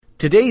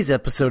Today's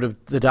episode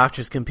of The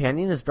Doctor's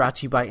Companion is brought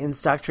to you by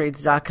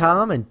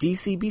InStockTrades.com and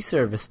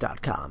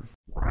DCBService.com.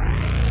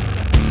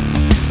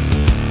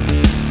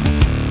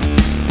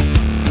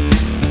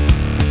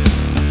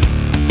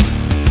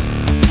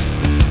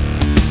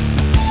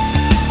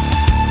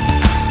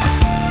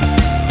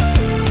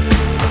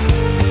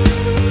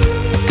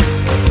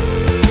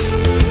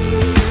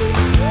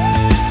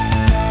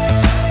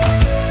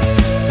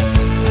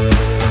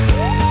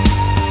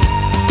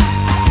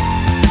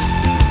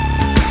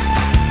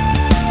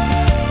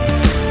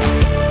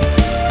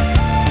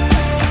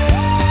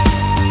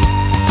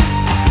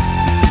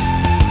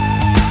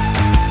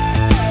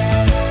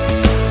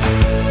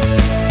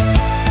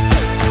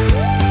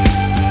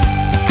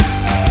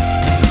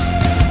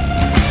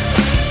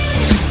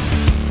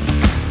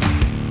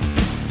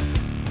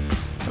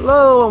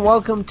 Hello and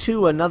welcome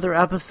to another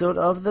episode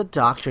of The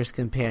Doctor's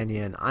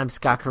Companion. I'm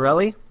Scott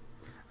Corelli.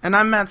 And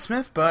I'm Matt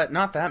Smith, but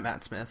not that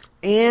Matt Smith.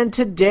 And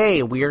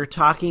today we are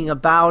talking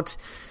about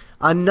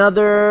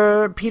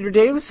another Peter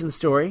Davison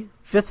story,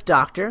 Fifth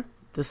Doctor.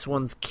 This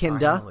one's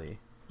Kinda. Finally.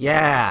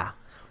 Yeah.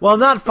 Well,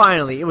 not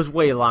finally. It was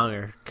way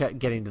longer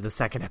getting to the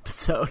second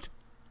episode.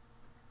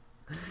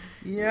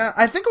 Yeah,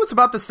 I think it was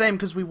about the same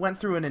because we went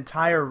through an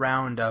entire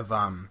round of,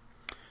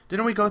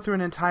 didn't we go through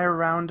an entire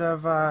round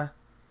of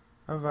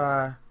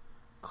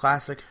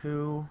Classic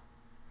Who?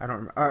 I don't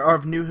remember. Or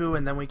of New Who,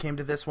 and then we came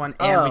to this one,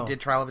 and we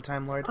did Trial of a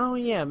Time Lord. Oh,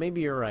 yeah,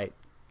 maybe you're right.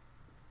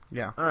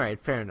 Yeah. All right,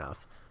 fair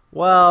enough.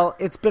 Well,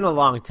 it's been a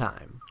long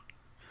time.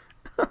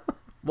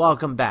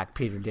 Welcome back,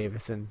 Peter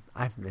Davison.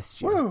 I've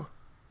missed you. Woo!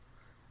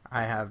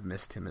 I have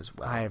missed him as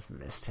well. I have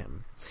missed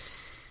him.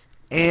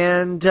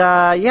 And,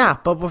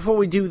 but before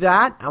we do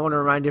that, I want to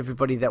remind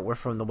everybody that we're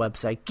from the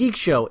website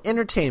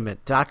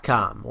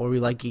GeekShowEntertainment.com, where we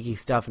like geeky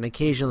stuff, and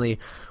occasionally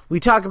we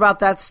talk about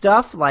that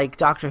stuff, like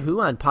Doctor Who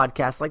on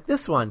podcasts like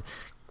this one,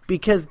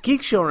 because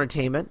Geek Show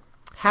Entertainment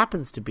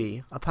happens to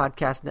be a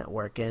podcast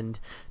network, and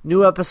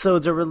new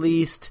episodes are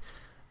released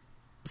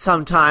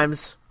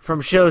sometimes from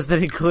shows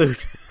that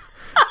include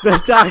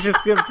The Doctor's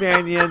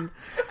Companion,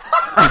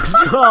 as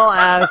well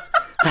as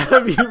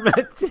Have You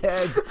Met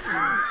Ted,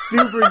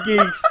 Super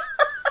Geeks,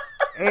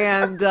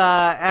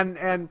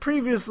 and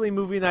previously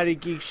Movie Night at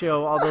Geek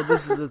Show, although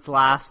this is its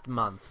last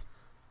month.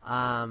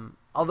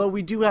 Although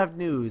we do have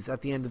news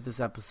at the end of this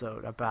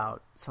episode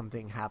about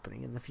something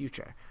happening in the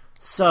future.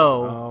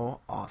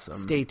 So, awesome.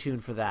 Stay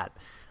tuned for that.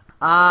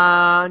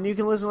 And you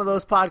can listen to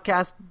those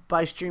podcasts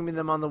by streaming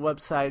them on the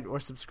website or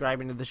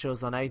subscribing to the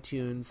shows on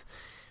iTunes.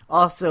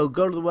 Also,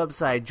 go to the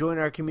website, join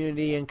our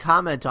community, and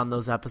comment on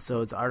those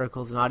episodes,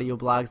 articles, and audio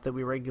blogs that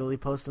we regularly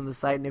post on the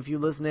site. And if you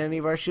listen to any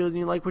of our shows and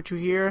you like what you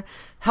hear,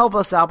 help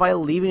us out by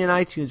leaving an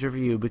iTunes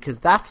review, because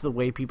that's the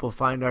way people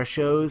find our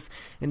shows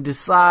and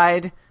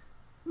decide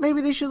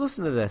maybe they should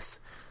listen to this.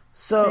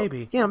 So,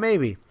 maybe. Yeah,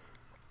 maybe.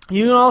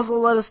 You can also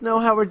let us know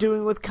how we're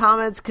doing with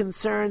comments,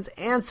 concerns,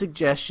 and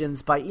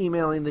suggestions by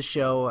emailing the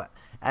show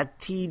at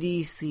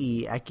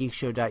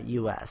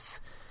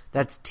tdc@geekshow.us.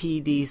 That's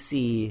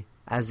TDC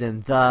as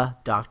in The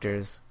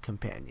Doctor's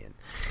Companion.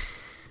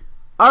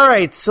 All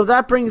right, so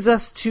that brings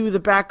us to the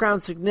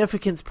background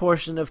significance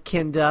portion of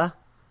Kinda.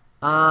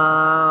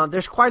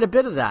 There's quite a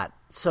bit of that,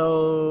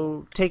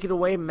 so take it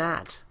away,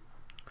 Matt.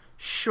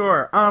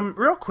 Sure.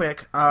 Real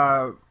quick,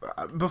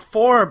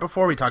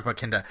 before we talk about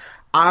Kinda,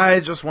 I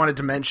just wanted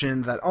to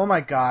mention that, oh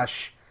my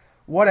gosh,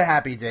 what a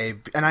happy day.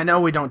 And I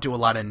know we don't do a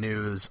lot of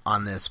news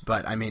on this,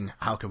 but I mean,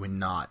 how could we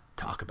not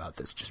talk about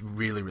this just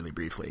really, really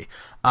briefly?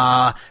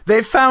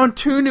 They found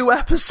 2 new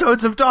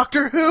episodes of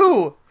Doctor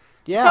Who!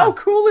 Yeah. How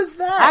cool is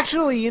that?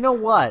 Actually, you know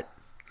what?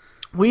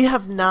 We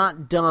have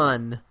not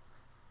done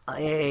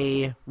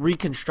a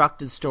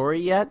reconstructed story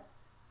yet.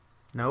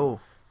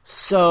 No.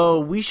 So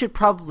we should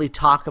probably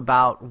talk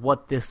about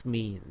what this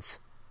means.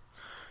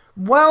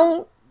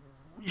 Well,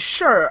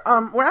 sure.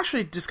 We're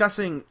actually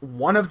discussing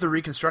one of the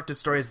reconstructed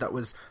stories that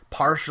was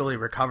partially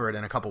recovered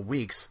in a couple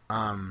weeks,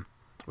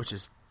 which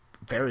is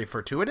very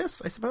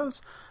fortuitous, I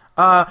suppose.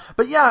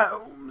 But yeah,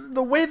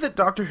 the way that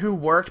Doctor Who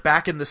worked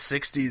back in the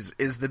 60s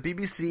is the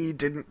BBC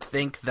didn't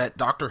think that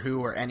Doctor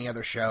Who or any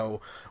other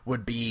show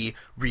would be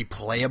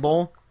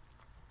replayable.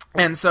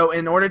 And so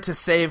in order to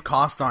save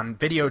cost on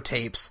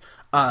videotapes,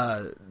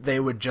 they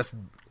would just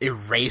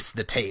erase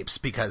the tapes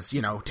because, you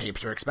know,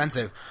 tapes are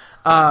expensive.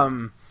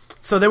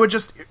 So they would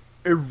just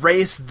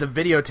erase the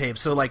videotape.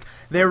 So, like,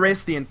 they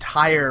erased the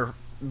entire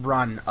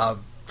run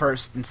of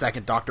First and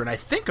Second Doctor, and I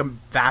think a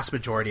vast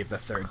majority of the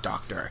Third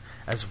Doctor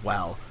as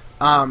well.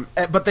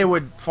 But they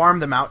would farm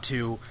them out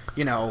to,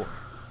 you know,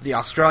 the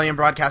Australian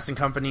Broadcasting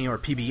Company or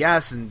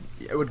PBS, and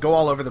it would go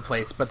all over the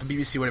place. But the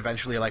BBC would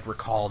eventually, like,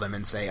 recall them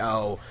and say,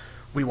 oh,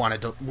 we want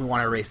to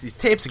erase these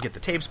tapes and get the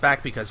tapes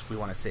back because we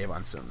want to save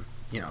on some,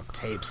 you know,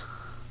 tapes.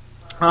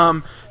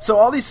 So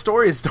all these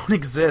stories don't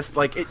exist.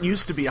 Like, it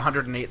used to be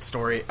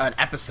 108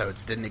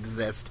 episodes didn't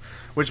exist,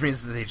 which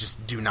means that they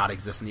just do not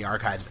exist in the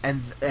archives.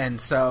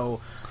 And so,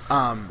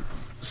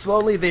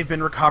 slowly they've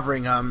been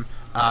recovering them.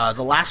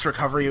 The last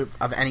recovery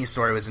of any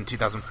story was in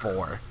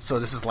 2004. So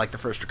this is like the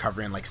first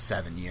recovery in like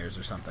 7 years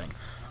or something.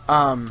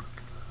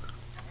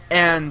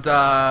 And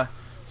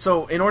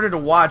so in order to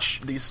watch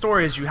these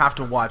stories, you have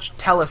to watch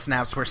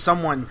telesnaps where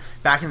someone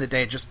back in the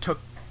day just took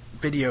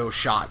video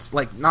shots.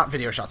 Like, not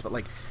video shots, but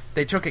like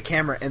they took a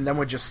camera and then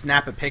would just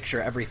snap a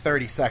picture every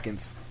 30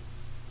 seconds.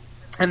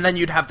 And then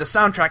you'd have the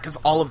soundtrack, because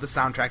all of the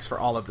soundtracks for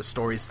all of the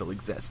stories still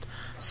exist.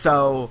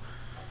 So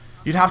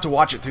you'd have to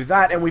watch it through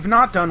that, and we've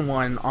not done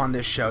one on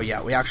this show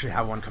yet. We actually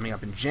have one coming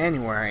up in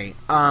January.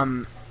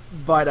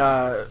 But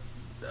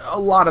a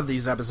lot of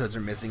these episodes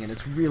are missing, and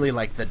it's really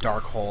like the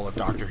dark hole of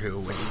Doctor Who,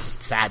 which is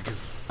sad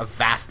because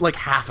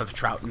half of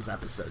Troughton's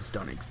episodes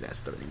don't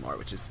exist anymore,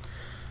 which is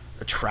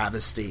a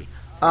travesty.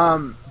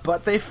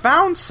 But they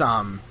found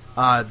some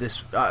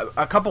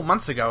a couple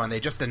months ago, and they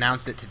just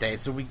announced it today.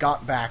 So we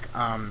got back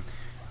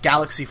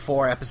Galaxy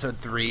 4 Episode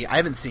 3. I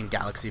haven't seen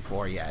Galaxy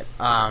 4 yet.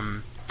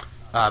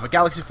 But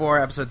Galaxy 4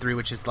 Episode 3,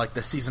 which is like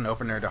the season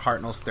opener to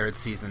Hartnell's third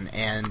season,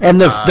 and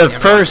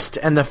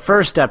the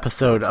first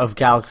episode of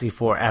Galaxy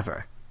 4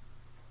 ever.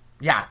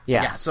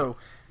 Yeah. So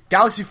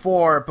Galaxy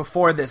 4,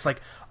 before this,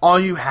 like, all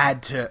you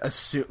had to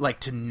assume, like,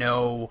 to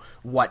know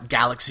what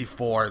Galaxy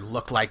 4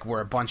 looked like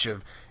were a bunch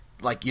of,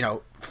 like, you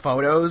know,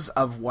 photos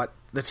of what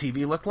the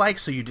TV looked like,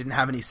 so you didn't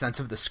have any sense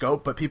of the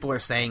scope. But people are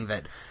saying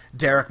that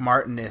Derek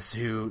Martinus,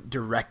 who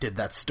directed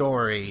that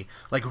story,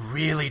 like,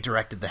 really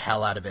directed the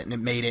hell out of it, and it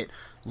made it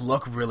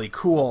look really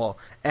cool.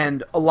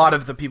 And a lot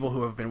of the people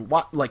who have been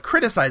like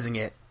criticizing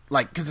it,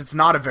 like, because it's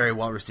not a very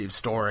well received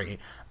story,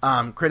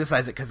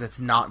 criticize it because it's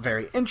not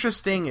very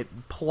interesting. It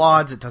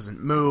plods, it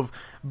doesn't move.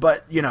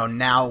 But, you know,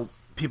 now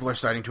people are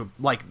starting to,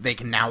 like, they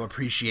can now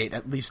appreciate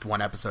at least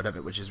one episode of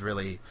it, which is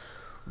really,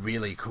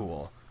 really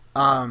cool.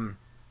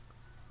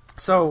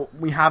 So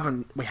we have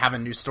a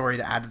new story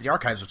to add to the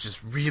archives, which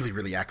is really,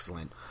 really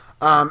excellent.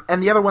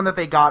 And the other one that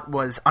they got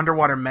was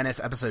Underwater Menace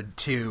Episode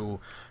 2.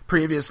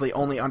 Previously,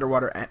 only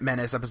Underwater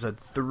Menace Episode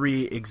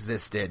 3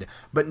 existed,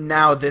 but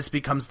now this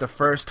becomes the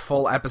first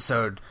full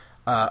episode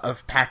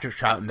of Patrick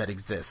Troughton that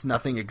exists.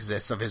 Nothing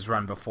exists of his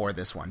run before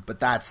this one, but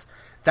that's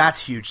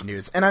huge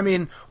news. And I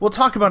mean, we'll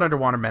talk about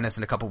Underwater Menace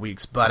in a couple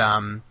weeks, but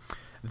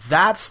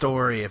that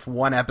story, if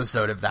one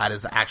episode of that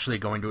is actually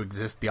going to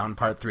exist beyond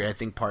Part 3, I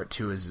think Part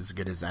 2 is as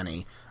good as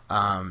any.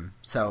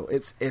 So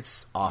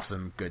it's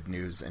awesome, good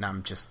news, and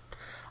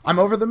I'm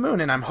over the moon,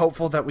 and I'm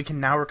hopeful that we can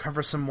now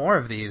recover some more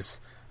of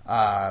these.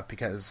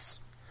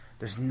 Because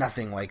there's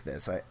nothing like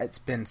this. It's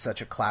been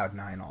such a cloud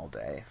nine all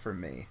day for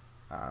me.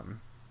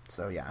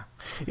 So yeah.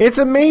 It's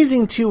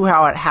amazing too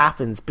how it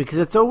happens, because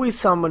it's always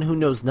someone who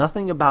knows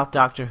nothing about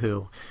Doctor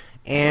Who,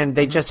 and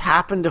they just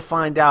happen to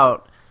find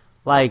out,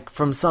 like,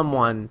 from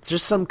someone,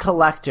 just some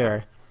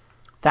collector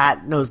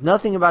that knows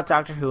nothing about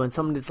Doctor Who, and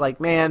someone that's like,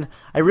 man,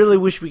 I really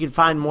wish we could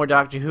find more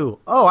Doctor Who.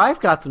 Oh, I've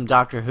got some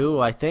Doctor Who,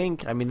 I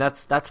think. I mean,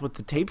 that's what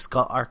the tapes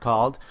are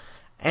called.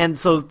 And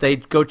so they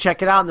go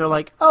check it out, and they're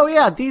like, oh,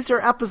 yeah, these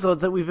are episodes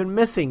that we've been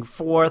missing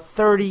for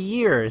 30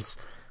 years.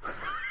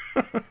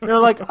 They're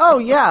like, oh,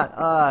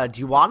 yeah, do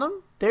you want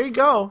them? There you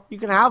go. You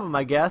can have them,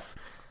 I guess.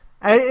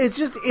 And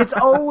it's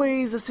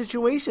always a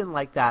situation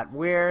like that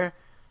where,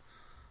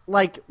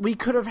 like, we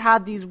could have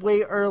had these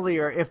way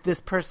earlier if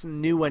this person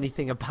knew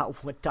anything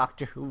about what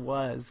Doctor Who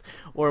was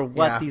or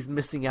what these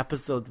missing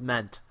episodes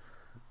meant.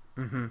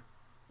 Mm-hmm.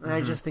 And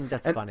I just think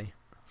that's funny.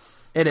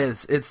 It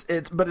is.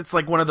 But it's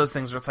like one of those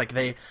things where it's like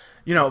they,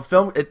 you know,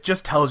 film. It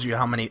just tells you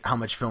how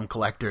much film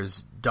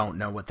collectors don't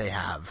know what they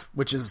have,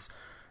 which is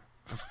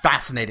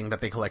fascinating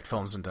that they collect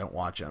films and don't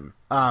watch them.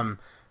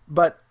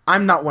 But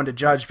I'm not one to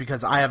judge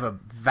because I have a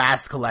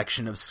vast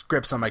collection of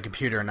scripts on my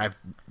computer and I've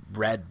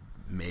read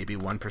maybe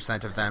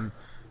 1% of them.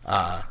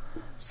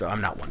 So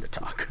I'm not one to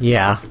talk.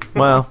 Yeah.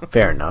 Well,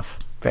 fair enough.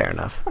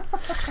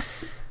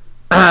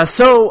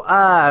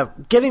 So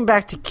getting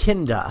back to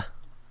Kinda.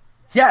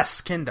 Yes,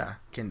 Kinda.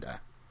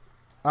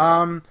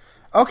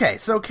 Okay,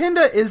 so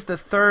Kinda is the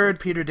third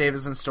Peter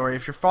Davison story.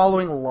 If you're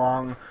following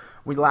along,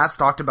 we last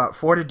talked about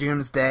Four to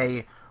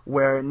Doomsday,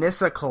 where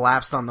Nyssa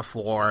collapsed on the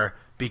floor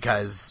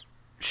because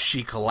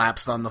she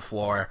collapsed on the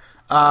floor.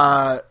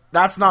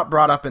 That's not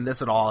brought up in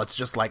this at all. It's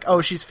just like,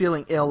 oh, she's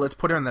feeling ill, let's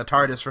put her in the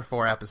TARDIS for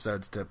 4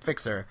 episodes to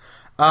fix her.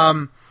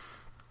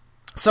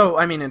 So,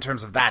 I mean, in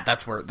terms of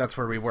that's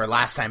where we were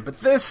last time. But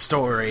this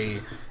story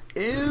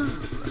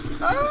is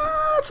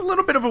it's a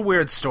little bit of a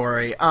weird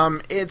story.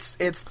 It's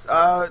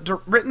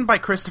written by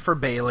Christopher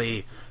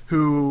Bailey,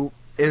 who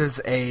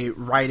is a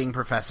writing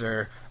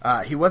professor.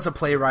 He was a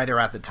playwright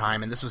at the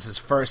time, and this was his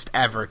first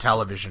ever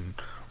television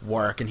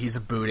work, and he's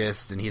a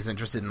Buddhist, and he's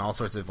interested in all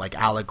sorts of, like,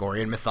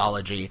 allegory and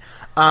mythology.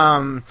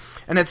 And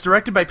it's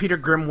directed by Peter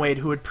Grimwade,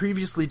 who had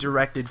previously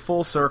directed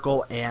Full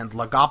Circle and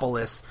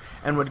Logopolis,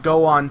 and would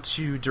go on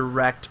to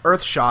direct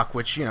Earthshock,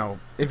 which, you know,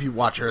 if you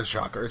watch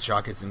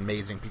Earthshock is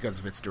amazing because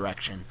of its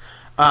direction.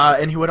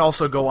 And he would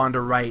also go on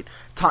to write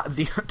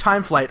the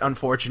Time Flight,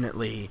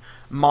 unfortunately,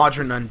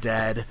 Modern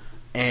Undead,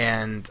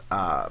 and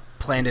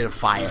Planet of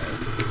Fire.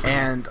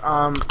 And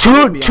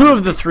two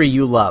of the three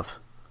you love.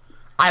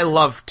 I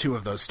love 2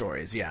 of those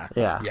stories, yeah.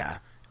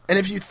 And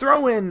if you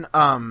throw in,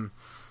 oh,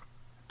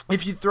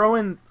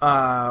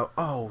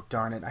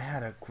 darn it, I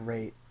had a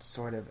great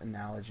sort of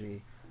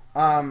analogy.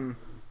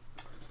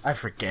 I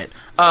forget.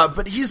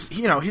 But he's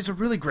a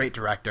really great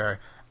director.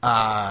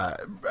 A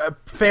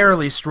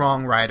fairly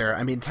strong writer.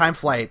 I mean, Time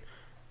Flight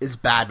is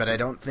bad, but I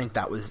don't think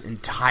that was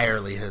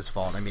entirely his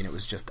fault. I mean, it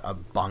was just a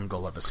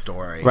bungle of a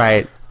story.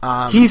 Right.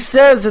 He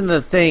says in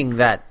the thing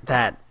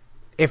that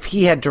if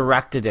he had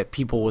directed it,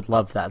 people would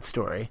love that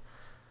story.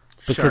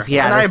 Because he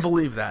had, and I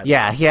believe that.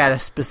 Yeah, he had a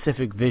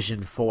specific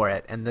vision for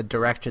it, and the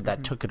director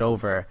that took it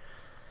over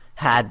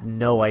had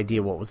no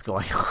idea what was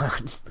going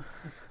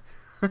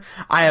on.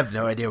 I have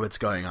no idea what's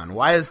going on.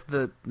 Why is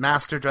the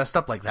master dressed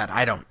up like that?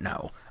 I don't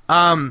know.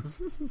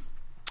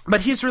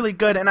 But he's really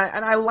good, and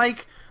I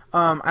like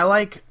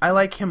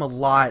him a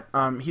lot.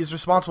 He's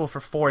responsible for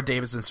 4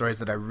 Davison stories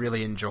that I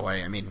really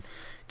enjoy. I mean,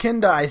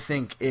 Kinda, I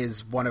think,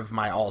 is one of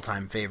my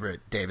all-time favorite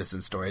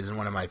Davison stories and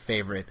one of my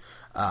favorite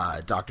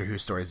Doctor Who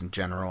stories in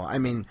general. I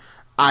mean,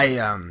 I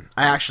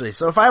actually,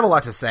 so if I have a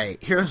lot to say,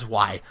 here's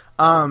why.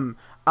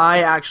 I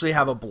actually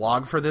have a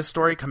blog for this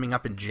story coming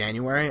up in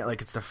January.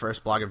 Like, it's the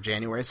first blog of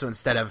January, so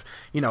instead of,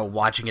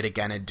 watching it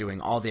again and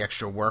doing all the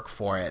extra work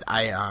for it,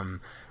 I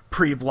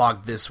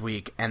pre-blogged this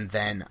week and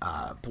then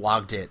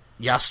blogged it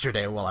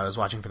yesterday while I was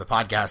watching for the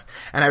podcast,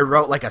 and I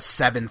wrote like a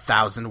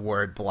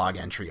 7,000-word blog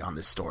entry on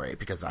this story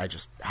because I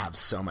just have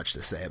so much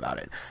to say about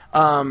it.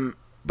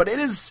 But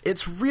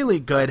it's really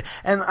good,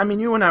 and I mean,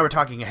 you and I were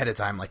talking ahead of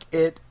time, like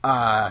it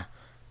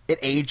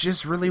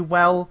ages really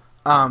well,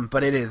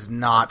 but it is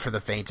not for the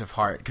faint of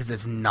heart because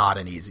it's not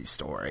an easy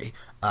story.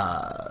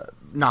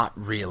 Not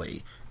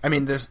really. I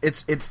mean,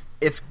 it's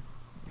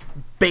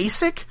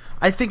basic.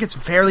 I think it's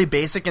fairly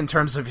basic in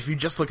terms of if you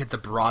just look at the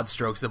broad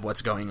strokes of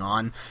what's going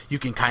on, you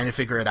can kind of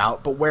figure it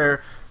out. But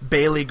where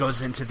Bailey goes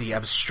into the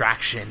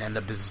abstraction and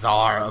the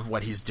bizarre of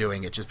what he's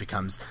doing, it just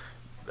becomes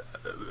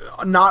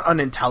not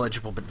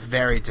unintelligible, but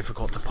very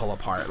difficult to pull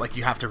apart. Like,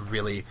 you have to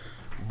really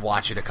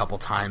watch it a couple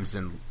times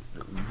and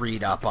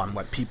read up on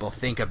what people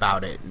think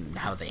about it and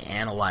how they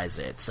analyze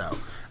it. So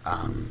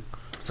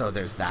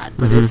there's that.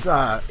 But it's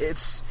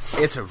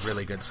a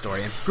really good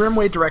story, and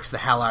Grimway directs the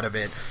hell out of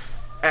it.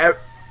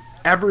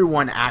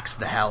 Everyone acts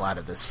the hell out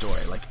of this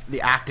story. Like, the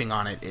acting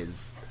on it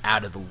is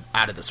out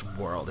of this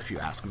world, if you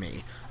ask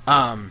me.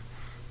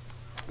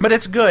 But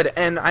it's good,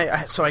 and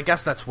so I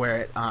guess that's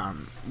where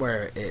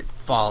it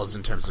falls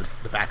in terms of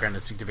the background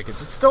and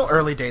significance. It's still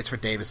early days for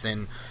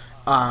Davison,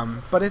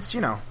 but it's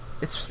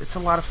it's a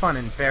lot of fun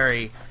and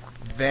very,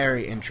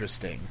 very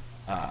interesting,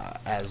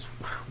 as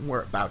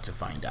we're about to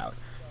find out.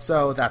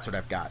 So that's what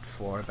I've got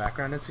for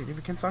background and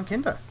significance on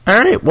Kinda. All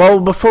right. Well,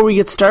 before we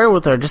get started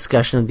with our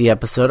discussion of the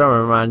episode, I'll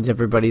remind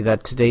everybody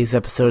that today's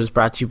episode is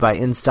brought to you by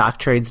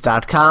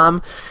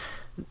InStockTrades.com,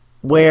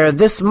 where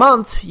this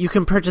month you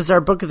can purchase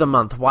our book of the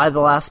month, Why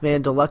the Last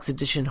Man Deluxe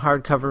Edition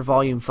Hardcover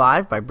Volume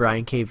 5 by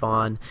Brian K.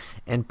 Vaughan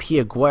and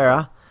Pia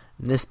Guerra.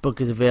 And this book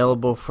is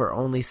available for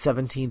only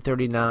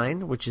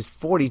 $17.39, which is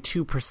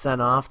 42%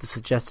 off the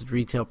suggested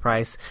retail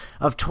price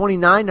of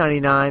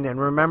 $29.99.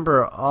 And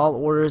remember, all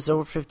orders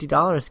over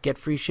 $50 get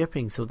free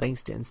shipping, so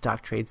thanks to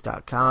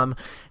InStockTrades.com.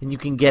 And you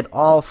can get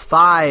all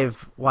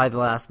 5 Why the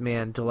Last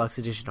Man Deluxe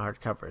Edition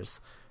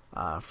hardcovers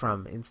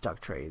from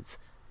InStock Trades.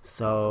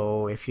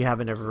 So if you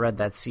haven't ever read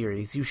that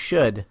series, you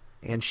should,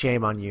 and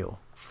shame on you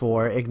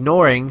for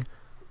ignoring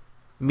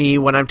me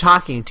when I'm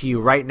talking to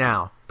you right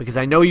now, because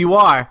I know you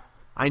are.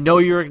 I know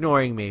you're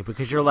ignoring me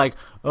because you're like,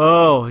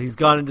 oh, he's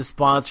gone into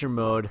sponsor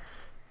mode.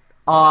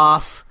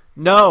 Off.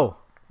 No.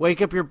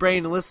 Wake up your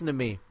brain and listen to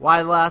me.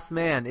 Why the Last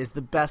Man is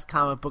the best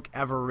comic book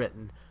ever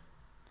written.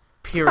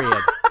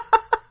 Period.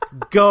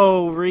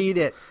 Go read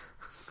it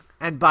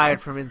and buy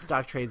it from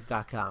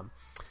InStockTrades.com.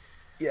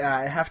 Yeah,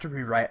 I have to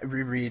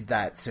reread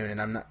that soon,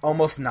 and I'm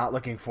almost not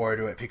looking forward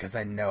to it because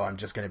I know I'm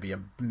just going to be a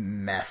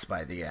mess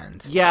by the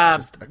end. Yeah,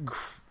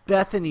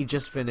 Bethany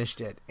just finished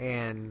it,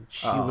 and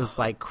she was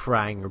like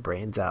crying her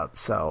brains out.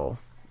 So,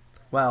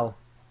 well,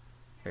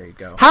 there you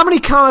go. How many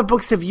comic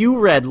books have you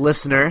read,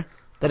 listener,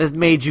 that has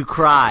made you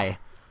cry?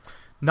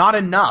 Not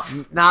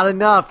enough. Not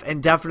enough,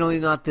 and definitely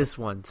not this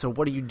one. So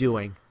what are you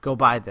doing? Go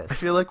buy this. I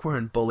feel like we're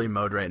in bully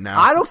mode right now.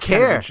 I don't care.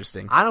 Kind of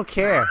interesting. I don't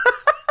care.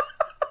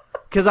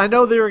 Because I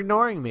know they're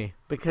ignoring me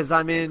because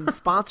I'm in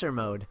sponsor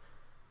mode.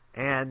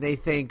 And they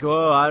think,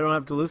 oh, I don't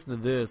have to listen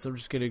to this. I'm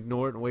just going to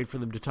ignore it and wait for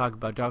them to talk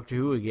about Doctor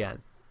Who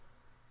again.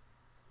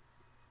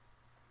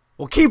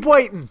 Well, keep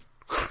waiting.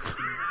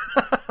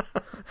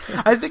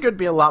 I think it would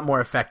be a lot more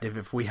effective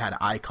if we had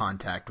eye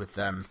contact with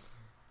them.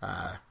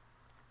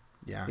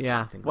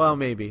 Yeah. Well,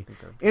 maybe.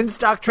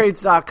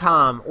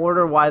 InStockTrades.com.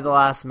 Order Why the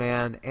Last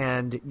Man,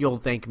 and you'll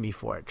thank me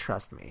for it.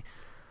 Trust me.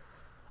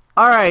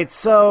 All right,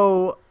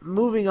 so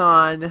moving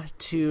on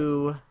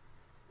to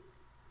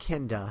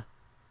Kinda.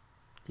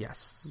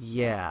 Yes.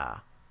 Yeah.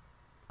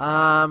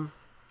 All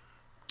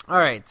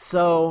right,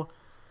 so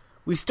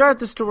we start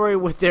the story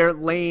with their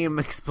lame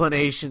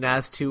explanation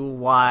as to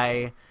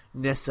why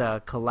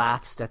Nyssa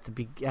collapsed at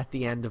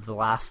the end of the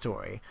last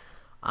story,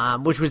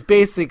 which was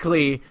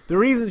basically the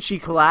reason she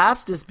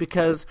collapsed is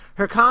because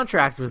her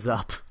contract was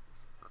up.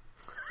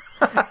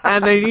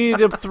 and they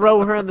needed to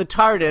throw her in the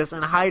TARDIS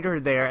and hide her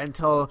there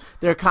until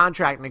their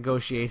contract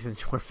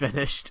negotiations were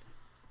finished.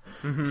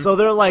 Mm-hmm. So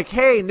they're like,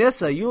 hey,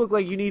 Nyssa, you look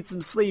like you need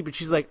some sleep. And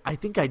she's like, I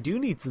think I do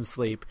need some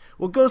sleep.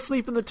 Well, go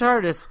sleep in the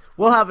TARDIS.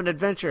 We'll have an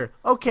adventure.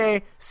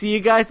 Okay, see you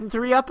guys in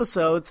 3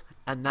 episodes.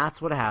 And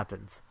that's what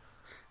happens.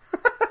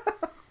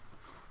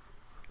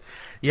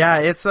 Yeah,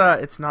 it's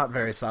not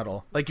very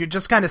subtle. Like, you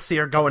just kind of see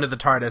her go into the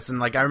TARDIS, and,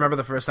 like, I remember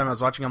the first time I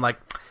was watching, I'm like,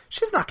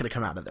 she's not going to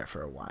come out of there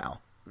for a while.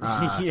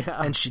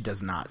 Yeah. And she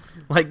does not.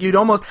 Like,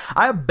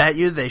 I bet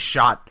you they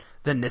shot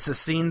the Nyssa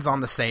scenes on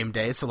the same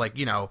day, so, like,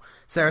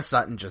 Sarah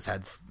Sutton just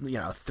had,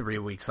 3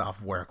 weeks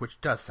off work, which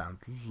does sound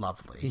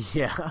lovely.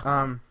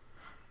 Yeah.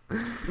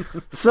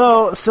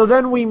 So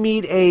then we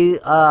meet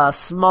a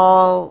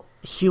small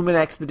human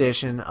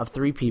expedition of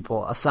 3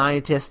 people, a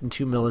scientist and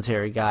 2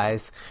 military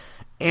guys.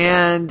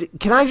 And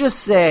can I just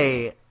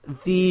say,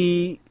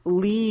 the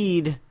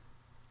lead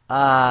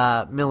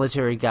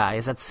military guy,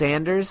 is that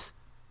Sanders?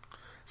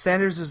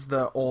 Sanders is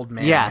the old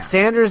man. Yeah,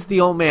 Sanders,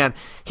 the old man.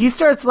 He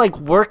starts, like,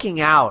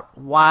 working out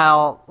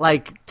while,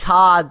 like,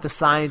 Todd, the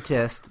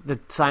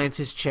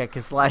scientist chick,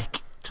 is,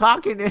 like,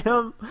 talking to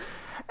him.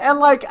 And,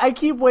 like, I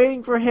keep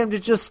waiting for him to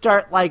just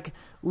start, like,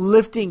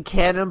 lifting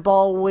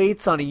cannonball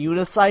weights on a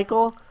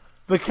unicycle.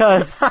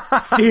 Because,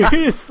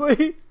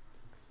 seriously...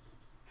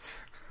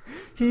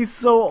 He's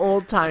so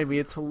old-timey,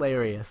 it's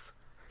hilarious.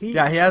 He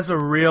has a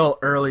real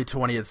early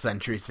 20th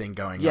century thing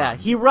going on. Yeah,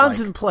 he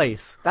runs in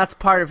place. That's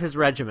part of his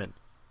regiment.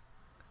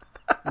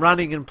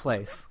 Running in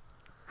place.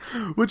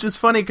 Which is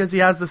funny because he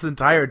has this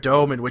entire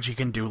dome in which he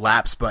can do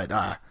laps, but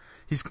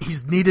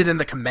he's needed in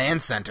the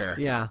command center.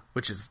 Yeah.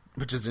 Which is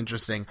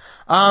interesting.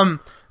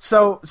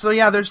 So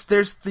yeah,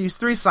 there's these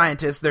 3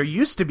 scientists. There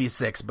used to be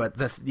 6, but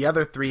the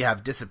other 3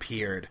 have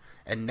disappeared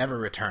and never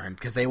returned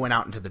because they went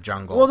out into the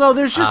jungle. Well, no,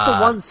 there's just the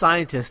one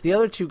scientist. The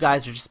other 2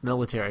 guys are just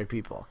military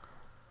people.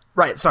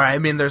 Right, sorry. I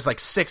mean, there's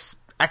like 6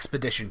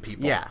 expedition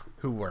people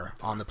who were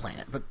on the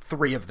planet, but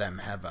 3 of them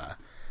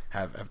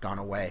have gone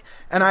away.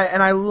 And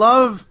I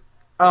love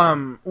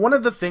one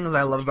of the things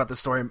I love about the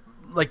story,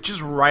 like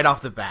just right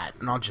off the bat,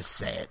 and I'll just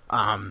say it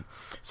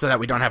so that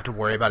we don't have to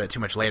worry about it too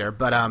much later,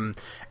 but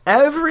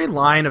every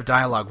line of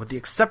dialogue, with the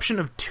exception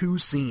of 2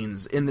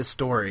 scenes in this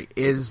story,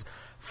 is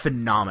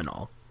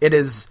phenomenal. It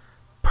is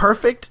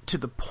perfect, to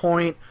the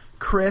point,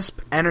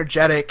 crisp,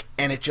 energetic,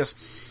 and it just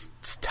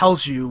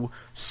tells you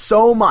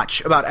so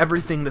much about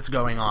everything that's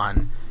going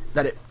on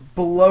that it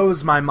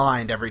blows my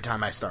mind every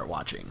time I start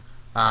watching.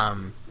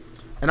 And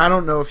I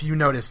don't know if you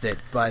noticed it,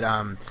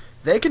 but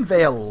they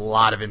convey a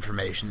lot of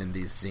information in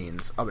these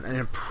scenes, an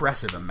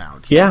impressive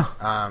amount. Yeah.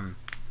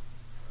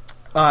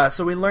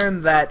 So we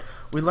learn that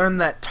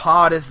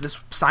Todd is this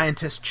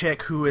scientist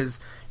chick who is,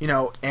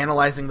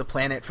 analyzing the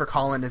planet for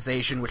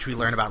colonization, which we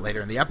learn about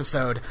later in the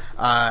episode,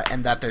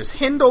 and that there's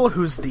Hindle,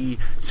 who's the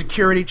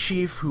security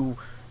chief, who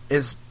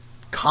is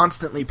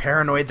constantly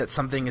paranoid that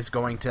something is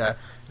going to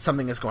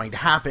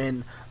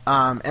happen,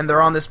 and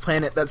they're on this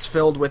planet that's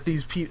filled with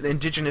these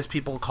indigenous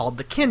people called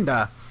the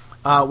Kinda,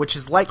 which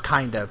is like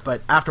Kinda,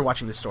 but after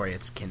watching the story,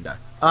 it's Kinda.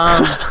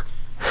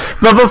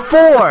 But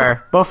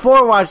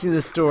before watching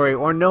the story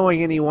or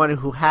knowing anyone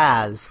who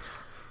has,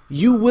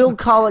 you will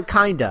call it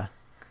Kinda.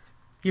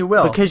 You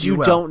will. Because you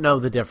don't know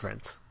the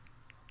difference.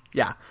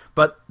 Yeah,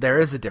 but there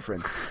is a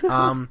difference.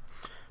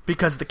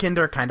 Because the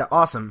Kinda are kind of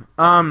awesome.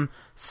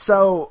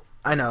 So,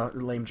 I know,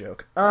 lame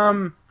joke.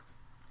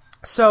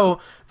 So,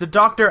 the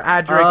Dr.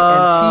 Adric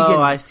and Tegan...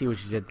 Oh, I see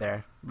what you did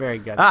there. Very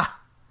good.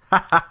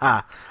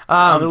 I'm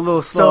a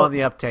little slow on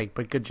the uptake,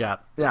 but good job.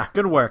 Yeah,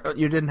 good work.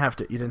 You didn't have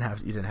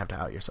to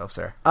out yourself,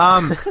 sir.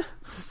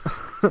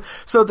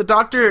 So the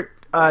Dr.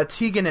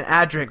 Tegan and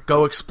Adric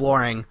go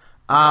exploring,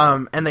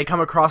 and they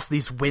come across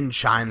these wind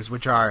chimes,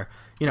 which are,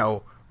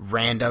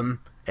 random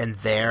and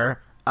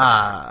there.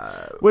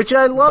 Which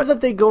I love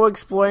that they go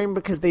exploring,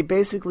 because they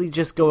basically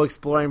just go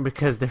exploring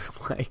because they're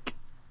like,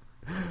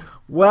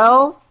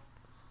 well,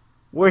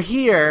 we're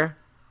here,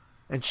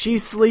 and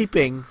she's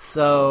sleeping,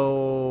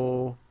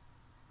 so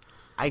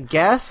I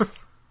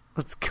guess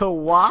let's go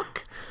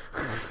walk.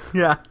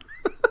 Yeah.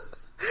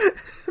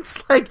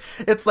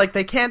 It's like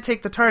they can't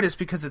take the TARDIS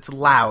because it's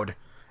loud.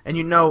 And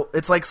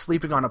it's like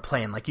sleeping on a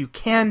plane. Like, you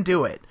can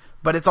do it,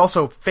 but it's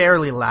also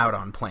fairly loud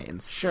on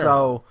planes. Sure.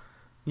 So,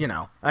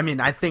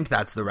 I think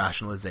that's the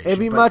rationalization. It'd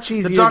be much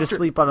easier to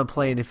sleep on a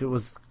plane if it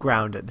was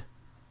grounded.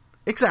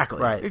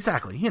 Exactly. Right.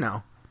 Exactly.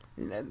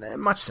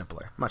 Much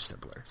simpler.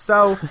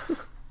 So,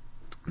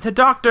 the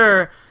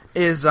Doctor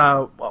is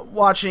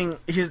watching.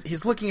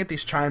 He's looking at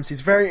these chimes.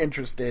 He's very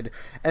interested.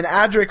 And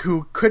Adric,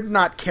 who could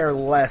not care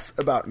less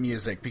about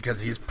music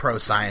because he's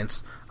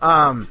pro-science,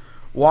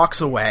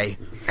 walks away.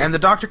 And the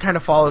Doctor kind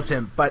of follows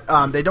him. But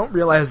they don't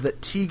realize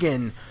that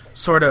Tegan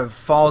sort of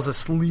falls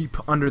asleep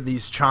under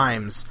these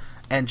chimes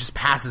and just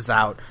passes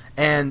out.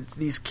 And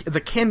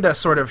the Kinda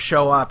sort of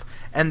show up,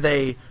 and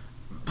they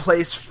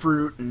place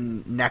fruit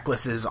and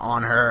necklaces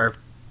on her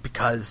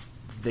because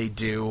they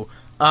do.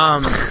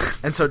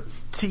 And so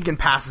Tegan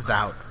passes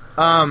out.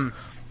 And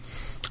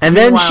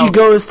then she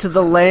goes to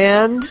the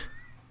land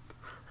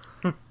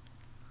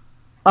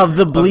of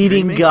the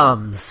bleeding dreaming?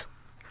 gums.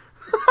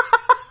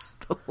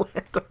 The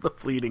land of the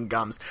bleeding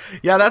gums.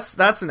 Yeah,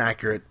 that's an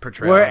accurate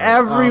portrayal. Where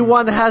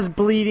everyone has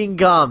bleeding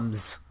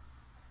gums.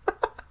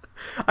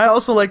 I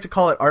also like to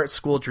call it Art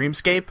School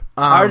Dreamscape.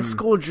 Art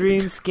School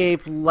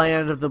Dreamscape,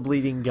 land of the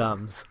bleeding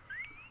gums.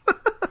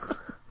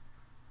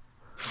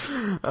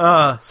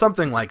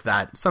 Something like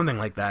that. Something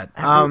like that.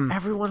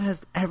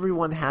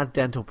 Everyone has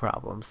dental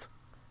problems.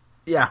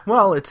 Yeah,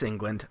 well, it's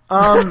England.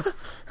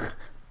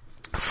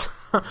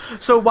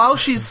 So while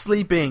she's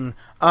sleeping,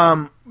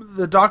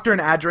 the Doctor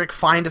and Adric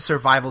find a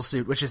survival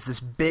suit, which is this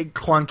big,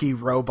 clunky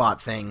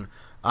robot thing.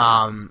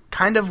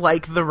 Kind of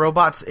like the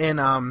robots in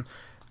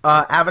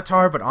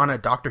Avatar, but on a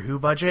Doctor Who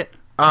budget.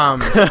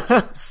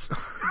 So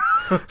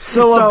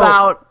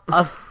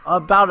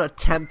about a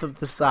tenth of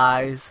the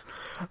size.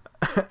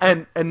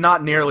 And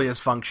not nearly as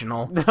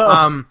functional.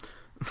 No.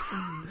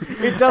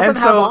 It doesn't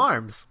have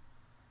arms.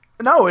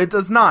 No, it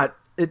does not.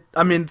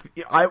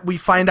 We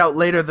find out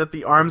later that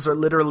the arms are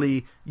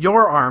literally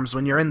your arms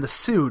when you're in the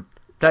suit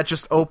that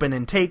just open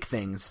and take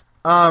things.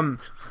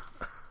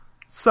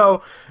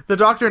 So the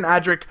Doctor and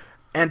Adric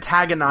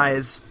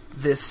antagonize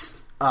this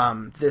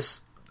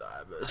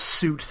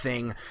suit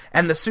thing,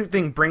 and the suit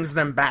thing brings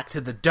them back to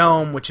the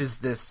dome, which is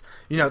this,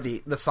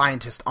 the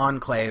scientist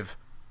enclave.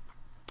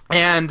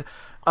 And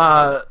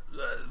the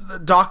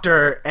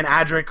Doctor and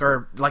Adric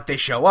are like, they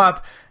show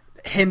up.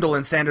 Hindle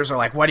and Sanders are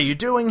like, what are you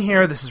doing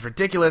here? This is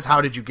ridiculous.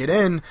 How did you get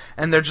in?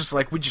 And they're just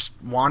like, we just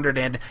wandered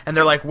in. And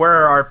they're like, where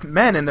are our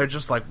men? And they're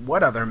just like,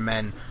 what other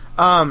men?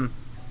 And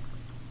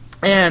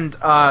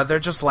they're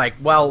just like,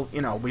 well,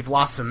 we've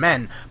lost some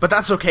men, but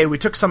that's okay. We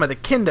took some of the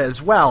Kinda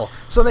as well.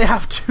 So they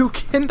have 2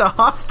 Kinda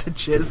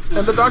hostages,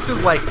 and the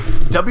Doctor's like,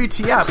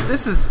 WTF?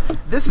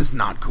 This is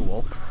not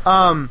cool.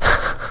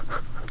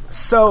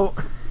 So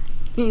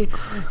he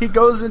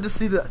goes in to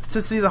see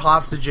the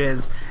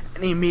hostages,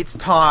 and he meets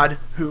Todd,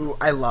 who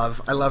I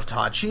love. I love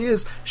Todd. She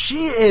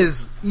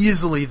is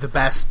easily the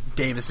best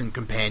Davison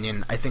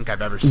companion I think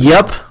I've ever seen.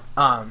 Yep.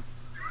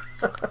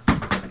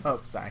 Oh,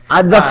 sorry.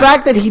 The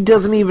fact that he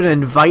doesn't even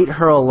invite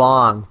her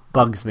along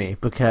bugs me,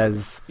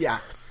 because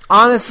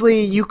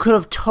honestly, you could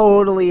have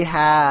totally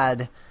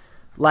had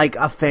like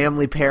a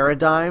family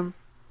paradigm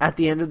at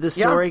the end of the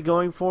story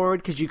going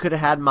forward, because you could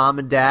have had mom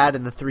and dad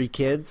and the 3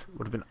 kids.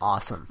 Would have been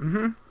awesome.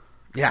 Mm-hmm.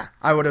 Yeah,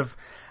 I would have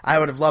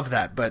loved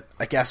that, but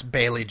I guess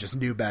Bailey just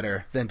knew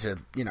better than to,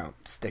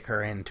 stick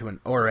her into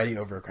an already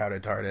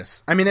overcrowded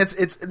TARDIS. I mean,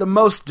 it's the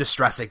most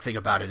distressing thing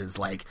about it is,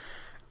 like,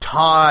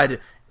 Todd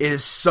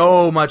is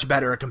so much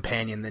better a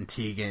companion than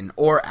Tegan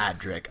or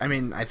Adric. I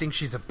mean, I think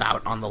she's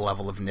about on the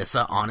level of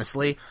Nyssa,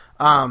 honestly.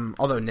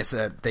 Although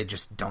Nyssa, they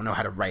just don't know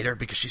how to write her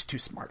because she's too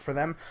smart for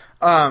them.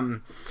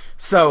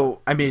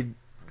 So, I mean,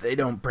 they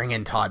don't bring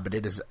in Todd, but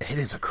it is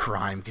a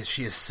crime because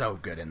she is so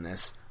good in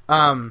this.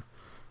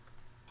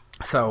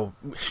 So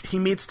he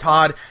meets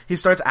Todd. He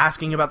starts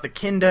asking about the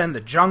Kinda and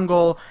the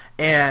jungle,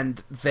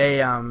 and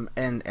they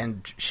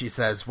and she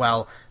says,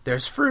 "Well,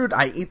 there's fruit.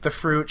 I eat the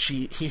fruit."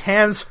 She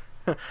hands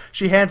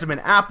him an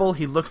apple.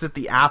 He looks at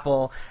the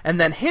apple, and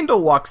then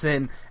Hindle walks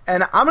in.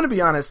 And I'm gonna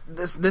be honest,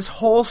 this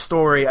whole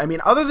story. I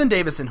mean, other than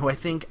Davison, who I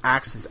think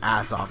acts his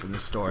ass off in the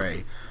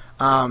story,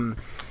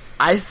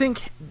 I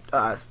think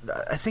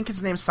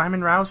his name's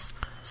Simon Rouse.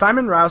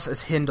 Simon Rouse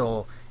as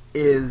Hindle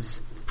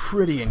is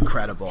pretty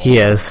incredible. He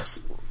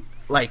is.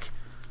 Like,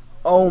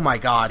 oh my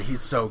god,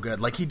 he's so good.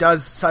 Like, he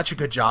does such a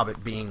good job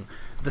at being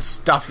the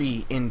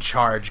stuffy,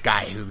 in-charge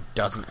guy who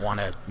doesn't want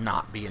to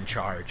not be in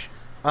charge.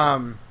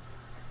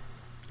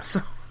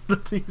 So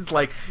he's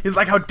like,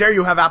 how dare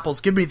you have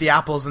apples? Give me the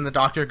apples. And the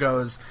Doctor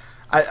goes,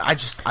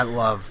 I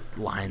love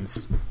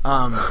lines.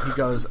 He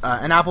goes,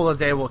 an apple a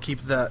day will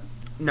keep the...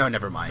 No,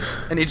 never mind.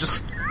 And he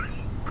just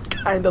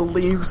kind of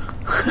leaves.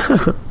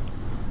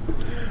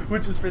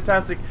 Which is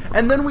fantastic.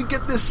 And then we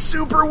get this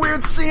super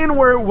weird scene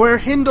where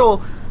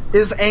Hindle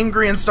is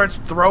angry and starts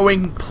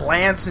throwing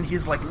plants, and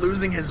he's like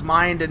losing his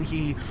mind, and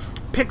he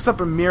picks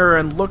up a mirror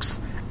and looks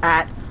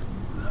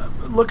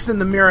in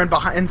the mirror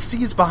and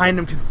sees behind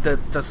him, because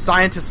the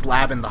scientist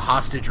lab and the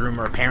hostage room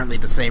are apparently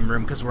the same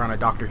room because we're on a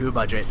Doctor Who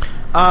budget.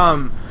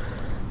 And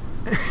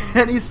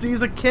he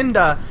sees a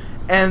Kinda,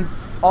 and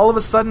all of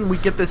a sudden we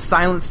get this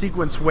silent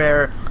sequence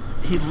where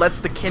he lets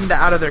the Kinda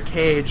out of their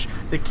cage.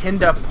 The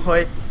Kinda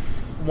put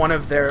one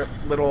of their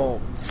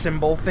little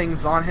symbol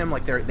things on him,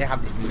 like they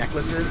have these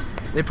necklaces.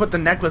 They put the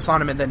necklace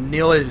on him and then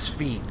kneel at his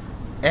feet,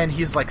 and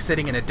he's like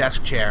sitting in a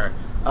desk chair,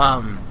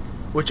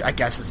 which I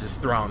guess is his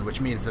throne, which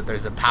means that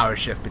there's a power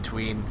shift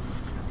between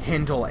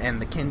Hindle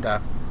and the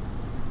Kinda.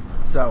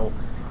 So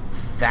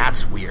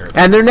that's weird.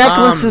 And their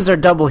necklaces are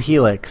double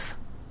helix.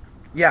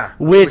 Yeah,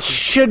 which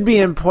should be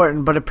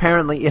important, but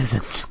apparently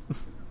isn't.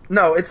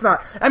 No, it's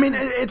not. I mean,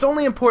 it's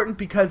only important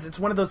because it's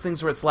one of those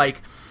things where it's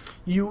like,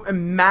 you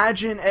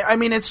imagine... I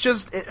mean, it's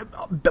just...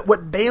 But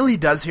what Bailey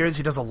does here is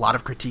he does a lot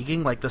of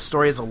critiquing. Like, the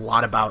story is a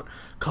lot about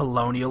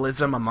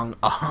colonialism among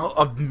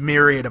a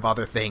myriad of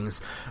other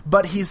things.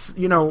 But he's...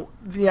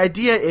 the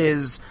idea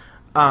is...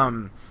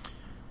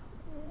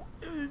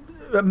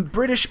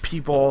 British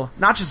people,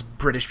 not just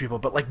British people,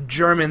 but like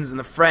Germans and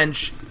the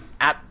French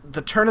at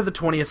the turn of the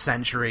 20th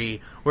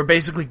century were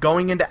basically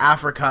going into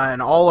Africa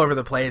and all over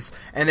the place,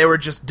 and they were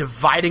just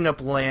dividing up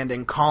land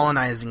and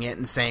colonizing it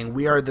and saying,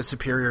 we are the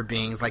superior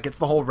beings. Like, it's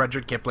the whole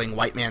Rudyard Kipling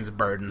white man's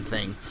burden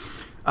thing.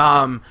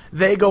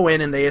 They go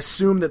in and they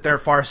assume that they're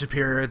far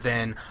superior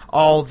than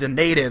all the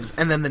natives,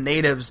 and then the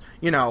natives,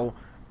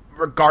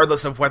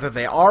 regardless of whether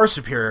they are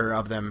superior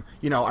of them,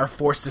 are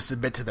forced to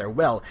submit to their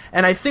will.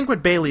 And I think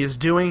what Bailey is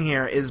doing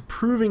here is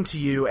proving to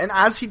you, and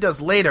as he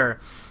does later,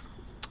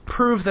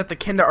 prove that the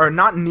Kinda are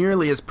not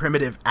nearly as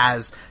primitive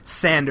as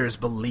Sanders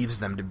believes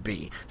them to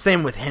be.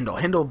 Same with Hindle.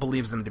 Hindle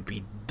believes them to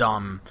be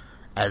dumb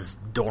as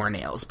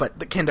doornails, but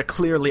the Kinda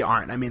clearly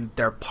aren't. I mean,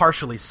 they're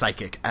partially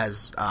psychic,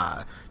 as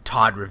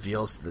Todd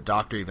reveals to the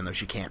Doctor, even though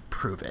she can't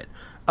prove it.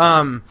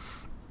 And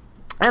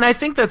I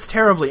think that's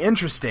terribly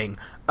interesting.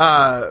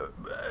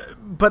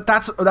 But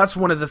that's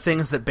one of the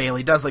things that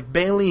Bailey does. Like,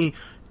 Bailey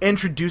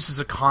introduces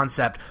a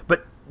concept,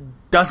 but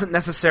doesn't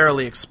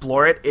necessarily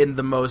explore it in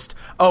the most,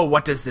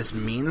 what does this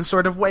mean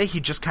sort of way. He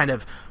just kind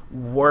of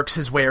works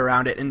his way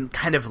around it and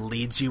kind of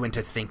leads you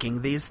into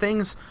thinking these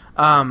things.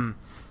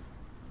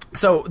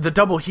 So the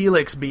double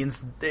helix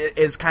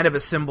is kind of a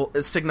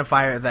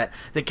signifier that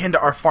the Kinda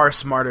are far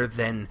smarter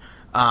than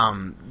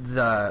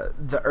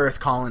the Earth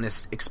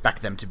colonists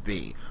expect them to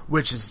be,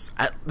 which is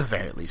at the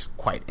very least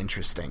quite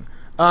interesting.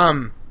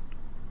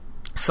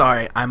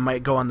 Sorry, I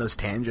might go on those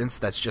tangents.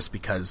 That's just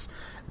because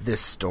this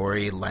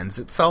story lends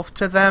itself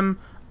to them.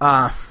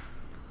 But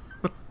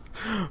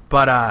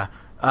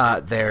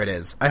there it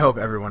is. I hope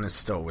everyone is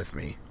still with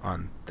me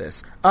on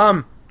this.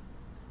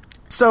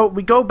 So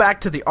we go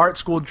back to the art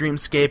school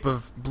dreamscape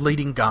of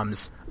Bleeding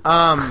Gums.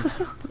 And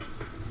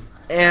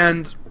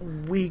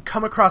we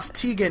come across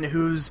Tegan,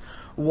 who's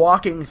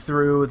walking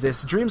through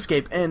this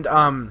dreamscape, and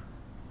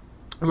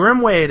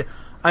Grimwade,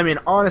 I mean,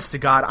 honest to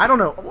God, I don't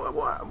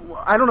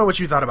know what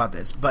you thought about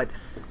this, but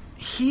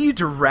he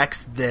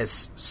directs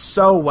this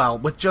so well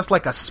with just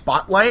like a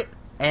spotlight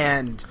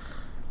and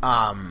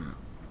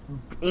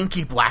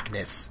inky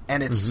blackness,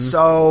 and it's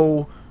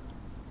so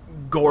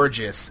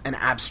gorgeous and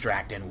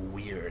abstract and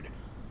weird.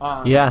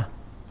 Yeah,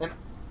 and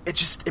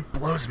it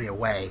blows me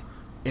away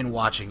in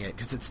watching it,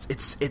 because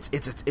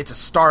it's a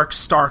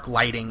stark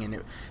lighting, and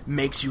it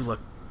makes you look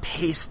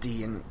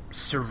pasty and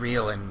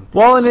surreal and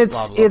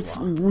it's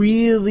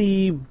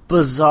really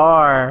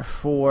bizarre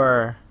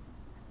for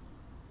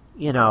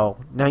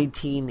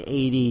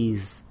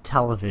 1980s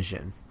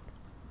television.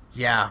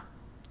 Yeah.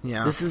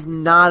 This is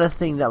not a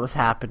thing that was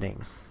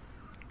happening.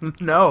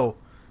 No,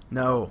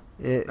 not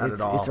at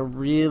all. It's a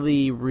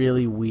really,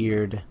 really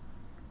weird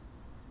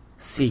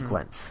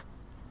sequence.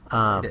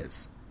 It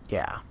is.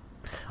 Yeah.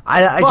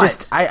 I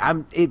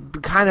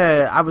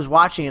was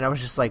watching it, I was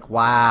just like,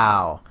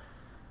 wow,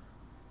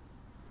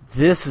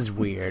 this is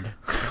weird.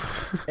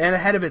 And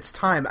ahead of its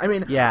time. I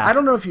mean, yeah. I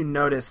don't know if you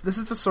noticed, this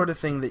is the sort of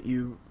thing that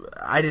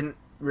I didn't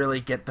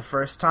really get the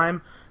first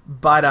time,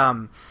 but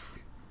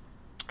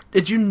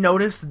did you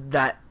notice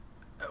that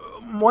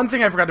one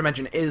thing I forgot to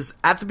mention is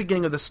at the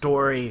beginning of the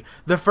story,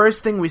 the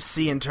first thing we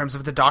see in terms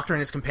of the Doctor and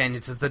his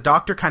companions is the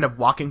Doctor kind of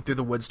walking through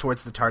the woods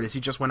towards the TARDIS.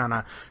 He just went on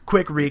a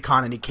quick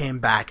recon and he came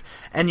back,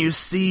 and you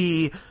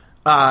see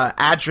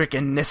Adric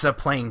and Nyssa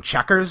playing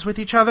checkers with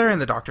each other,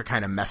 and the Doctor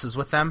kind of messes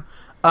with them.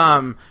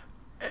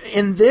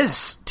 In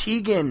this,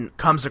 Tegan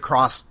comes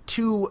across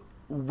two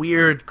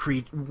weird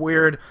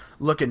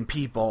looking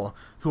people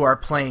who are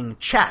playing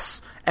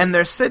chess, and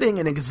they're sitting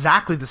in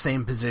exactly the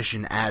same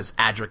position as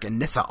Adric and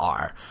Nyssa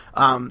are.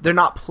 They're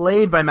not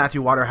played by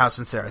Matthew Waterhouse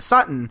and Sarah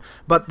Sutton,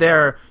 but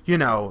they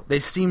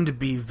seem to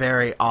be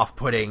very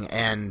off-putting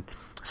and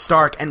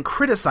stark and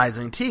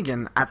criticizing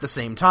Tegan at the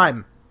same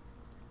time.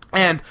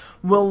 And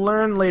we'll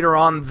learn later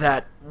on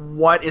that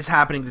what is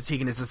happening to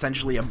Tegan is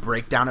essentially a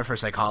breakdown of her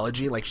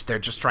psychology. Like, they're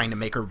just trying to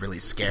make her really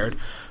scared.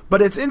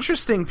 But it's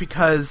interesting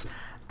because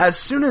as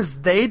soon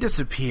as they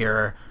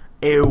disappear,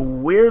 a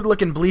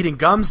weird-looking Bleeding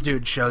Gums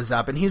dude shows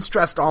up, and he's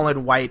dressed all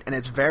in white, and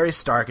it's very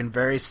stark and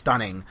very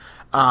stunning.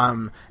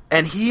 And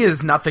he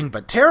is nothing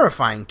but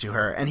terrifying to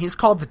her, and he's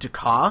called the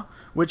Dukat,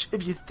 which,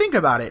 if you think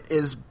about it,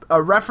 is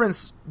a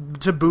reference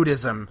to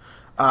Buddhism.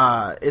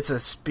 It's a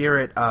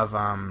spirit of...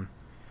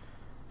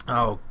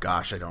 oh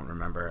gosh, I don't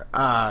remember.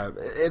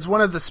 It's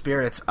one of the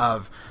spirits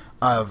of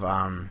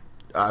Dukat,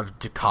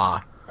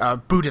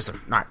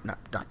 Buddhism, not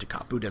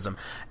Dukat, Buddhism.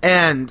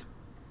 And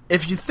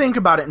if you think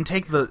about it and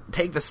take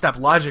the step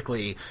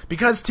logically,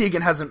 because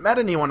Tegan hasn't met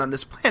anyone on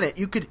this planet,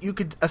 you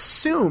could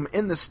assume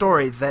in the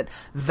story that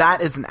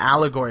is an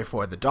allegory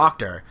for the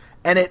Doctor.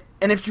 And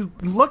if you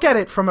look at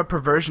it from a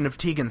perversion of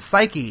Tegan's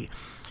psyche,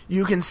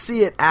 you can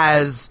see it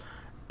as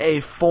a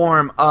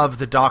form of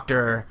the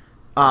Doctor,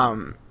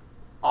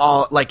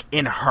 all like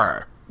in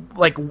her,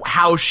 like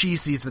how she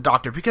sees the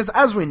Doctor, because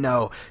as we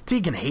know,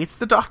 Tegan hates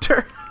the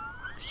Doctor.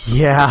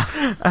 Yeah.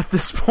 At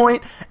this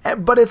point,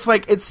 but it's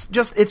like it's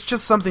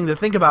just something to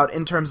think about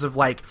in terms of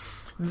like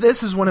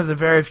this is one of the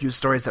very few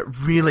stories that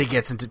really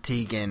gets into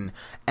Tegan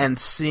and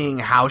seeing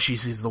how she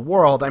sees the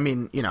world. I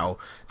mean, you know,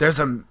 there's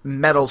a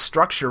metal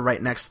structure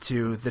right next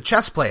to the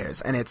chess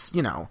players, and it's,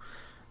 you know,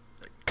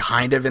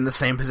 kind of in the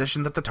same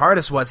position that the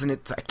TARDIS was, and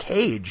it's a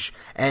cage,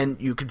 and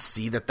you could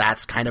see that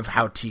that's kind of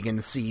how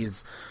Tegan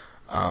sees,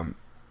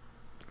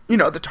 you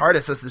know, the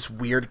TARDIS as this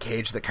weird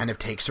cage that kind of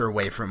takes her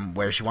away from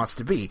where she wants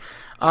to be.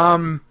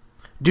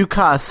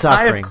 Dukat is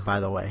suffering, by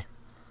the way.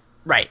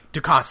 Right,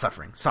 Dukat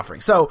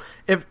suffering. So,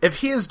 if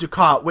he is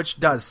Dukat, which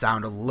does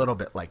sound a little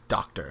bit like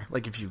doctor,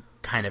 like if you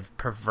kind of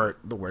pervert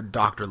the word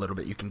doctor a little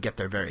bit, you can get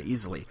there very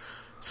easily.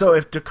 So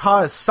if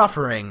Dukat is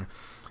suffering,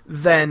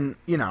 then,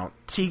 you know,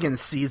 Tegan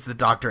sees the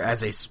Doctor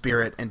as a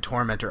spirit and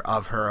tormentor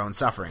of her own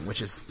suffering,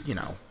 which is, you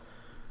know,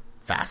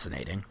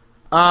 fascinating.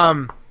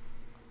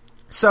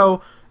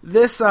 So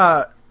this,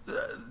 the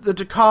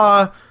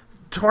Dukat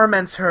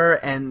torments her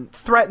and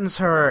threatens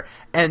her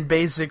and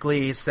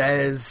basically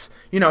says,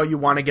 you know, you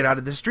want to get out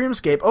of this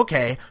dreamscape?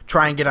 Okay,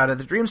 try and get out of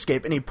the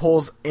dreamscape. And he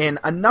pulls in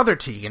another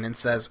Tegan and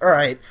says, all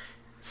right,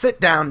 sit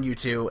down, you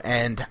two,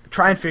 and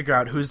try and figure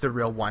out who's the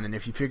real one. And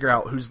if you figure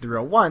out who's the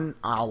real one,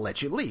 I'll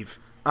let you leave.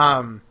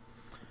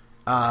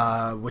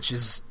 Which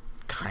is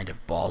kind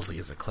of ballsy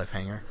as a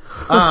cliffhanger.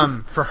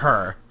 For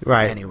her.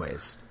 Right.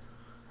 Anyways.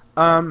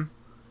 And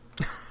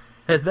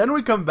then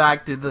we come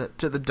back to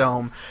the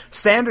dome.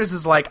 Sanders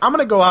is like, I'm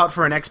gonna go out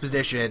for an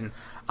expedition.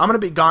 I'm gonna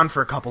be gone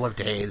for a couple of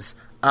days.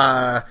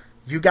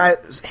 You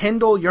guys,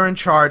 Hindle, you're in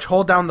charge.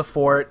 Hold down the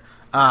fort.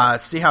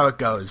 See how it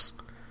goes.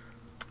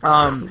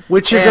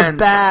 Which is a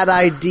bad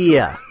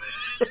idea.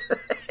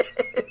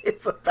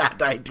 It's a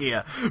bad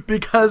idea.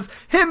 Because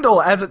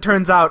Hindle, as it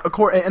turns out,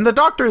 and the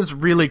Doctor is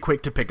really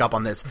quick to pick up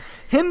on this,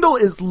 Hindle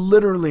is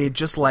literally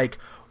just like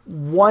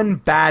one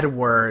bad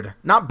word.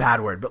 Not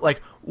bad word, but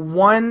like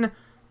one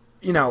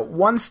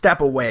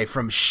step away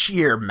from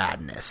sheer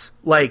madness.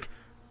 Like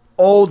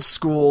old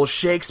school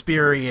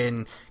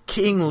Shakespearean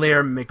King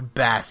Lear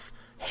Macbeth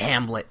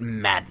Hamlet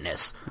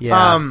madness.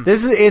 Yeah.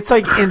 It's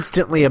like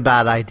instantly a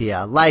bad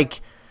idea.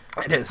 Like,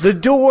 it is. The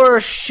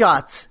door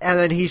shuts and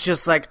then he's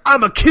just like,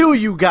 I'ma kill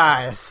you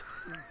guys.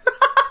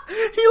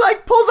 He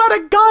like pulls out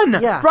a gun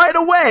right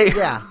away.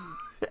 Yeah.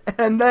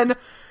 And then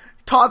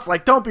Todd's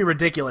like, don't be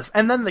ridiculous.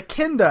 And then the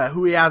Kinda,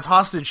 who he has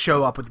hostage,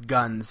 show up with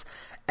guns.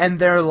 And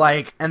they're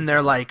like, and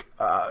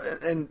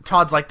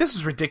Todd's like, this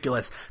is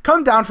ridiculous.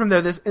 Come down from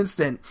there this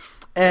instant.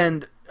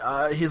 And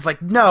he's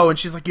like, no. And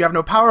she's like, you have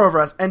no power over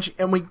us. And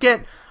we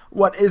get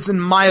what is, in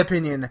my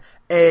opinion,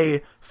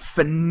 a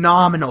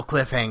phenomenal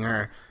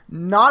cliffhanger.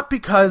 Not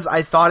because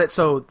I thought it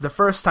so the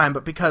first time,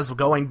 but because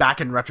going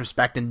back in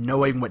retrospect and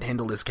knowing what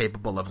Hindle is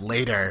capable of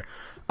later,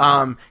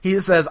 he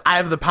says, I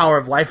have the power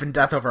of life and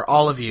death over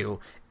all of you,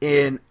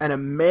 in an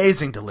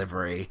amazing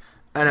delivery,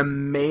 an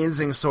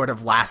amazing sort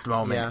of last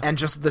moment, and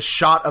just the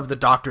shot of the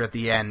Doctor at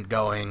the end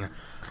going,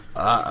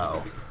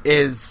 uh-oh,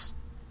 is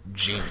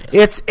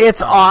genius.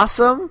 It's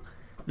awesome.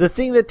 The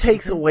thing that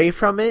takes away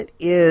from it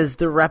is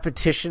the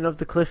repetition of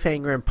the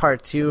cliffhanger in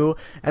part 2,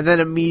 and then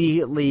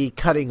immediately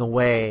cutting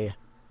away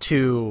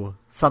to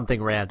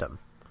something random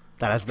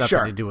that has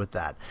nothing to do with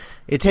that.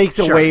 It takes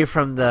away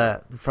from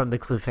the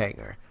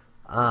cliffhanger.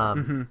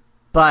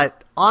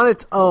 But on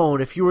its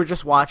own, if you were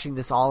just watching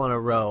this all in a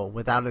row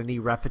without any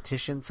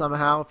repetition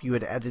somehow, if you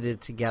had edited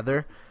it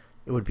together,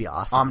 it would be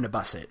awesome.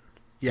 Omnibus it.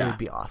 Yeah. It would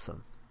be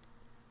awesome.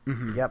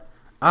 Mm-hmm. Yep.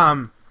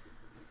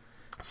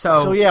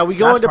 So yeah, we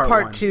go into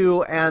part 1.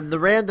 2, and the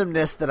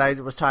randomness that I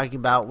was talking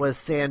about was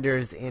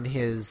Sanders in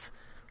his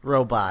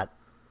robot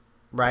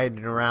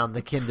riding around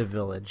the Kinda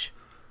village.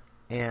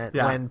 And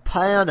when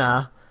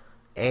Pana,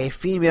 a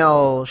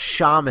female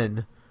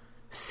shaman,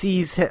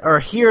 sees him, or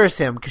hears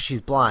him because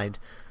she's blind,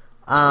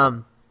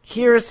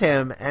 hears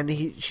him, and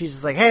she's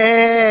just like,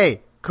 hey,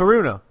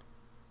 Karuna,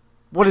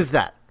 what is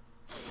that?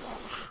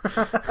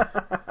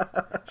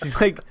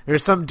 She's like,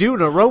 there's some dude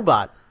in a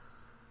robot.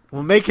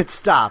 We'll make it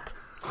stop.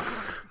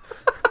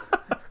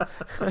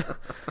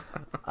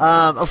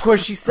 Of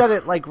course, she said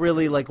it like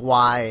really like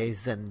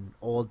wise and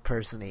old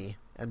person-y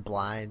and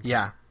blind.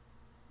 Yeah.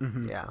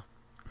 Mm-hmm. Yeah.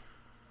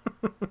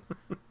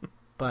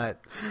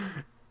 But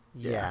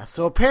yeah,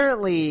 so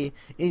apparently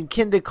in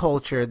Kinda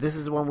culture, this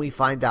is when we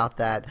find out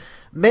that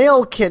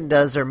male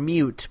Kindas are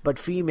mute, but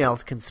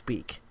females can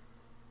speak.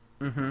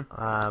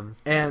 Mm-hmm.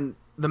 And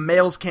the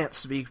males can't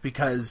speak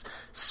because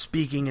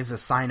speaking is a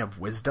sign of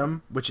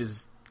wisdom, which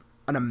is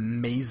an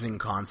amazing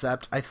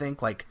concept, I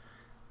think. Like,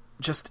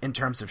 just in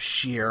terms of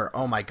sheer,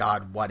 oh my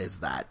god, what is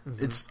that?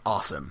 Mm-hmm. It's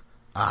awesome.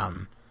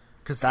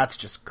 Because that's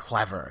just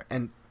clever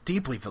and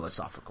deeply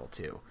philosophical,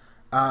 too.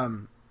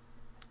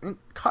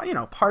 You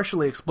know,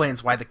 partially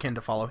explains why the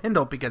Kinda follow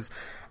Hindle, because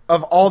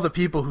of all the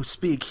people who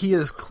speak, he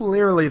is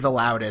clearly the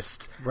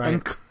loudest. Right.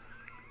 And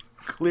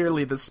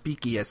clearly the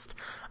speakiest.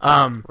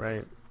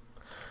 Right.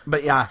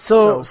 But yeah.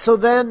 So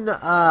then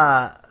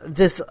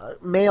this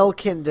male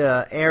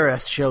Kinda,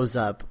 Eris, shows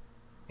up,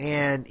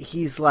 and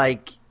he's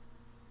like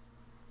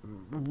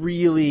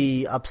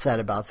really upset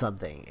about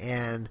something.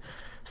 And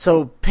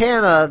so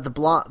Pana,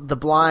 the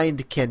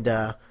blind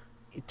Kinda,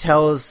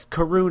 tells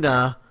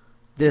Karuna,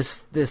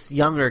 this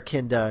younger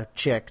Kinda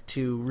chick,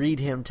 to read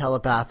him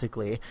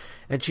telepathically,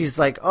 and she's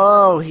like,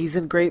 "Oh, he's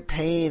in great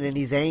pain and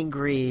he's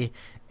angry."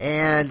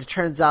 And it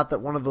turns out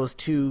that one of those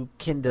two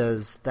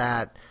Kindas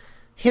that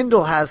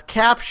Hindle has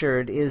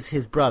captured is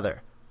his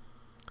brother.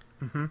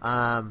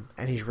 Mm-hmm.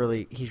 And he's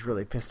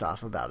really pissed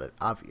off about it,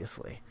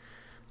 obviously.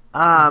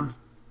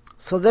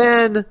 So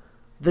then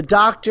the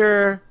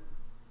doctor,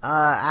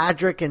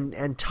 Adric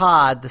and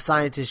Todd, the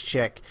scientist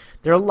chick,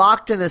 they're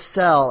locked in a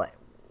cell,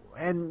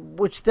 and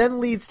which then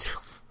leads to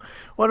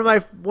one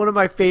of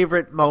my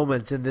favorite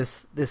moments in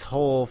this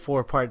whole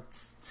 4-part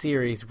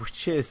series,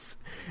 which is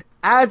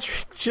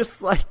Adric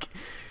just like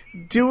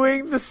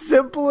doing the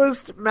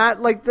simplest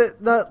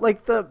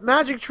the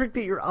magic trick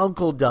that your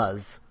uncle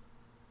does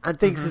and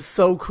thinks is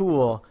so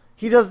cool.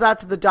 He does that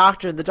to the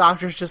doctor, and the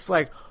doctor's just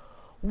like,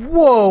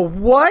 "Whoa,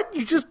 what?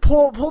 You just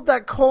pulled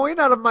that coin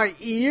out of my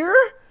ear?"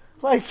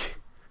 Like,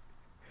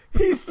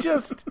 he's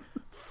just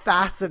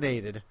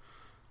fascinated.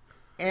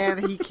 And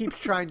he keeps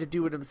trying to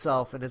do it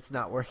himself, and it's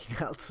not working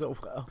out so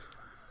well.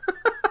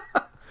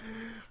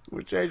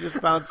 Which I just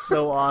found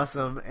so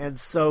awesome and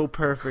so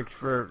perfect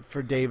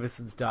for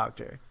Davison's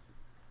doctor.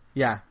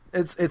 Yeah,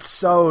 it's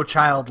so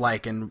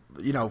childlike and,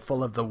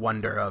 full of the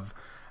wonder of,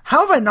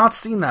 how have I not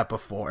seen that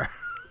before?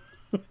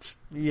 which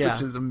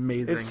is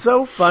amazing. It's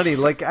so funny.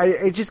 Like,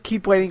 I just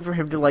keep waiting for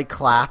him to, like,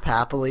 clap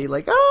happily.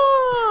 Like,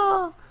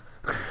 ah!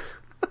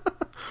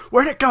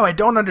 Where'd it go? I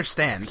don't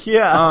understand.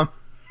 Yeah.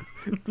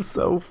 It's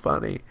so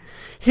funny.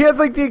 He had,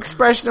 like, the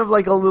expression of,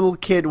 like, a little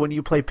kid when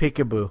you play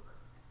peekaboo.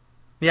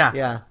 Yeah.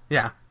 Yeah.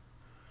 Yeah.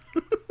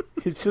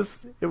 It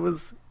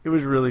was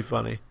really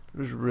funny. It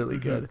was really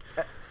good.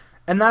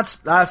 And that's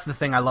the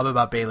thing I love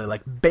about Bailey.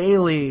 Like,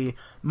 Bailey,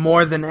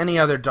 more than any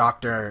other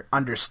Doctor,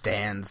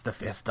 understands the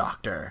Fifth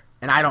Doctor.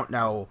 And I don't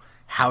know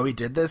how he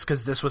did this,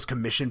 because this was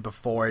commissioned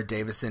before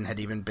Davison had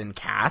even been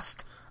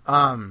cast.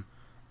 And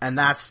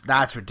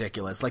that's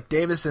ridiculous. Like,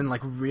 Davison,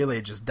 like,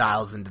 really just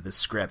dials into the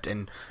script,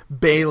 and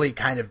Bailey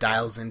kind of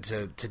dials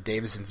into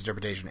Davison's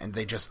interpretation, and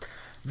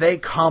they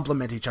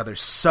complement each other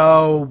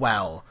so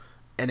well.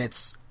 And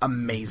it's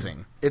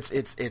amazing. It's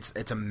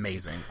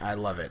amazing. I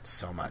love it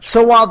so much.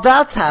 So while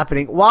that's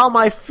happening, while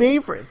my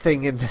favorite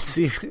thing in the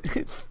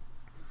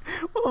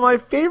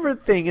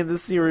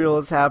serial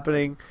is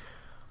happening,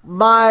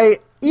 my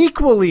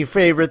equally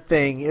favorite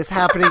thing is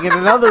happening in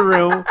another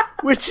room,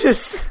 which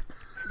is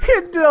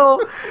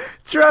Hindle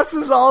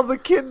dresses all the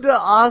Kinda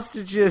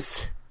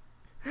hostages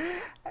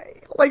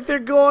like they're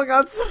going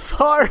on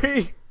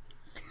safari.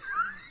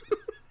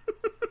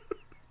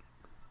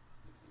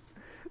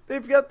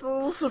 They've got the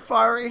little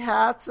safari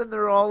hats, and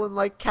they're all in,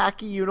 like,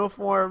 khaki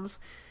uniforms.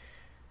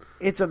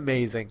 It's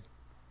amazing.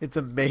 It's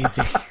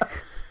amazing.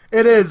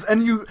 It is,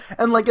 and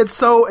it's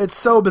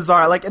so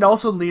bizarre. Like, it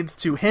also leads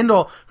to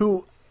Hindle,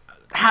 who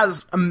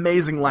has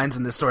amazing lines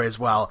in this story as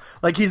well.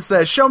 Like, he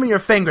says, "Show me your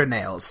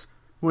fingernails.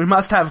 We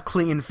must have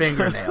clean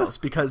fingernails,"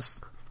 because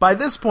by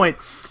this point,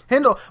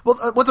 Hindle...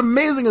 Well, what's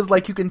amazing is,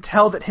 like, you can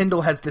tell that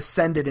Hindle has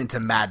descended into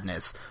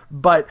madness.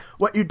 But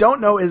what you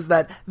don't know is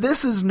that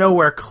this is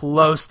nowhere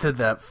close to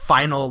the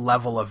final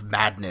level of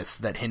madness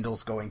that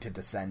Hindle's going to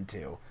descend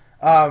to.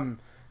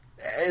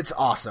 It's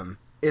awesome.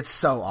 It's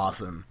so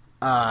awesome.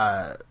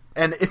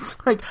 And it's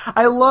like,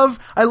 I love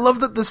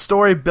that the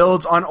story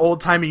builds on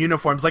old-timey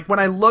uniforms. Like, when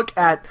I look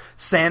at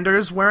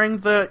Sanders wearing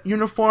the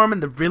uniform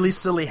and the really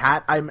silly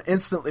hat, I'm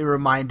instantly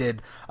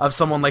reminded of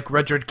someone like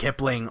Rudyard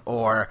Kipling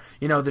or,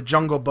 the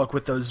Jungle Book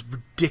with those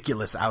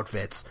ridiculous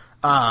outfits.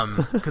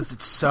 Because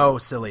it's so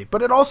silly.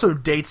 But it also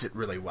dates it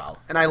really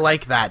well. And I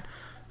like that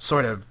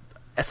sort of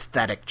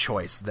aesthetic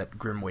choice that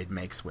Grimwade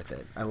makes with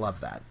it. I love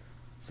that.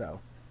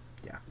 So,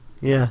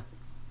 yeah.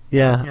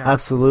 Yeah,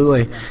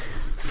 absolutely. Yeah.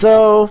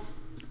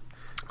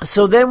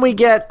 So then we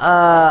get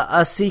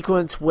a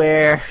sequence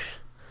where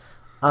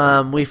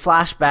we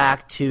flash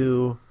back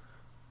to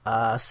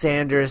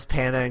Sanders,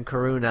 Panna, and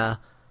Karuna,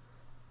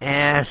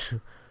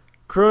 and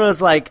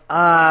Karuna's like,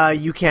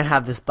 "You can't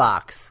have this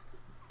box,"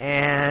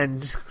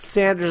 and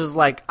Sanders is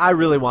like, "I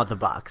really want the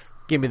box.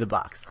 Give me the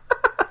box."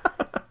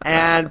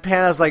 And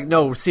Panna's like,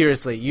 "No,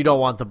 seriously, you don't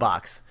want the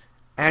box,"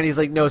 and he's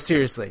like, "No,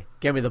 seriously,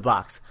 give me the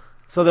box."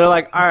 So they're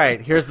like, "All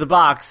right, here's the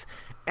box,"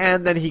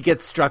 and then he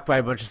gets struck by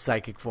a bunch of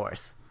psychic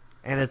force.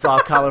 And it's all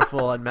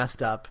colorful and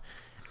messed up.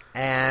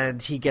 And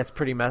he gets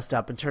pretty messed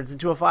up and turns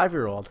into a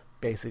 5-year-old,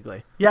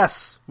 basically.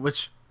 Yes,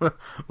 which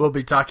we'll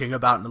be talking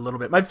about in a little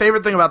bit. My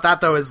favorite thing about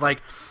that, though, is,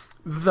 like,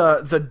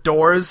 the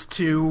doors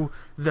to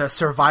the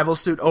survival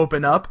suit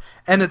open up,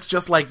 and it's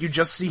just, like, you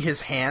just see his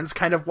hands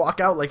kind of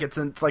walk out, like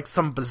it's like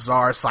some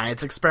bizarre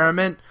science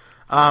experiment,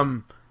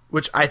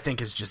 which I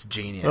think is just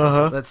genius.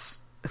 Uh-huh.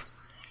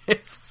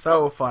 It's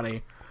so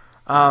funny.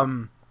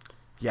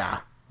 Yeah.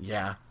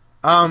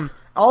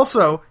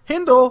 Also,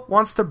 Hindle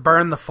wants to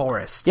burn the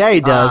forest. Yeah, he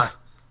does.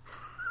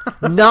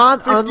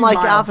 Not unlike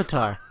miles.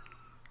 Avatar.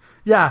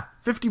 Yeah,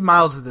 50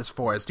 miles of this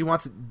forest. He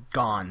wants it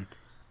gone.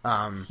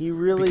 He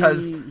really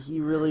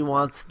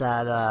wants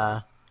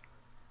that.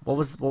 What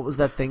was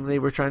that thing they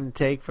were trying to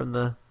take from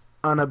the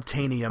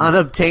Unobtainium.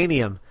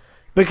 Unobtainium.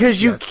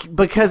 Because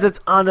because it's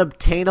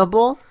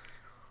unobtainable.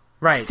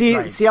 Right. See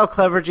how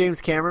clever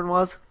James Cameron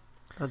was?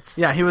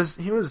 He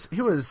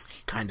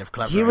was kind of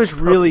clever. He was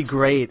really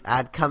great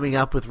at coming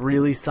up with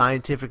really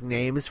scientific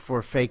names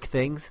for fake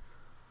things.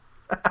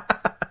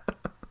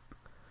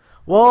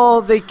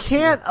 Well, they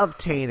can't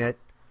obtain it,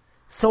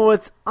 so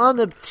it's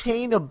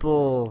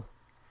unobtainable.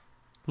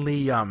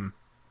 Liam.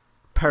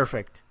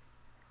 Perfect.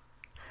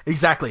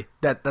 Exactly.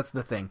 That's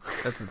the thing.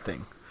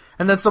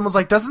 And then someone's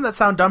like, doesn't that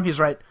sound dumb? He's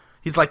right.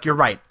 He's like, you're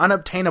right.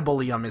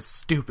 Unobtainable-ium is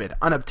stupid.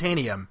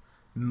 Unobtainium,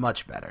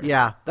 much better.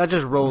 Yeah, that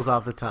just rolls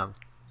off the tongue.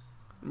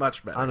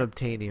 Much better.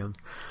 Unobtainium.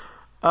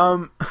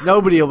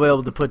 Nobody will be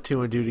able to put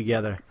two and two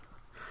together.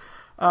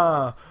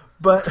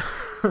 But,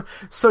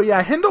 so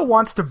yeah, Hindle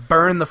wants to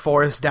burn the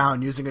forest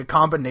down using a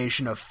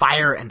combination of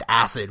fire and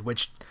acid,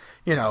 which,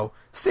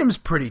 seems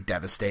pretty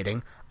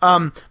devastating.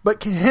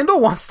 But Hindle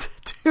wants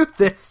to do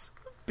this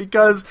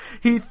because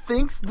he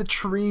thinks the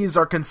trees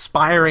are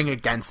conspiring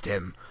against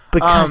him.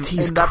 Because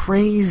he's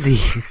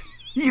crazy.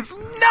 He's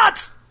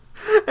nuts!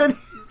 And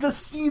the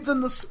seeds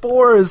and the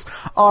spores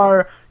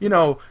are,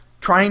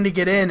 trying to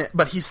get in,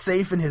 but he's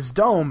safe in his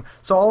dome,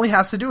 so all he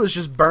has to do is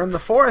just burn the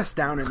forest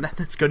down, and then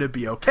it's going to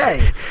be okay.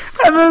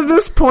 And then at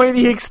this point,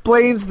 he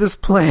explains this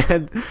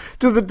plan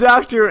to the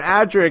Doctor and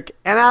Adric,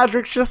 and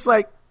Adric's just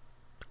like,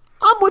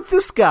 I'm with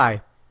this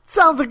guy.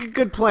 Sounds like a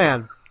good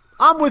plan.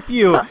 I'm with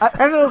you.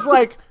 And it was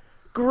like,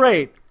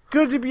 great.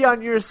 Good to be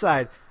on your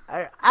side.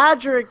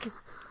 Adric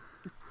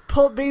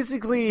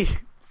basically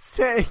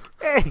saying,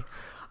 hey,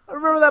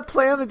 remember that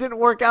plan that didn't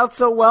work out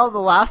so well in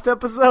the last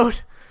episode?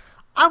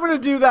 I'm going to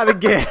do that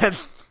again.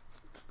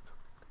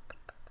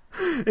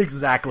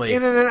 Exactly.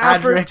 In an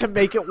effort to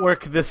make it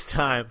work this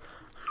time.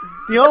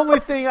 The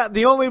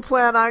only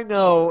plan I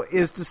know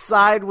is to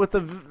side with the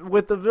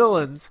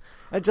villains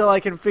until I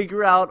can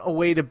figure out a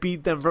way to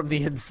beat them from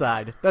the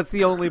inside. That's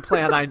the only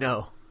plan I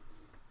know.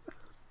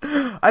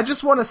 I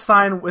just want to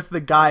sign with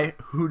the guy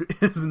who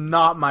is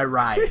not my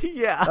ride.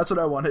 Yeah. That's what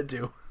I want to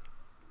do.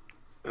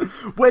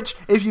 Which,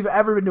 if you've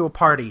ever been to a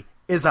party,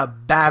 is a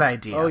bad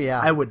idea. Oh, yeah.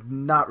 I would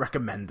not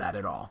recommend that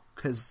at all.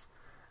 Because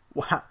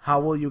how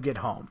will you get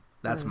home?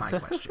 That's my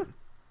question.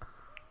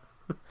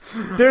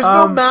 There's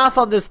no math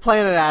on this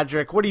planet,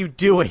 Adric. What are you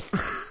doing?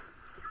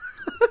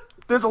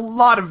 There's a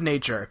lot of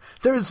nature.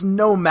 There is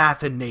no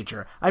math in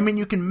nature. I mean,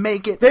 you can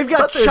make it. They've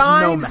got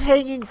chimes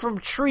hanging from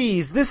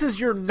trees. This is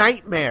your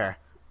nightmare.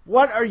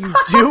 What are you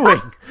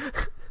doing?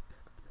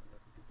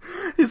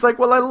 He's like,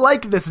 well, I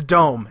like this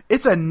dome.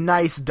 It's a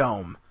nice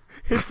dome.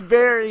 It's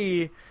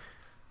very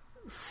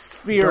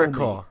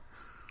spherical.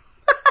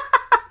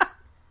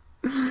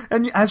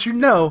 And as you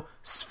know,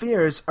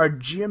 spheres are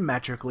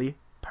geometrically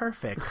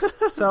perfect.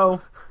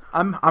 So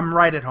I'm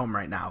right at home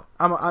right now.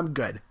 I'm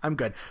good. I'm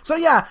good. So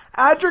yeah,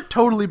 Adric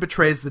totally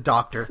betrays the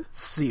Doctor,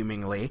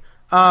 seemingly.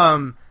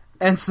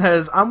 And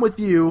says, I'm with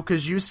you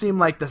because you seem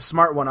like the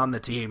smart one on the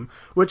team,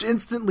 which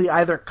instantly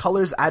either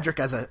colors Adric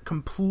as a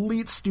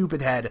complete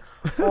stupid head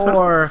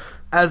or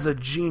as a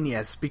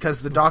genius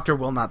because the Doctor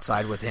will not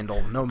side with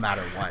Hindle no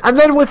matter what. And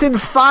then within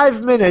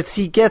 5 minutes,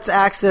 he gets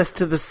access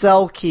to the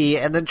cell key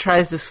and then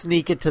tries to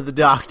sneak it to the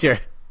Doctor.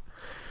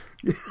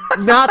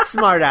 Not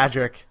smart,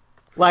 Adric.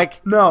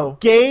 Like, no.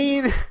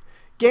 Gain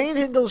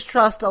Hindle's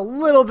trust a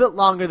little bit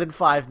longer than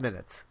 5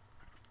 minutes.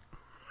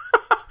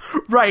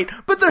 Right,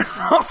 but there's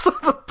also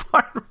the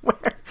part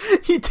where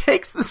he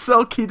takes the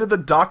cell key to the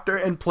Doctor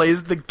and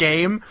plays the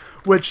game,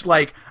 which,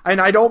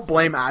 and I don't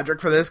blame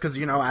Adric for this, because,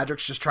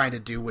 Adric's just trying to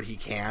do what he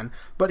can,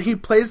 but he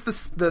plays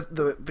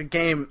the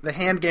game, the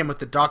hand game with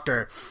the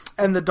Doctor,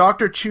 and the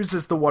Doctor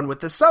chooses the one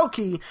with the cell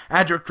key.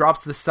 Adric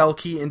drops the cell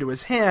key into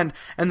his hand,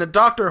 and the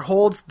Doctor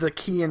holds the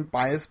key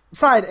by his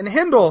side, and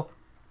Hindle,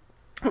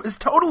 who is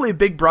totally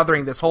big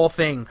brothering this whole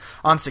thing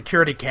on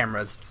security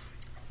cameras,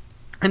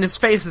 and his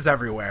face is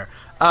everywhere,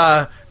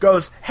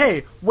 goes,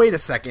 hey, wait a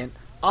second,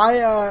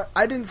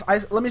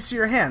 let me see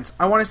your hands.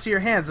 I want to see your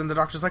hands. And the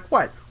Doctor's like,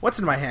 what? What's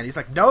in my hand? He's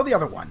like, no, the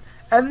other one.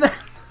 And then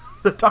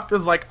the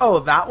Doctor's like,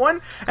 oh, that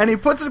one? And he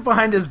puts it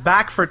behind his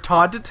back for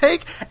Todd to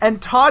take,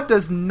 and Todd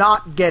does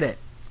not get it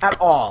at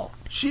all.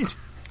 She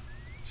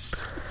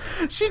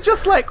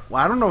just like,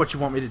 well, I don't know what you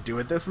want me to do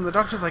with this. And the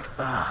Doctor's like,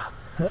 ugh.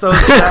 So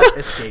that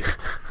escape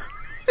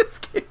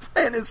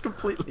plan is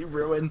completely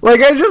ruined. I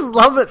just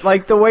love it,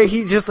 the way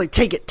he just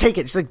take it.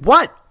 She's like,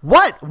 what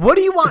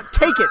do you want?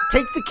 Take it.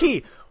 Take the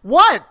key.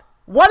 Why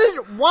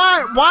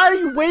are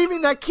you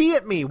waving that key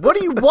at me? What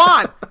do you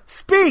want?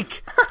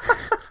 Speak.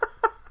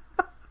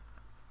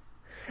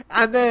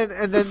 And then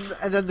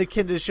the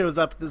Kinda shows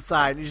up at the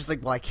side, and he's just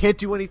like, well, I can't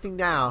do anything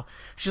now.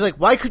 She's like,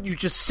 why couldn't you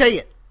just say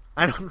it?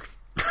 I don't.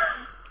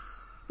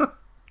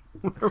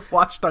 We're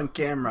watched on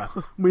camera.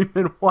 We've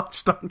been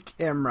watched on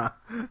camera.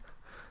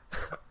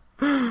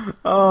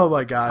 Oh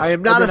my gosh! I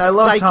am not a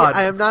psychic.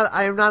 I am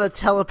not a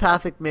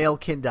telepathic male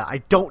Kinda.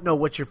 I don't know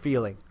what you're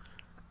feeling.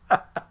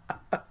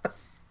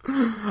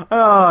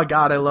 Oh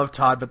God, I love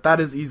Todd, but that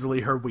is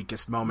easily her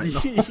weakest moment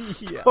in the whole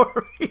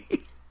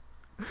story.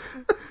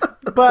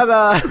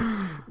 But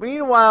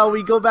Meanwhile,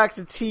 we go back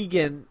to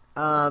Tegan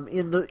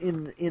in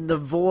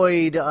the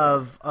void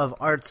of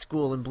art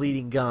school and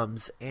bleeding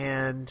gums,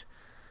 and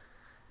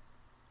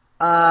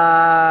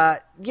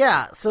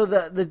so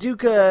the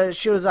Duca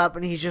shows up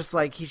and he's just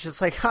like,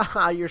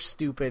 haha, you're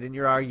stupid and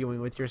you're arguing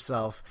with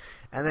yourself,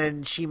 and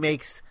then she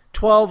makes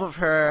 12 of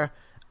her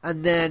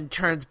and then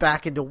turns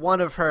back into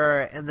one of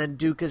her, and then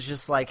Duca's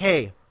just like,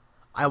 hey,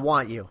 I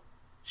want you.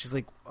 She's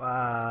like,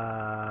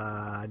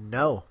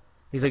 no.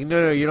 He's like,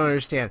 no, you don't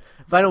understand.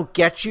 If I don't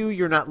get you,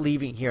 you're not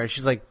leaving here. And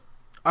she's like,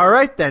 all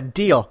right then,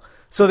 deal.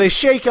 So they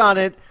shake on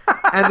it,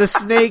 and the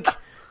snake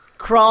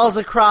crawls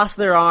across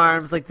their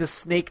arms, like the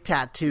snake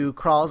tattoo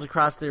crawls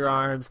across their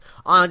arms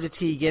onto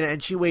Tegan,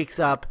 and she wakes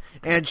up,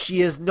 and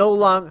she is no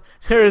longer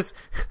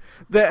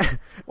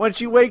when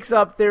she wakes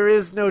up, there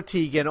is no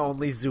Tegan,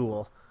 only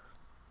Zool.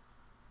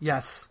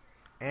 Yes.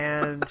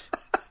 And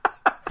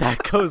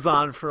that goes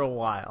on for a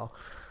while.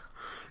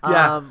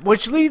 Yeah.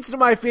 Which leads to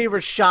my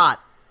favorite shot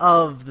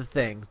of the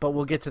thing, but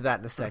we'll get to that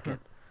in a second.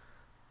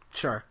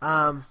 Sure.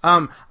 I'm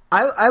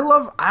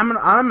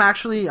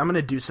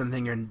gonna do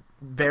something you're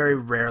very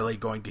rarely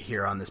going to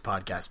hear on this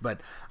podcast, but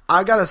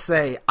I gotta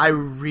say, I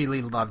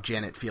really love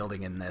Janet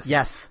Fielding in this.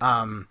 Yes.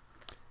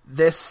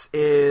 This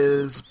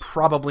is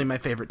probably my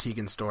favorite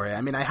Tegan story.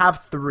 I mean, I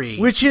have 3.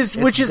 Which is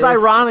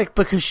ironic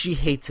because she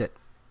hates it.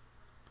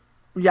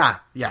 Yeah.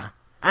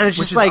 And it's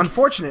Which just is like,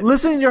 unfortunate.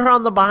 Listening to her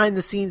on the behind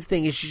the scenes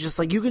thing, and she's just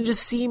like, you can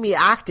just see me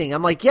acting.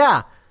 I'm like,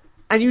 yeah.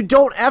 And you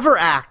don't ever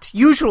act,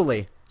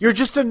 usually. You're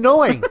just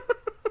annoying.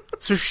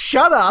 So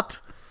shut up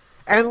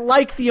and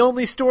like the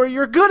only story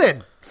you're good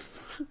in.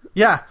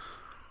 Yeah.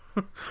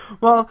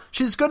 Well,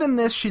 she's good in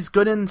this. She's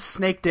good in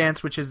Snake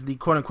Dance, which is the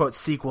quote-unquote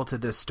sequel to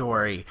this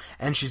story.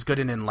 And she's good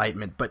in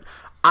Enlightenment. But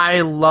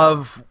I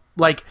love,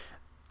 like,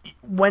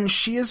 when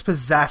she is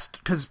possessed,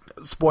 because,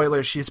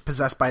 spoilers, she is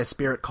possessed by a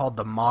spirit called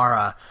the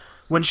Mara.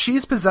 When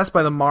she's possessed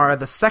by the Mara,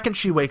 the second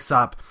she wakes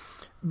up,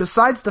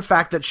 besides the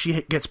fact that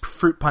she gets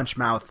fruit punch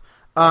mouth,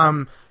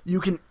 you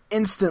can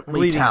instantly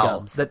bleeding tell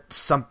gums.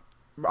 that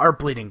are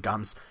bleeding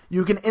gums.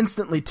 You can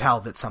instantly tell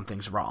that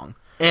something's wrong.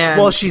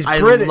 And well, she's I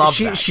British. love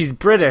that. She's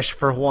British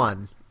for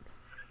one.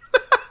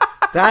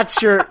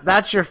 That's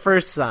your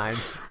first sign.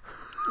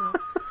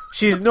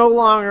 She's no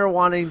longer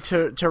wanting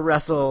to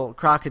wrestle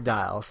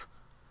crocodiles.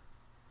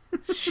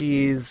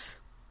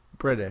 She's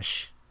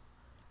British.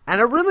 And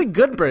a really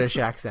good British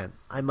accent,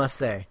 I must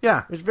say.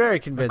 Yeah. It was very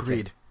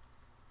convincing.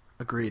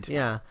 Agreed.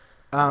 Yeah.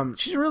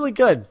 She's really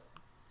good.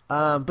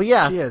 But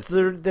yeah, she is.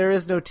 There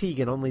is no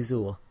Tegan, only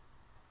Zool.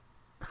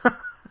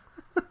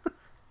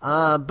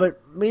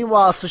 But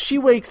meanwhile, so she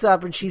wakes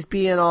up and she's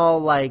being all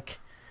like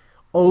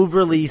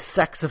overly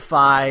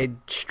sexified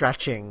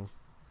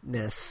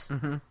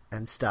stretchingness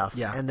and stuff.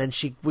 Yeah. And then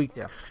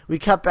we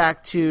cut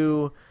back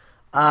to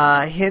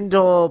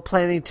Hindle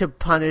planning to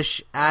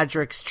punish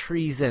Adric's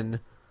treason.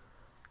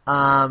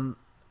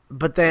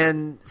 But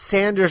then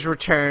Sanders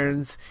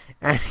returns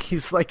and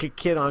he's like a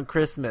kid on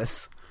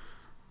Christmas.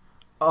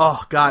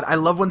 Oh, God. I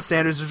love when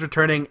Sanders is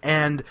returning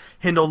and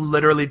Hindle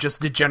literally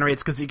just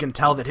degenerates because he can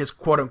tell that his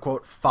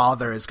quote-unquote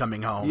father is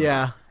coming home.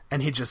 Yeah.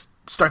 And he just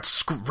starts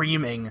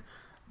screaming,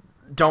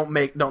 don't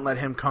let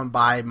him come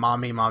by.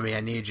 Mommy,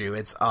 I need you.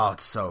 It's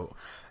so...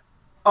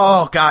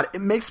 Oh, God.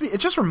 It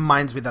just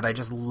reminds me that I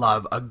just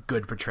love a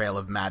good portrayal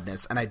of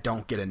madness, and I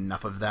don't get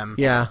enough of them.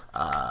 Yeah.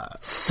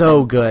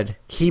 So good.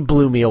 He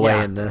blew me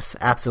away in this.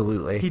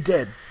 Absolutely. He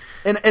did.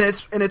 And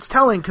it's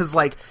telling because,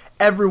 like,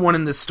 everyone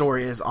in this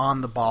story is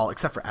on the ball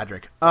except for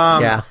Adric.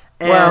 Yeah.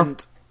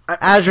 And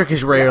Adric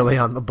is rarely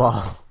on the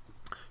ball.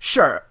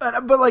 Sure.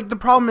 But, like, the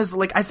problem is,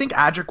 like, I think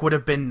Adric would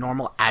have been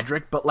normal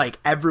Adric, but, like,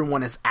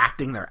 everyone is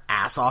acting their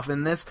ass off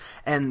in this.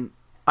 And,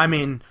 I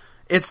mean,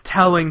 it's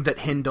telling that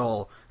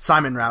Hindle,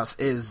 Simon Rouse,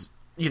 is,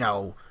 you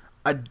know,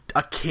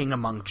 a king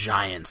among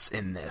giants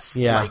in this.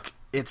 Yeah. Like,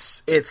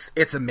 it's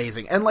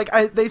amazing. And, like,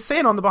 they say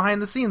it on the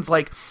behind the scenes,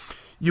 like,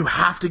 you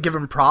have to give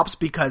him props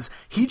because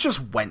he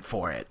just went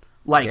for it.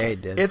 Like, yeah, he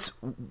did. It's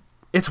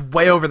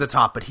way over the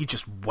top, but he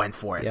just went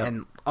for it. Yep.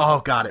 And,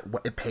 oh, God,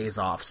 it pays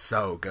off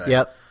so good.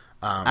 Yep.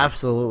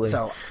 Absolutely.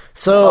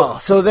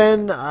 So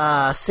then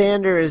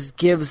Sanders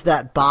gives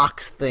that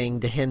box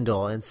thing to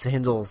Hindle, and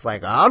Hindle's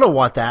like, I don't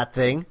want that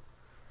thing.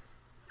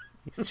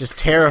 He's just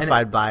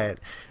terrified by it.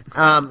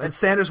 And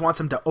Sanders wants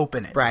him to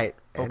open it. Right.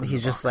 Open and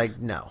he's the just box.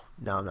 like, no,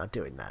 I'm not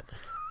doing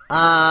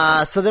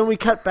that. So then we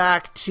cut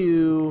back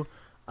to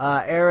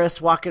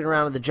Eris walking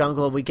around in the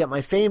jungle. We get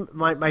my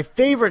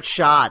favorite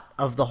shot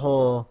of the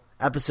whole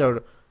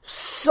episode.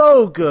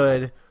 So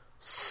good.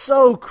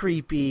 So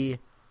creepy.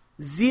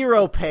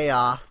 Zero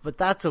payoff, but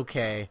that's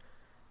okay.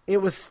 It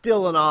was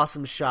still an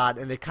awesome shot,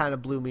 and it kind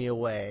of blew me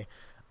away.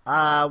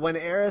 When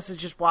Eris is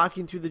just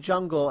walking through the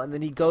jungle, and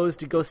then he goes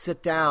to go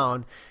sit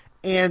down,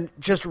 and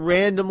just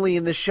randomly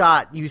in the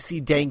shot, you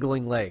see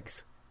dangling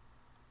legs.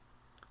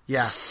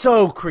 Yeah.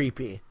 So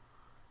creepy.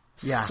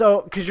 Yeah.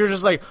 So, because you're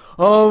just like,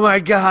 oh my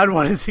God,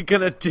 what is he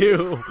going to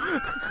do?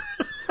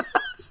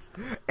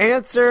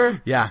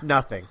 Answer, Yeah.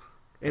 nothing.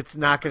 It's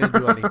not going to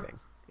do anything.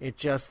 It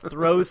just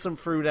throws some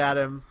fruit at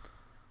him.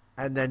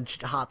 and then she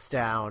hops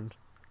down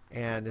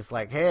and is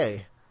like,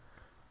 "Hey,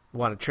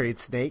 want to trade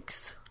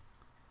snakes?"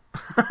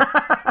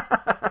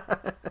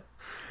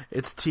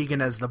 It's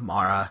Tegan as the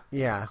Mara.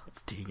 Yeah,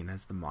 it's Tegan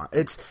as the Mara.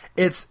 It's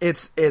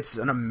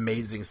an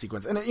amazing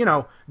sequence,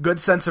 and good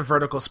sense of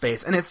vertical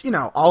space, and it's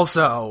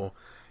also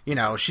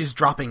she's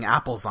dropping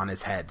apples on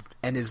his head,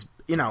 and is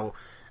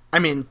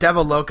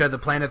Devaloka, the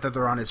planet that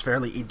they're on, is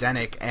fairly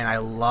Edenic, and I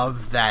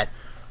love that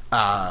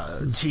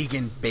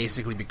Tegan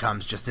basically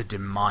becomes just a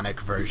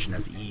demonic version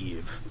of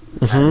Eve.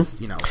 As,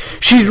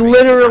 she's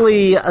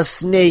literally a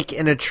snake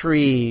in a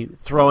tree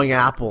throwing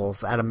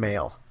apples at a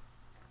male.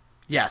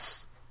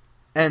 Yes.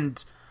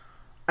 And,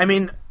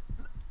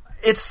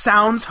 it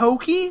sounds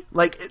hokey.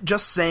 Like,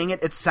 just saying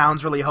it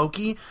sounds really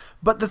hokey.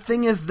 But the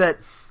thing is that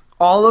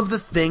all of the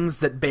things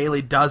that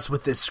Bailey does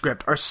with this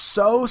script are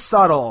so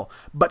subtle,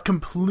 but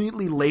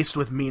completely laced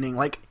with meaning.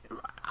 Like,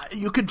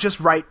 you could just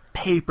write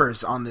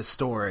papers on this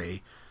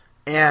story,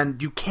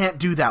 and you can't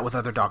do that with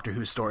other Doctor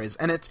Who stories.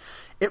 And it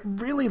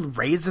really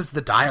raises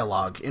the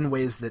dialogue in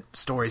ways that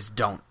stories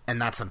don't,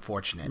 and that's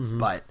unfortunate. Mm-hmm.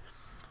 But,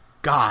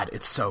 God,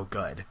 it's so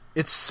good.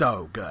 It's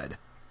so good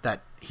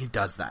that he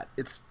does that.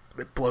 It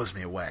blows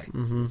me away.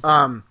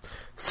 Mm-hmm.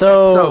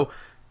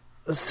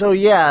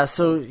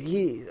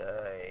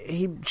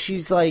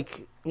 She's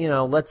like,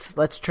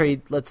 let's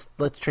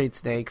trade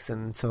snakes,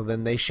 and so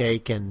then they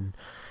shake, and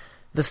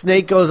the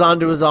snake goes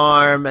onto his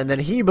arm, and then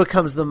he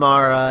becomes the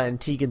Mara,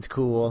 and Tegan's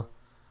cool.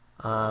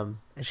 And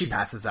she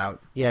passes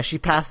out. Yeah, she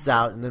passes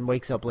out, and then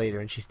wakes up later,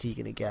 and she's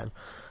Tegan again.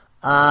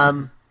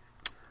 So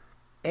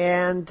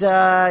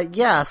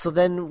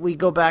then we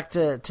go back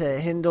to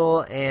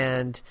Hindle,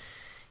 and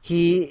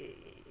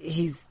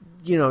he's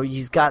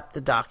got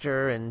the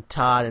Doctor and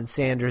Todd and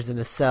Sanders in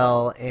a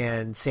cell,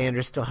 and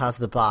Sanders still has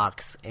the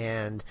box,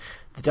 and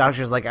the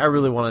Doctor's like, I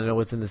really want to know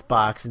what's in this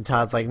box, and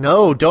Todd's like,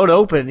 no, don't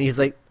open it, and he's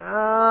like,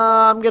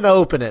 I'm gonna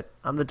open it.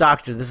 I'm the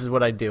Doctor, this is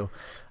what I do.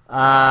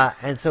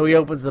 And so he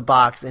opens the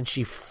box, and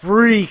she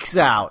freaks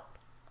out.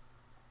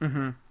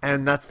 Mm-hmm.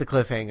 And that's the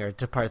cliffhanger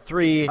to part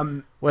 3,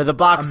 where the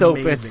box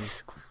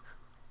opens,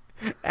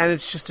 and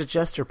it's just a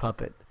jester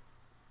puppet.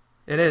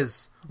 It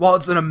is. Well,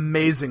 it's an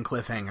amazing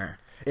cliffhanger.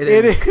 It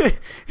is.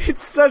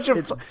 It's such a...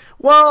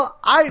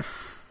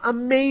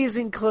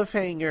 amazing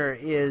cliffhanger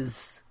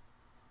is...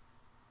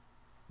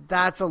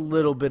 That's a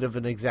little bit of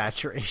an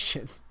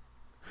exaggeration.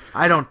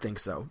 I don't think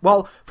so.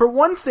 Well, for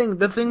one thing,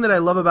 the thing that I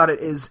love about it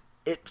is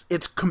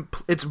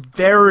it's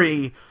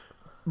very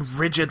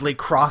rigidly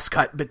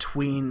cross-cut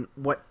between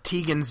what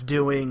Tegan's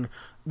doing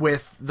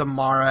with the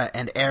Mara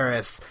and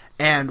Eris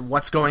and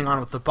what's going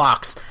on with the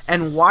box.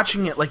 And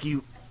watching it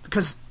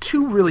because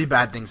two really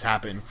bad things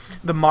happen.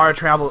 The Mara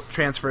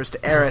transfers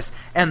to Eris,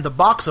 and the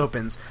box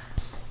opens.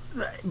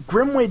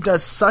 Grimway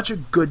does such a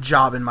good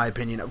job, in my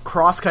opinion, of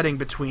cross-cutting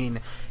between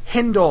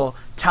Hindle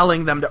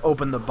telling them to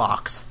open the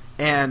box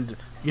and,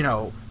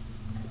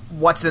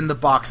 what's in the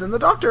box. And the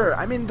Doctor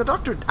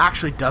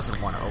actually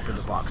doesn't want to open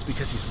the box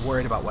because he's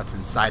worried about what's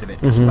inside of it.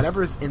 Because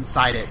whatever's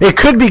inside it... It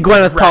could be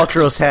Gwyneth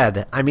Paltrow's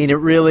head. I mean, it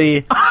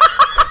really...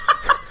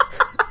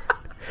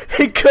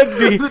 It could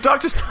be. The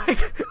Doctor's like...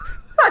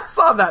 I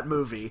saw that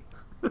movie.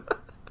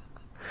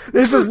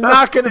 This is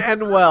not going to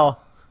end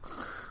well.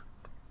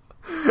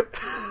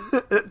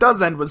 It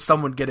does end with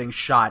someone getting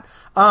shot.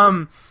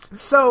 But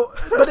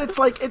it's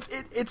like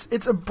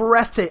it's a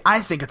breathtaking. I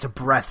think it's a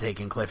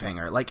breathtaking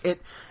cliffhanger. Like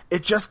it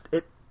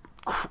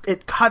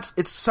cuts.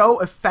 It's so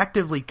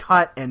effectively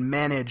cut and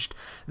managed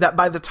that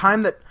by the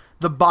time that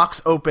the box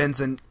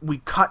opens and we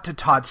cut to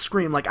Todd's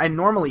scream, like I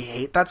normally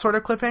hate that sort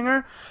of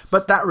cliffhanger,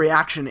 but that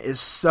reaction is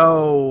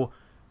so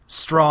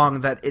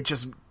strong that it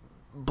just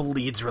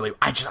bleeds really.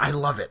 I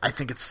love it. I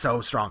think it's so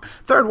strong.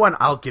 Third one,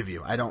 I'll give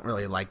you. I don't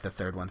really like the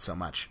third one so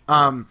much.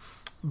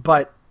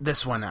 But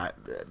this one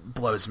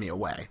blows me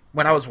away.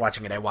 When I was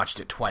watching it, I watched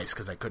it twice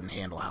because I couldn't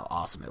handle how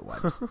awesome it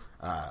was.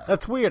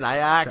 That's weird. I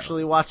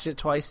actually watched it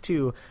twice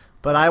too,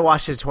 but I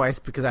watched it twice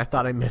because I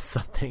thought I missed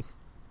something.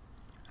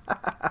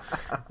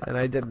 And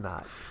I did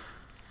not.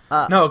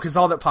 No, because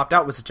all that popped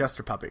out was a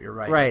jester puppet. You're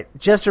right. Right.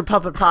 Jester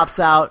puppet pops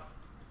out.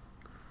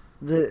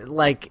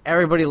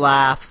 Everybody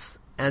laughs,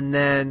 and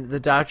then the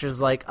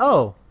Doctor's like,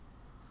 "Oh,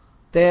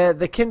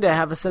 the Kinda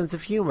have a sense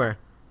of humor."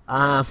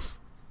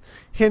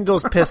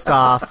 Hindle's pissed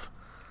off,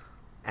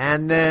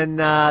 and then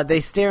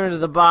they stare into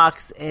the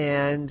box,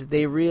 and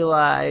they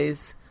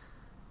realize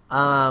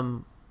that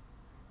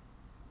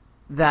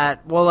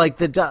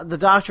the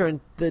Doctor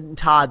and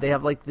Todd, they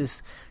have like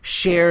this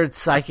shared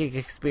psychic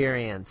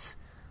experience,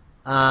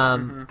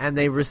 and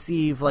they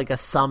receive like a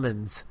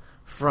summons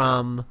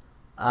from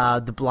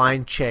the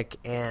blind chick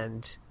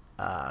and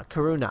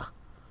Karuna.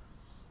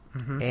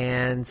 Mm-hmm.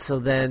 And so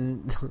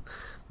then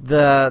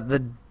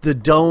the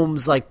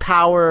dome's like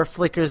power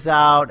flickers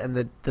out, and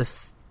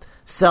the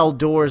cell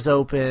doors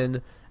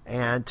open,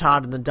 and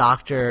Todd and the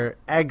Doctor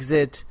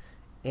exit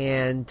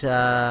and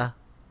run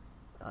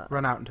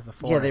out into the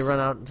forest. Yeah, they run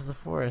out into the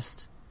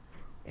forest,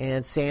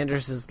 and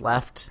Sanders is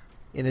left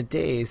in a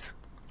daze.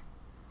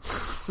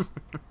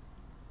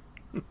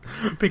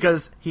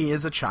 Because he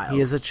is a child.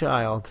 He is a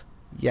child.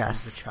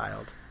 Yes. He's a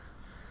child.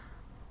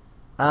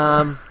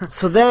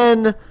 So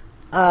then,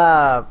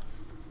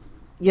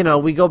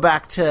 we go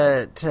back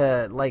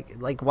to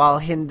like while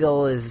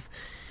Hindle is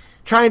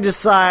trying to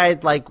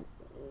decide like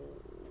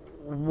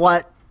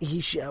what he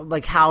should,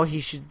 like how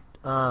he should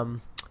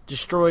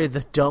destroy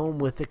the dome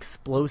with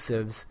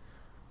explosives.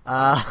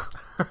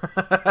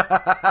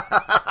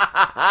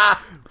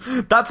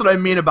 That's what I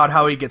mean about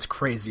how he gets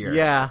crazier.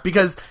 Yeah.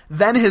 Because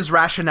then his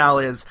rationale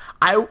is,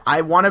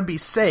 I want to be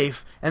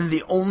safe, and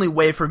the only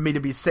way for me to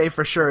be safe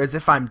for sure is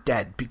if I'm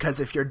dead. Because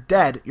if you're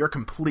dead, you're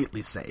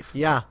completely safe.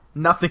 Yeah.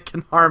 Nothing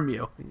can harm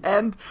you.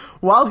 And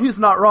while he's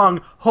not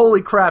wrong,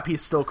 holy crap,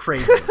 he's still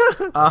crazy.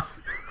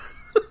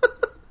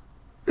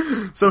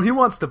 So he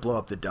wants to blow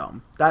up the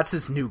dome. That's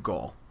his new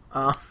goal.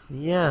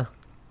 Yeah.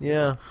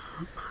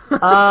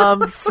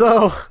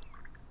 So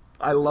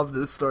I love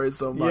this story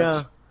so much.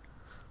 Yeah.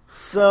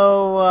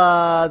 So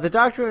the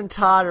Doctor and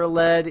Todd are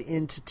led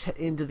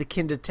into the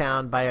Kinda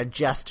town by a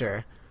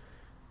jester.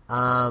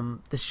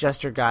 This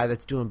jester guy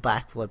that's doing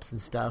backflips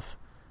and stuff.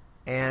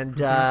 And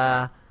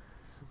so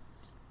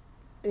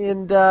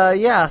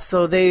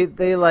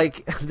they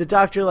like the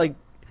Doctor like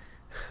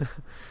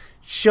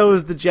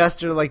shows the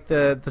jester like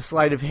the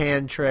sleight of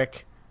hand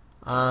trick,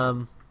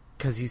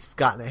 because he's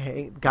gotten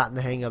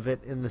the hang of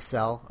it in the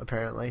cell.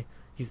 Apparently,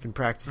 he's been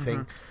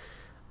practicing.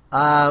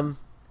 And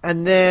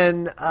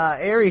then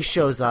Ares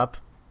shows up,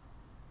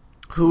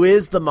 who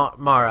is the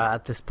Mara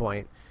at this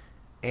point,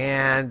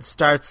 and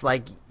starts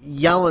like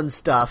yelling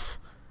stuff,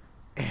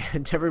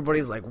 and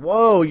everybody's like,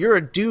 "Whoa, you're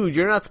a dude!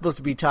 You're not supposed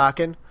to be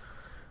talking."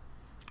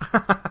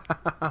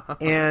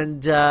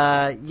 And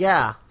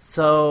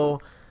so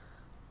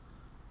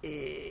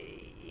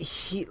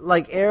he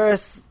like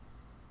Ares,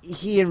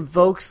 he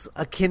invokes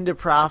a Kinda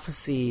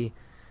prophecy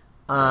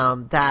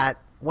that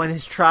when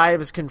his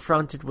tribe is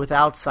confronted with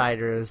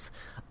outsiders,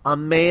 a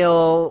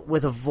male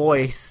with a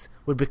voice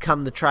would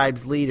become the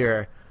tribe's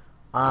leader,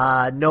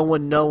 no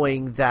one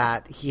knowing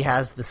that he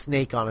has the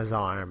snake on his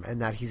arm and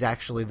that he's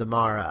actually the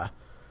Mara,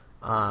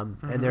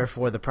 and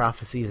therefore the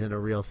prophecy isn't a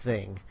real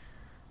thing.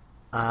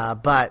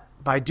 But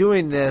by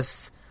doing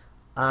this,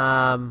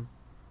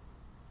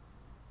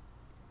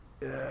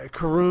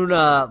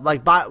 Karuna,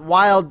 like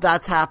while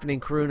that's happening,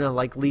 Karuna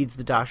like leads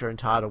the Doctor and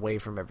Todd away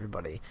from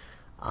everybody.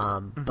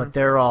 But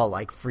they're all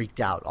like freaked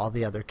out. All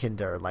the other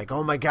Kinda are like,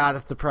 "Oh my God,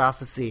 it's the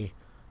prophecy!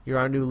 You're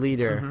our new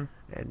leader,"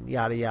 and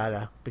yada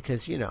yada.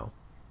 Because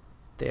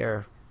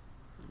they're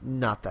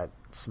not that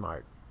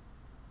smart.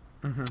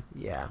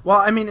 Yeah. Well,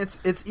 I mean,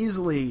 it's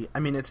easily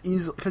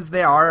because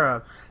they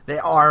are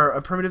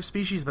a primitive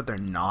species, but they're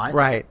not.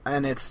 Right.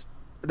 And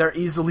they're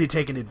easily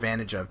taken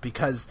advantage of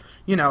because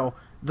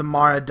the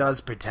Mara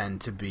does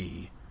pretend to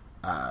be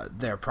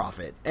their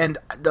prophet and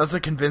does a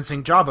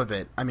convincing job of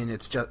it. I mean,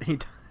 it's just he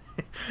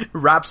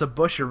wraps a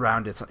bush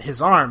around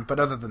his arm, but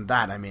other than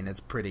that, I mean, it's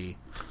pretty,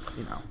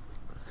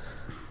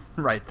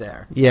 right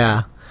there.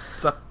 Yeah.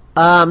 So,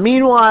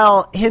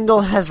 meanwhile,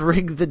 Hindle has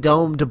rigged the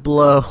dome to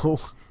blow,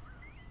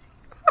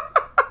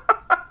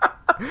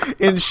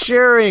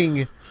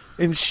 ensuring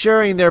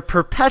their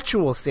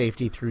perpetual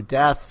safety through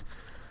death.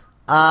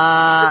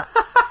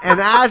 And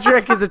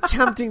Adric is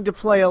attempting to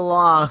play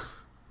along,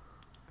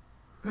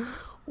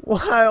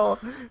 while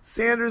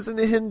Sanders and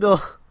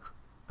Hindle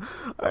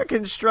are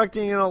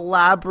constructing an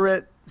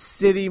elaborate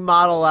city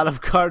model out of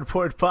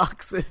cardboard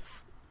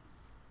boxes.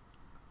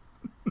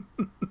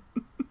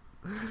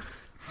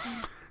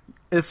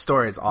 This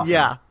story is awesome.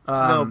 Yeah.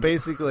 No,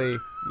 basically,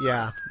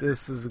 yeah,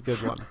 this is a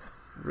good one.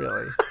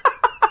 Really.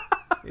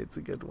 It's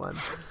a good one.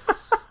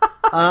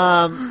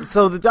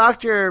 So the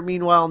Doctor,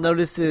 meanwhile,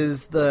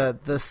 notices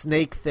the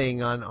snake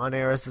thing on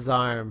Ares's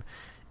arm,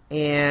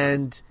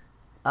 and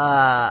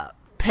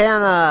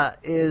Panna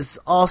is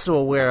also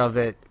aware of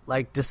it,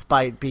 like,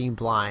 despite being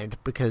blind,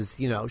 because,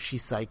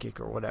 she's psychic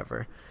or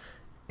whatever,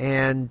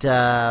 and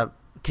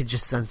could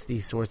just sense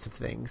these sorts of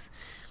things.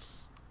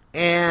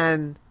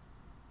 And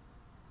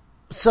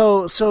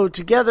so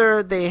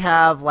together they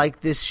have,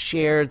 like, this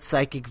shared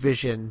psychic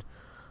vision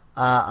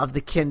of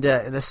the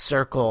Kinda in a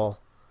circle,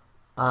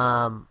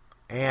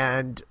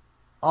 and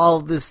all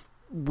this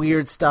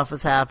weird stuff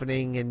is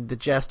happening, and the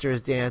jester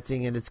is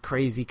dancing, and it's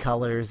crazy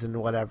colors and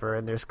whatever,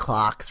 and there's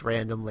clocks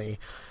randomly,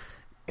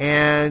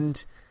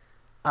 and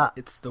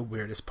it's the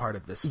weirdest part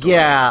of this story.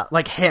 Yeah,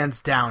 like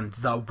hands down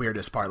the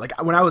weirdest part. Like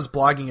when I was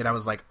blogging it, I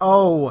was like,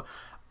 oh,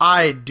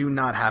 I do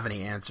not have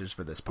any answers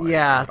for this part.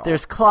 Yeah,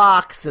 there's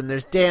clocks, and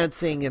there's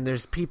dancing, and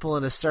there's people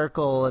in a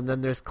circle, and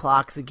then there's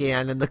clocks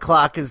again, and the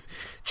clock is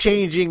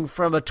changing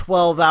from a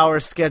 12-hour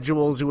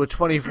schedule to a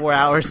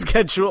 24-hour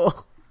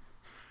schedule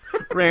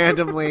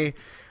randomly.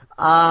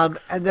 And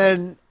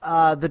then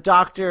the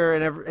Doctor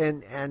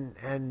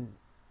and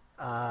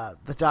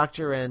the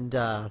Doctor and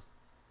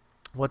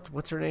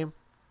what's her name?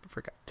 I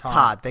forgot.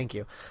 Todd, thank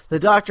you. The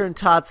Doctor and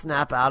Todd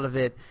snap out of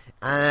it,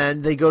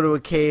 and they go to a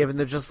cave, and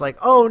they're just like,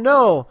 "Oh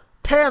no,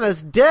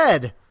 Panna's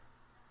dead."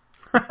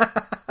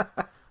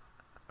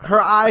 Her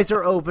eyes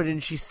are open,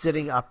 and she's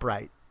sitting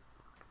upright.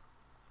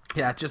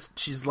 Yeah, just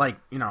she's like,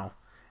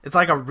 it's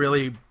like a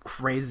really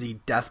crazy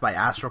death by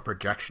astral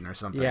projection or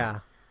something. Yeah.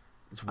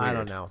 It's weird. I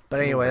don't know.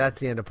 But anyway, that's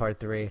the end of part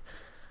 3.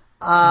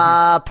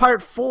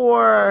 Part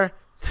 4,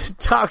 the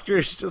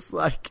doctor's just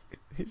like,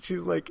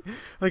 she's like,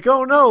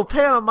 oh no,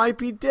 Panna might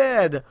be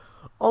dead.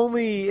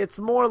 Only it's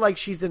more like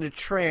she's in a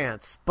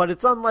trance, but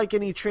it's unlike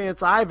any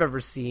trance I've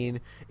ever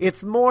seen.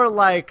 It's more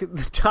like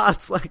the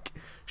Todd's like,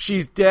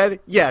 she's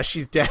dead? Yeah,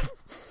 she's dead.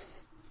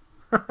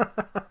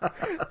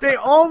 They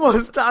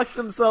almost talked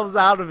themselves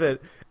out of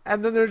it.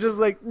 And then they're just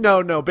like,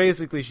 no,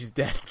 basically she's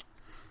dead.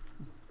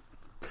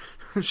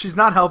 She's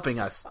not helping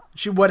us.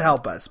 She would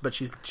help us, but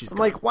she's I'm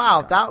like,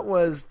 wow, that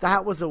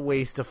was a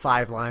waste of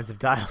 5 lines of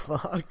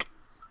dialogue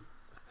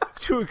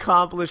to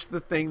accomplish the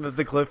thing that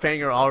the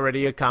cliffhanger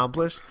already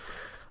accomplished.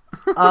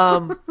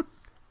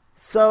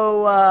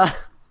 So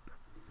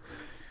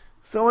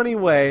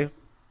anyway,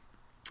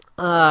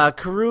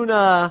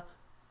 Karuna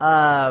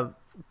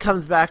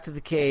comes back to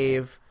the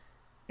cave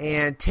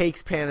and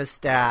takes Panna's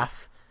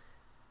staff,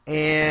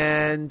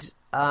 and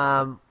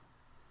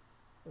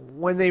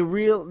when they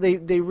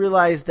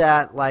realize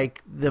that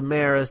like the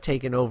mayor has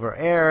taken over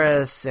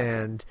Eris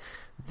and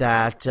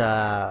that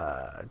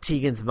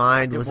Tegan's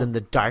mind was in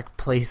the dark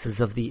places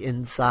of the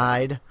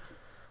inside.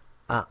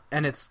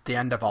 And it's the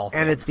end of all things.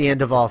 And it's the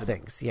end of all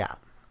things, yeah.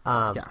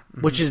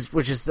 Which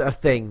is a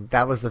thing.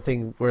 That was the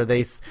thing where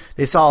they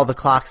saw all the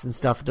clocks and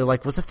stuff. They're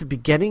like, was that the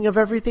beginning of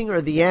everything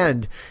or the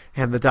end?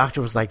 And the doctor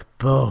was like,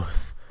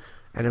 both.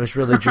 And it was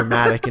really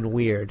dramatic and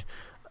weird.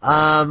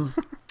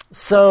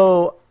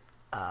 So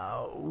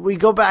we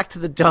go back to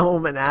the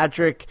dome, and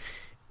Adric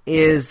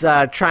is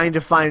trying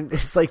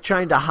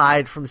to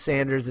hide from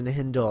Sanders and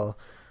Hindle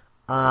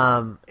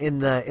in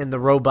the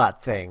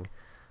robot thing.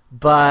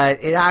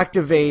 But it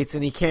activates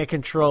and he can't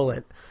control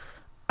it.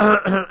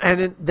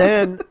 And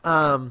then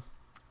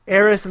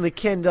Eris and the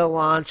Kinda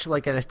launch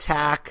like an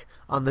attack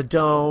on the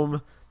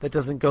dome that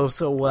doesn't go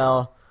so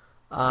well.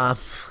 And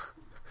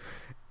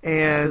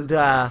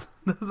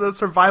the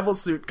survival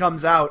suit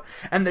comes out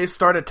and they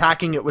start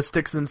attacking it with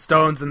sticks and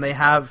stones, and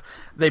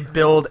they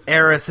build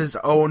Eris'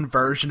 own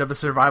version of a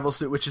survival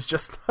suit, which is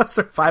just a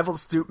survival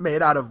suit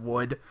made out of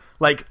wood.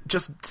 Like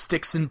just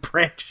sticks and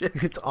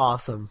branches. It's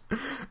awesome.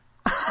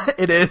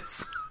 It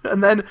is.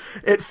 And then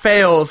it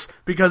fails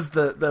because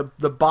the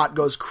bot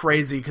goes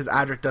crazy because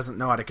Adric doesn't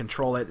know how to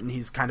control it, and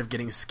he's kind of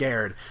getting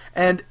scared.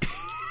 And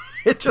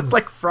it just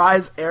like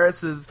fries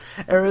Eris's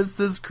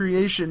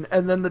creation,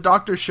 and then the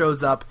doctor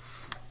shows up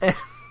and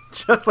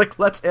just like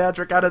lets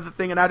Adric out of the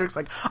thing, and Adric's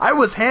like, I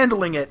was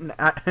handling it,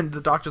 and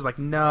the doctor's like,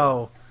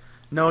 no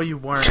you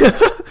weren't.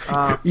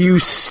 You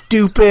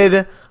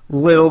stupid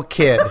little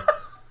kid.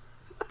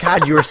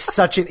 God, you're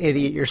such an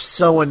idiot. You're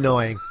so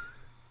annoying.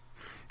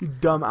 You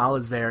dumb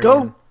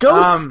Alizarian.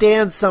 Go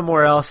stand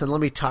somewhere else and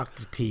let me talk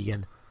to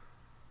Tegan.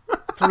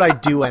 That's what I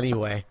do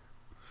anyway.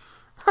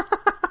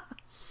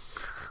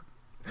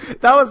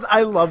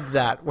 I loved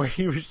that, where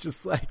he was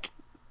just like,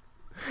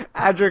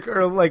 Adric,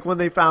 or like when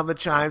they found the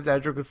chimes,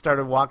 Adric was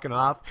started walking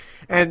off,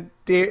 and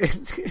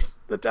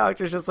the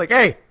doctor's just like,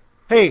 hey,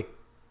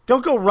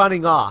 don't go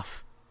running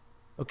off,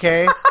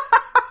 okay?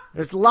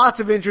 There's lots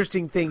of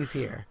interesting things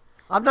here.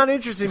 I'm not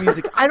interested in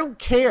music. I don't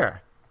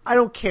care.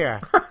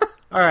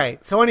 All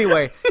right. So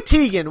anyway,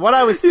 Tegan, what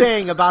I was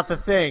saying about the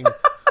thing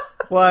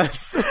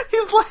was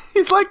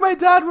he's like my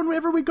dad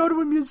whenever we go to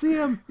a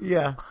museum.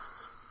 Yeah.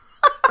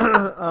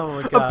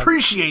 Oh my God.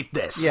 Appreciate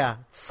this. Yeah.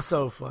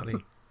 So funny.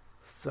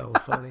 So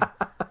funny.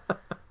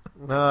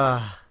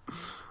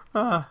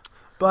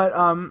 But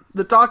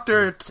the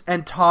doctor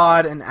and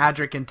Todd and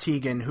Adric and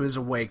Tegan, who is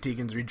awake,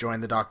 Tegan's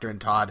rejoined the doctor and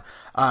Todd,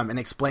 and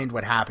explained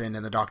what happened,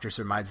 and the doctor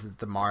surmised that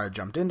the Mara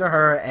jumped into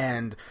her,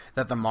 and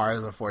that the Mara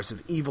is a force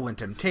of evil and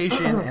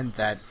temptation, and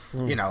that,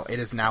 it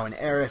is now in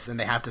Eris, and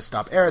they have to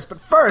stop Eris.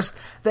 But first,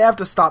 they have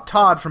to stop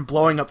Todd from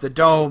blowing up the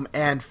dome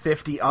and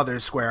 50 other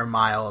square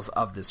miles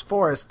of this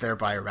forest,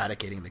 thereby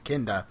eradicating the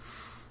Kinda.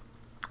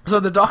 So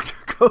the doctor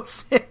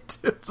goes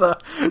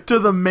into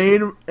the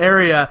main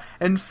area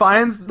and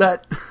finds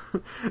that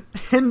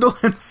Hindle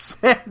and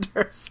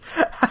Sanders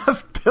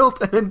have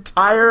built an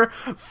entire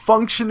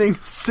functioning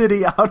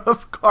city out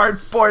of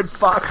cardboard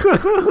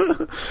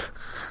boxes.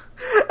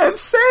 And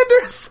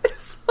Sanders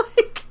is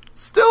like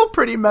still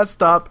pretty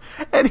messed up,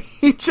 and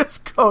he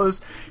just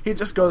goes,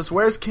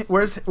 where's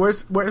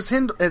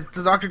Hindle?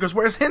 The doctor goes,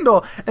 where's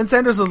Hindle? And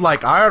Sanders is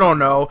like, I don't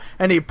know,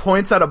 and he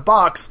points at a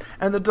box,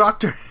 and the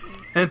doctor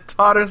and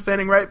Todd are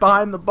standing right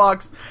behind the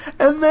box,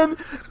 and then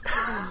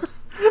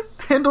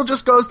Hindle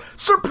just goes,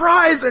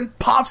 surprise, and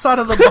pops out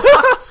of the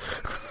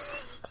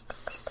box.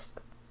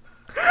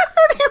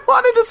 And he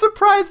wanted to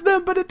surprise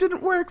them, but it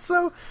didn't work,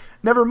 so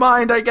never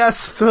mind, I guess.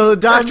 So the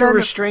doctor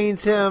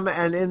restrains him,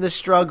 and in the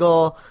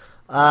struggle,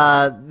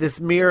 this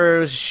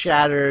mirror is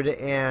shattered,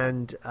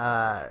 and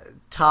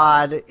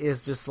Todd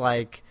is just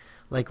like,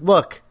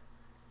 look,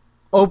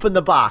 open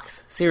the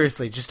box.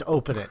 Seriously, just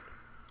open it.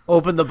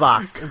 Open the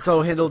box. And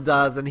so Hindle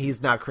does, and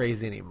he's not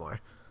crazy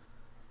anymore.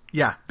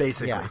 Yeah,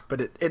 basically. Yeah.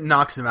 But it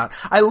knocks him out.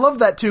 I love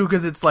that, too,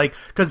 because it's like...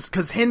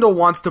 Because Hindle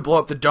wants to blow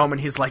up the dome,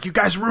 and he's like, you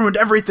guys ruined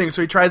everything,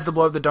 so he tries to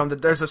blow up the dome.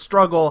 There's a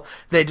struggle.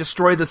 They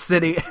destroy the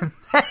city, and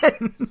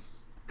then...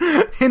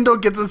 Hindle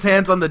gets his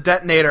hands on the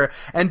detonator,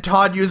 and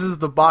Todd uses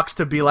the box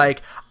to be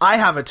like, I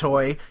have a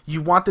toy.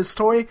 You want this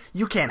toy?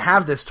 You can't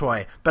have this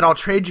toy, but I'll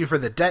trade you for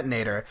the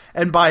detonator.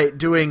 And by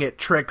doing it,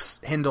 tricks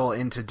Hindle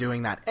into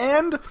doing that.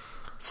 And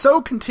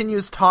so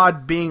continues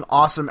Todd being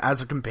awesome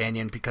as a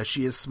companion because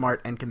she is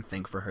smart and can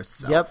think for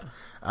herself. Yep.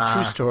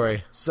 True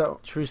story.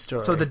 True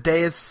story. So the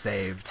day is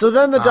saved. So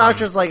then the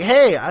doctor's like,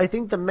 hey, I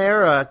think the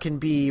Mara can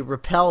be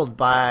repelled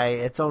by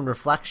its own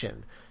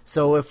reflection.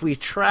 So if we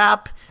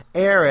trap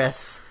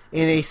Eris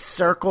in a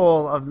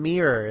circle of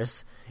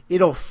mirrors,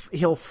 he'll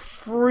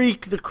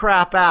freak the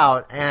crap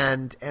out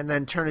and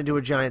then turn into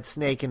a giant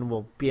snake, and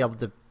we'll be able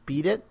to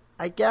beat it,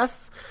 I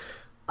guess.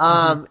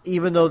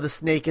 Even though the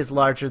snake is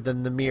larger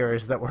than the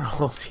mirrors that we're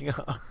holding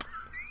up.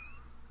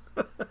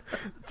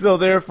 So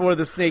therefore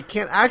the snake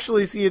can't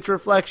actually see its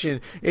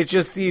reflection. It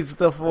just sees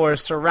the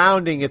force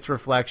surrounding its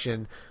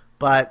reflection.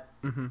 But,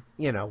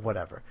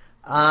 whatever.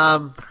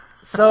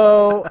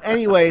 So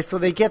anyway, so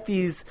they get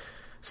these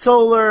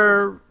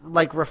solar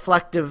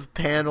reflective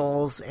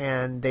panels,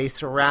 and they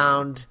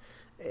surround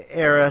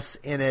Eris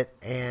in it,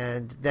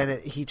 and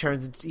then he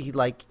turns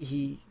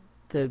into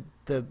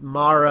the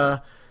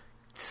Mara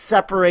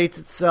separates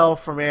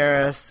itself from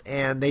Eris,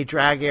 and they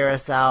drag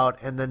Eris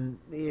out, and then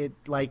it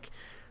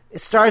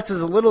starts as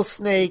a little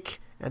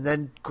snake and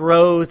then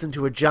grows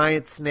into a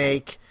giant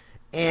snake.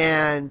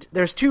 And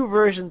there's two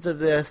versions of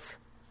this.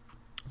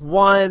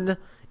 One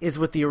is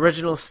with the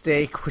original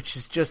snake, which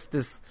is just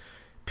this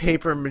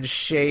paper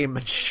mache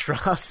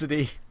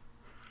monstrosity,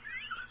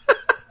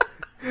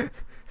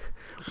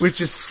 which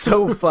is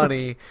so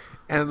funny,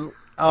 and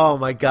oh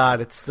my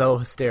god, it's so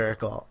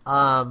hysterical.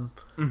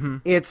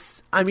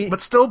 It's,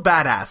 but still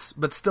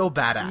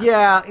badass.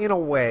 Yeah, in a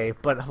way,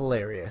 but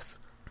hilarious.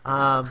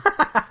 And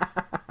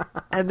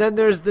then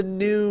there's the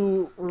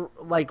new,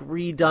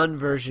 redone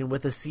version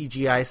with a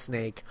CGI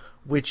snake,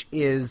 which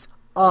is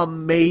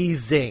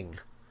amazing.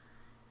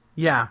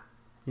 Yeah.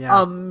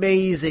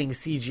 Amazing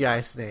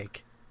CGI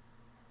snake.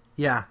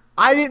 Yeah.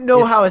 I didn't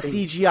know how a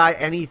CGI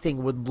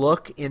anything would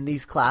look in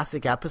these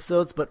classic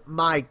episodes, but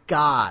my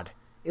god,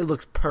 it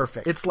looks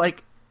perfect. It's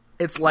like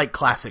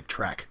classic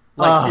Trek.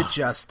 And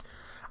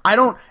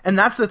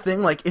that's the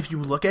thing, if you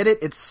look at it,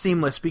 it's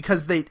seamless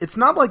because it's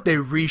not like they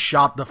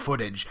reshot the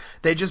footage.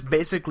 They just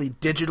basically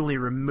digitally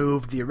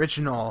removed the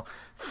original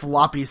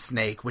floppy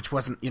snake, which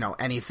wasn't,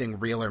 anything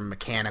real or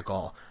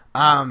mechanical,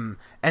 and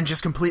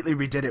just completely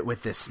redid it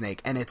with this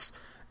snake. And it's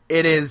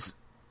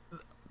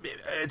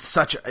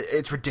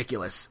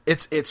ridiculous.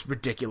 It's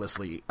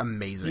ridiculously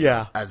amazing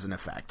as an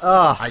effect.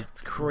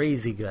 It's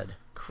crazy good.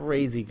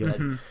 Crazy good.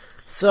 Mm-hmm.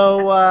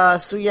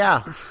 So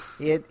yeah,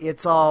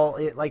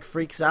 it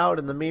freaks out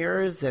in the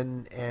mirrors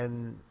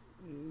and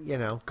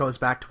goes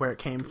back to where it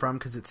came from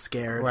because it's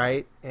scared,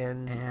 right?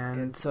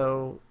 And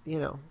so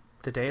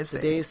the day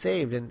is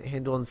saved, and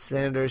Hindle and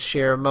Sanders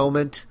share a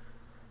moment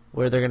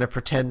where they're going to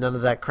pretend none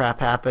of that crap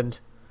happened.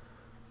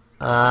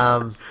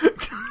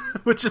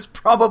 Which is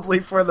probably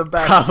for the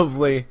best.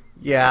 Probably,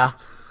 yeah.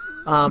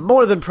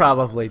 More than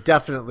probably,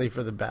 definitely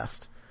for the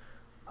best.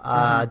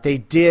 They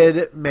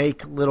did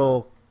make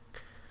little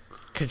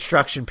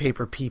construction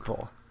paper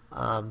people.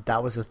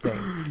 That was a thing.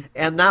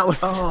 And that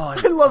was... I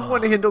love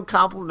when Hindle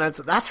compliments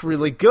it. That's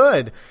really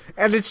good.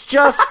 And it's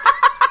just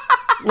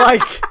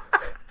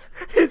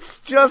it's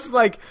just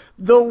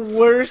the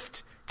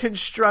worst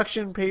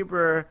construction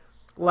paper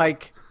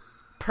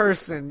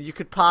person you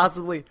could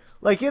possibly...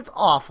 it's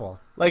awful.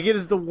 It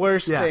is the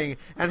worst thing.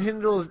 And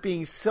Hindle is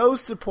being so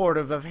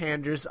supportive of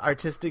Hander's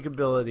artistic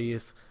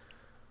abilities.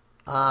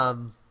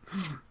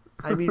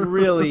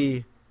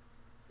 Really,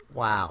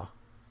 wow.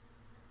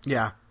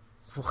 Yeah.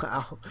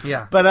 Wow.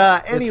 Yeah.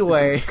 But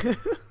anyway,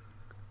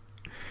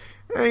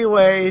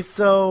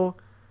 so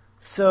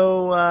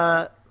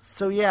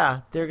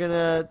yeah, the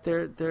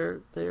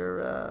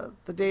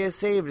day is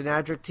saved, and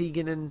Adric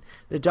Tegan and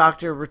the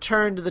Doctor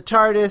return to the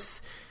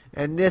TARDIS,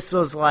 and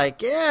Nissa's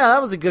like, yeah,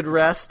 that was a good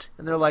rest,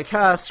 and they're like,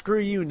 screw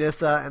you,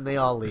 Nyssa, and they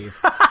all leave.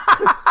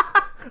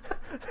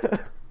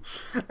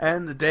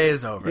 And the day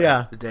is over.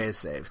 Yeah. The day is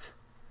saved.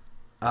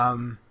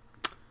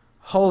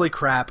 Holy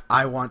crap,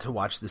 I want to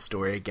watch this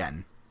story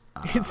again.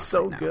 It's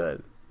so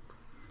good.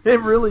 It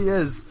really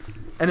is.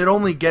 And it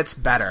only gets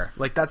better.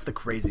 That's the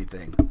crazy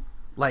thing.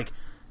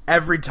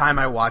 Every time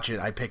I watch it,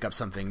 I pick up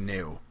something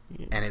new.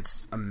 And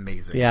it's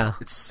amazing. Yeah.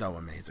 It's so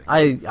amazing.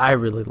 I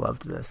really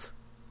loved this.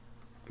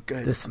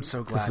 Good. I'm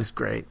so glad. This is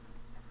great.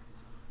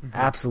 Mm-hmm.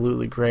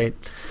 Absolutely great.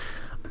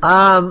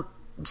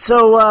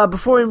 So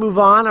before we move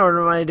on, I want to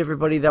remind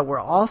everybody that we're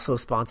also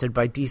sponsored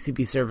by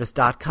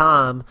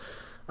DCBService.com,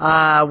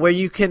 where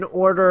you can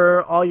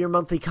order all your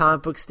monthly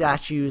comic book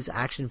statues,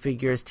 action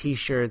figures,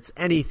 T-shirts,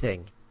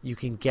 anything you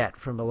can get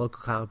from a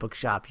local comic book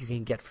shop. You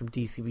can get from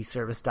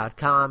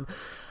DCBService.com.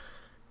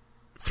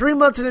 3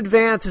 months in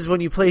advance is when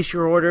you place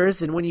your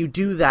orders, and when you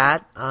do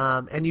that,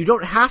 and you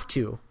don't have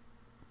to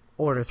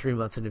order 3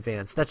 months in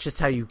advance. That's just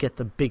how you get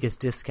the biggest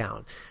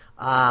discount.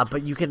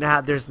 But you can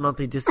there's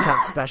monthly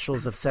discount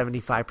specials of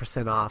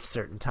 75% off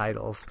certain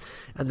titles.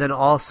 And then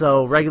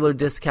also regular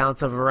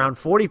discounts of around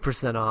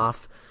 40%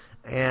 off.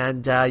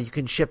 And you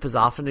can ship as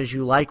often as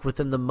you like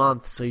within the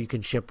month. So you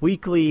can ship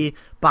weekly,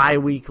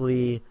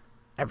 bi-weekly,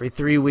 every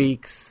 3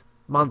 weeks,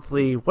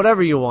 monthly,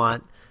 whatever you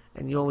want.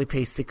 And you only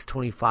pay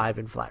 $6.25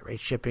 in flat rate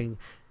shipping,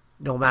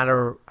 no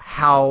matter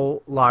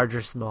how large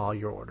or small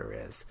your order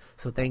is.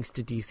 So thanks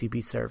to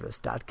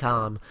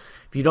DCBService.com.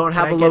 If you don't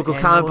have a local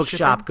comic book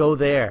shop, go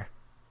there.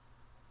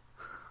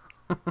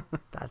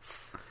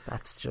 That's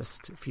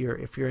just if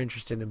you're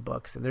interested in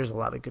books, and there's a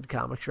lot of good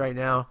comics right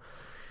now.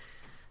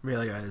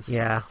 Really is.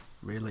 Yeah.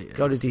 Really is.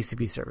 Go to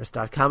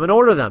DCBService.com and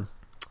order them.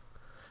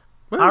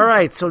 Woo. All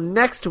right, so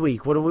next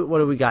week, what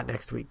do we got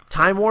next week?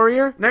 Time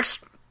Warrior?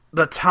 Next,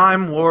 The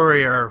Time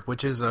Warrior,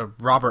 which is a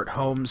Robert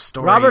Holmes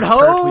story. Robert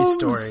Holmes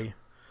story.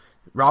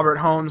 Robert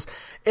Holmes.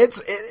 It's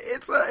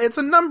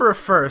a number of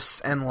firsts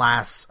and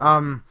lasts.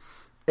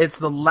 It's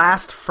the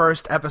last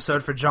first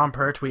episode for Jon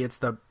Pertwee. It's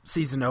the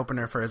season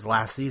opener for his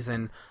last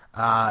season.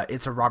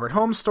 It's a Robert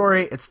Holmes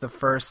story. It's the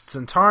first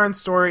Centauran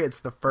story. It's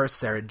the first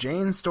Sarah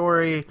Jane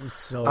story. I'm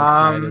so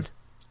excited.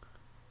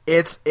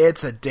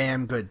 It's a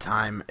damn good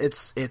time.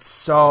 It's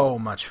so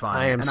much fun.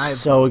 I am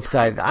so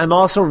excited. I'm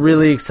also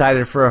really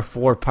excited for a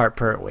 4-part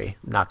Pertwee.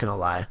 Not gonna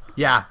lie.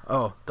 Yeah.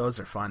 Oh, those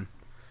are fun.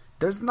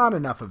 There's not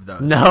enough of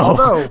those.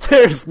 No,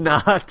 there's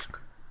not.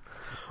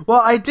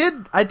 Well, I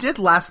did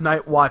last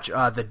night watch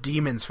The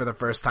Demons for the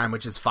first time,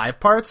 which is 5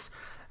 parts.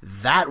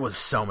 That was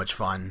so much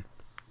fun.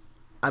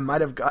 I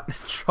might have gotten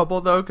in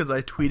trouble, though, because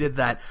I tweeted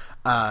that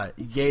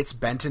Yates,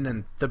 Benton,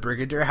 and the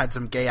Brigadier had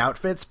some gay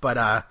outfits, but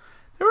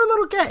they were a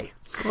little gay,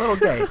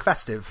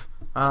 festive.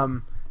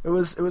 It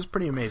was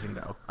pretty amazing,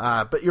 though.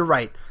 But you're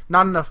right,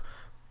 not enough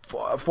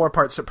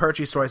 4-part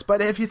Pertwee stories.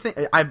 But if you think,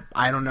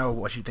 I don't know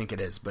what you think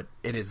it is, but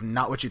it is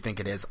not what you think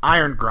it is.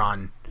 Iron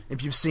Gron.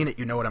 If you've seen it,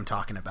 you know what I'm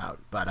talking about.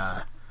 But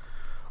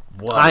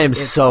I am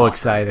so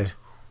excited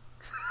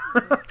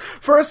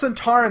for a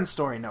Centauran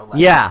story, no less.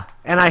 Yeah,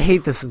 and I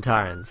hate the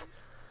Centaurans.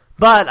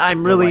 But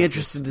I'm really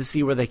interested to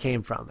see where they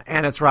came from.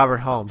 And it's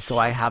Robert Holmes, so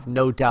I have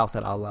no doubt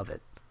that I'll love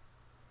it.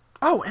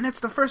 Oh, and it's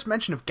the first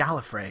mention of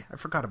Gallifrey. I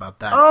forgot about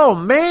that. Oh,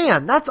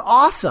 man, that's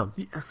awesome.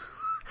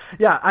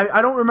 Yeah,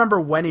 I don't remember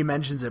when he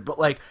mentions it, but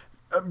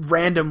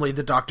randomly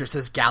the Doctor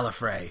says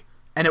Gallifrey.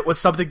 And it was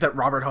something that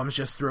Robert Holmes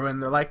just threw in.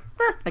 They're like,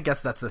 I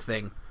guess that's the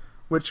thing.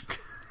 Which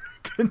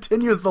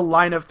continues the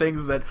line of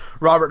things that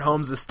Robert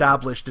Holmes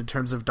established in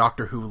terms of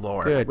Doctor Who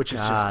lore. Which is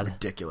just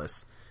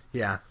ridiculous.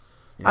 Yeah.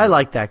 I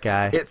like that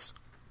guy.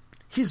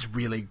 He's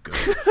really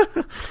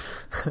good.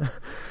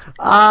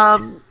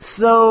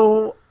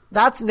 So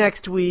that's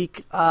next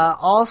week.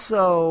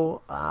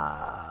 Also,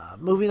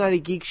 Movie Night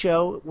at Geek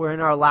Show. We're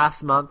in our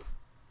last month.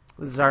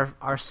 This is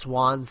our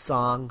swan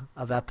song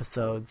of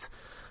episodes.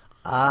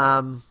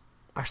 Our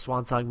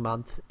swan song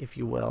month, if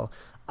you will.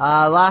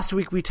 Last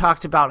week we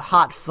talked about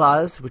Hot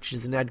Fuzz, which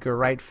is an Edgar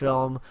Wright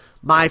film.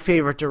 My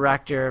favorite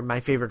director, my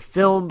favorite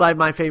film by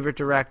my favorite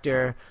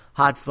director,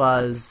 Hot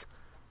Fuzz.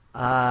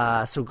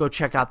 So go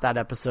check out that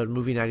episode,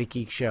 Movie Night at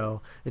Geek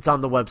Show. It's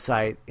on the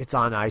website. It's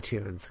on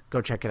iTunes.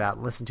 Go check it out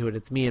and listen to it.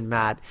 It's me and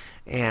Matt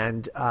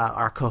and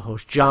our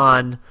co-host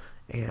John,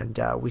 and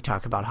we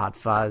talk about Hot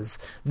Fuzz.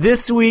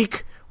 This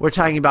week we're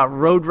talking about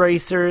Road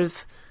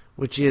Racers,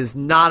 which is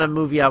not a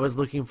movie I was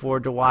looking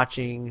forward to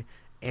watching,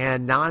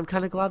 and now I'm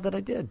kind of glad that I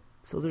did.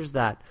 So there's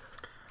that.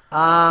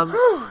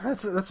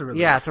 That's a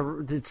relief. Yeah,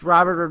 it's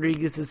Robert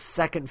Rodriguez's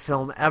second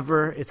film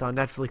ever. It's on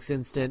Netflix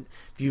Instant.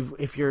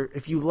 If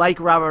you like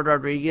Robert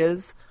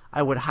Rodriguez,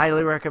 I would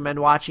highly recommend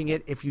watching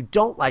it. If you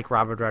don't like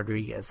Robert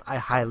Rodriguez, I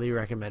highly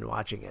recommend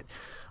watching it.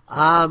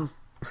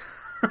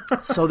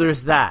 So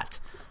there's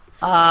that.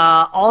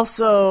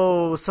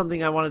 Also,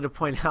 something I wanted to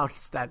point out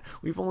is that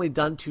we've only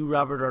done 2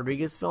 Robert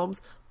Rodriguez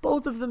films.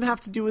 Both of them have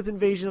to do with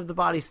Invasion of the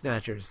Body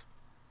Snatchers.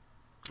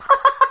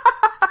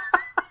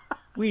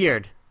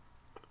 Weird.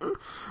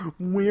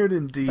 Weird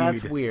indeed.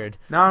 That's weird.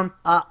 Now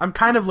I'm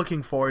kind of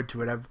looking forward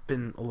to it. I've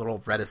been a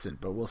little reticent,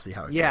 but we'll see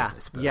how it goes, I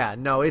suppose. Yeah,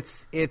 no,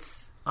 it's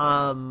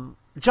John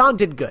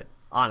did good,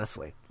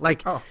 honestly.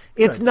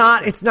 It's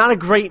good. not a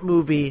great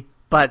movie,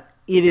 but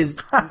it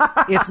is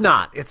it's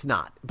not.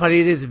 But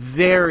it is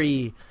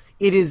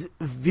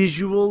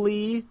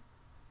visually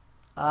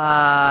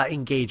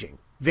engaging.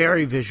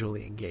 Very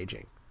visually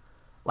engaging.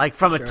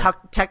 From a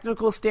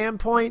technical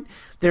standpoint,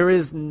 there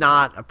is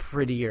not a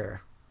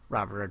prettier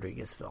Robert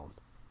Rodriguez film.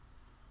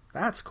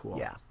 That's cool.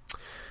 Yeah.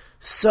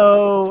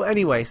 So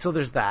anyway, so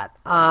there's that.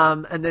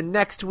 And then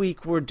next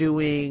week we're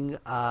doing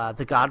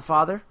The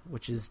Godfather,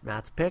 which is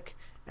Matt's pick.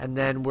 And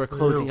then we're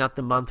closing out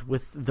the month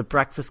with The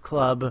Breakfast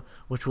Club,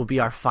 which will be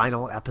our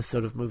final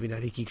episode of Movie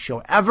Night at Geek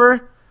Show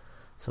ever.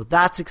 So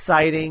that's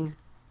exciting.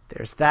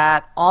 There's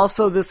that.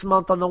 Also this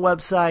month on the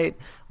website,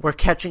 we're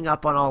catching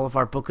up on all of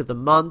our Book of the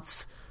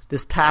Months.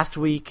 This past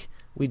week,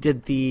 we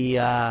did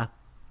our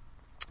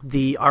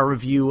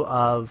review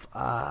of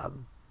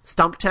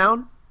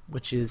Stumptown,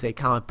 which is a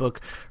comic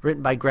book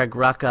written by Greg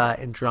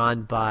Rucka and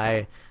drawn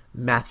by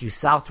Matthew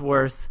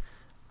Southworth.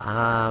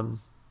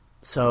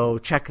 So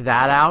check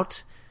that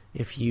out.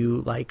 If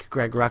you like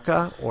Greg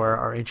Rucka or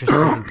are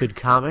interested in good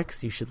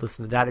comics, you should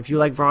listen to that. If you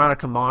like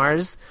Veronica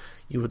Mars,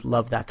 you would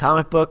love that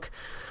comic book.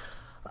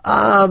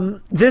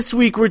 This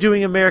week we're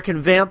doing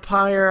American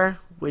Vampire,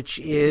 which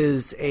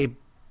is a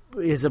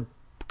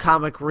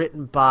comic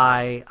written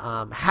by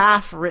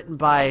half written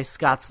by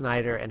Scott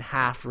Snyder and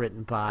half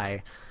written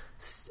by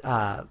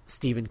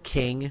Stephen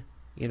King.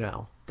 You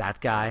know,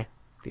 that guy,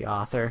 the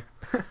author.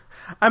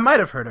 I might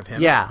have heard of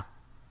him. Yeah,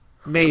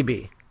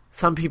 maybe.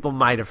 Some people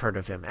might have heard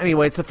of him.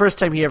 Anyway, it's the first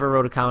time he ever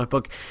wrote a comic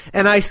book.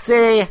 And I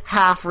say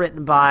half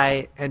written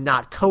by and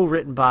not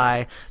co-written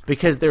by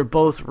because they're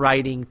both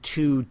writing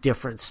two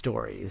different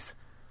stories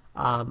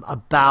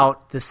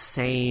about the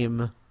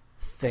same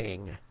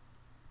thing,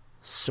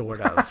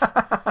 sort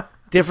of.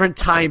 Different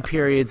time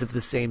periods of the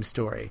same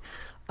story.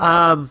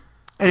 And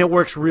it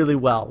works really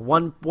well.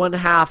 One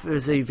half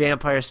is a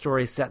vampire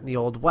story set in the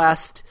Old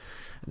West.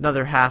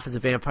 Another half is a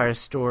vampire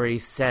story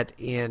set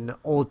in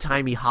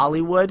old-timey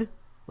Hollywood,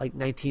 like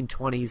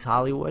 1920s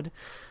Hollywood.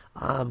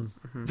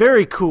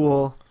 Very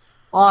cool.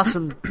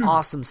 Awesome,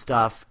 awesome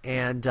stuff.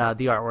 And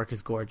the artwork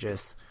is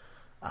gorgeous.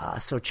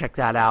 So check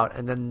that out.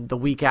 And then the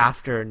week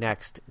after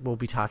next, we'll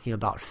be talking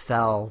about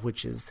Fell,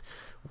 which is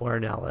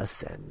Warren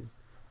Ellis and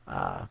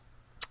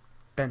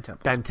Ben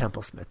Temple. Ben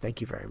Templesmith.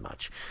 Thank you very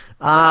much.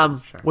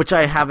 Sure. Which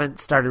I haven't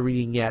started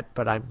reading yet,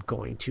 but I'm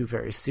going to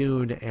very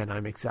soon, and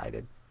I'm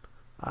excited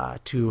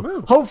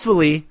to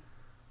hopefully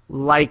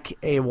like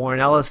a Warren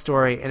Ellis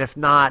story, and if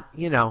not,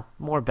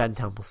 more Ben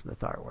Templesmith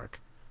artwork.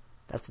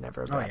 That's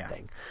never a bad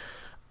thing.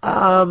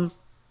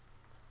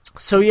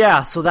 So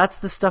that's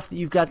the stuff that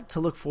you've got to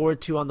look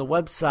forward to on the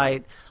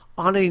website.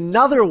 On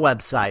another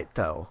website,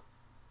 though,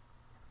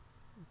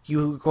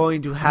 you're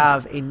going to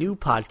have a new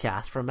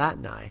podcast from Matt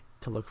and I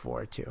to look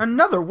forward to.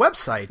 Another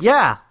website?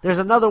 Yeah, there's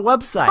another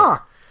website. Huh.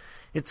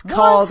 It's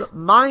called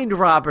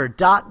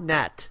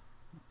mindrobber.net,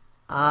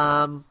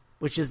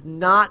 which is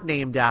not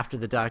named after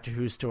the Doctor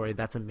Who story.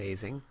 That's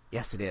amazing.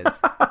 Yes, it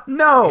is.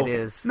 No. It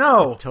is.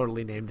 No. It's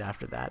totally named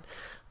after that.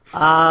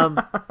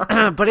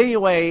 But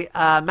anyway,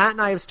 Matt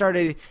and I have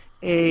started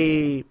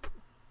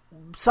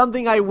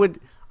something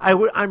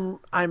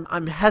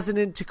I'm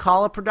hesitant to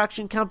call a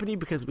production company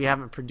because we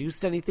haven't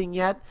produced anything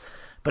yet,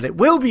 but it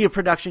will be a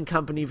production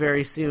company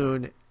very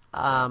soon,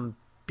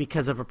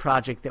 because of a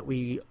project that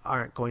we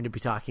aren't going to be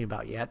talking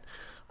about yet.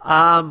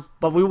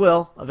 But we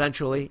will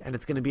eventually, and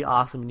it's going to be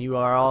awesome, and you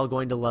are all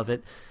going to love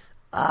it.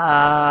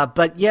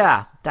 But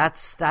yeah,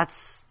 it's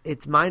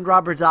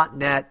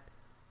mindrobber.net.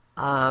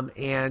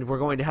 And we're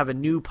going to have a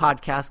new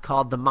podcast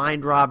called The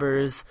Mind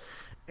Robbers,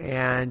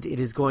 and it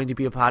is going to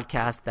be a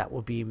podcast that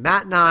will be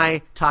Matt and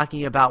I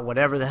talking about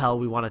whatever the hell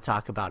we want to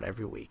talk about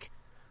every week.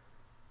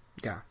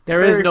 Yeah.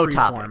 There is no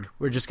topic. Form.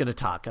 We're just going to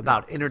talk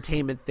about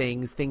entertainment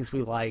things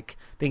we like,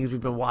 things we've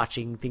been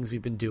watching, things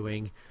we've been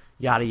doing,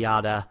 yada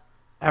yada.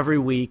 Every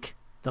week,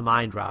 The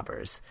Mind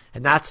Robbers.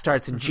 And that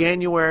starts in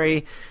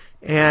January.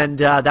 And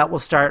that will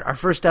start. Our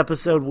first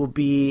episode will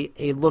be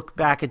a look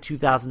back at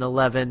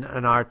 2011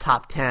 and our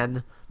top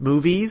 10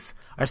 movies.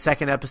 Our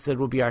second episode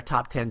will be our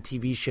top 10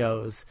 TV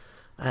shows.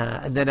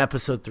 And then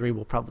episode 3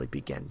 will probably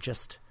begin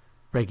just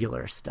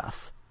regular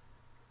stuff.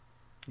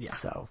 Yeah.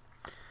 So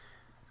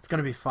it's going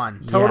to be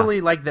fun.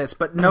 Totally like this,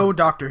 but no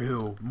Doctor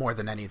Who more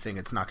than anything.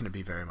 It's not going to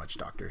be very much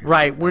Doctor Who.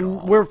 Right.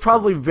 We're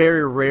probably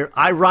very rare.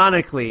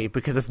 Ironically,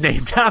 because it's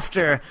named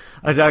after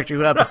a Doctor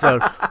Who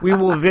episode, we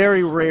will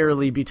very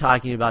rarely be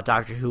talking about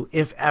Doctor Who,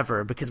 if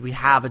ever, because we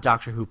have a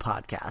Doctor Who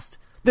podcast.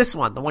 This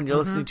one, the one you're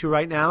listening to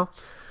right now.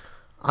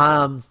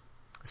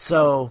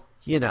 So,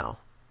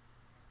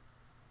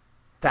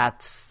 I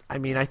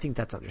think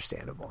that's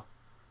understandable.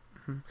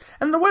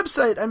 And the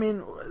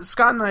website,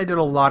 Scott and I did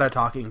a lot of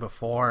talking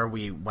before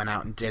we went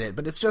out and did it,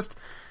 but it's just,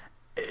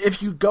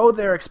 if you go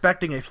there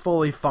expecting a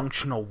fully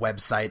functional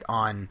website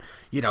on,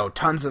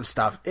 tons of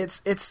stuff,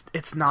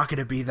 it's not going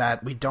to be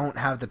that. We don't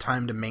have the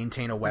time to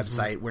maintain a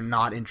website. We're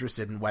not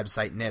interested in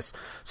website-ness.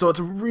 So it's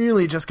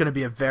really just going to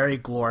be a very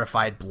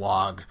glorified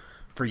blog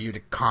for you to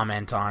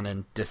comment on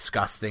and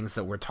discuss things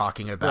that we're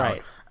talking about,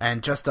 right.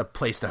 And just a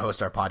place to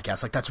host our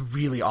podcast. Like, that's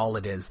really all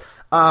it is.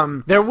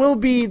 There will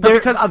be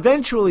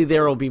eventually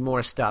there will be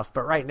more stuff,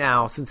 but right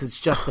now, since it's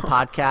just the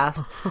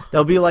podcast,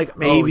 there'll be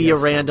maybe a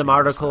random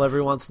article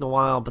every once in a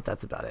while, but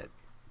that's about it.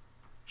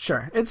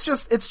 Sure, it's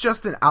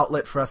just an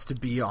outlet for us to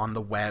be on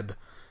the web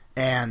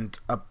and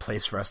a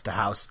place for us to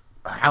house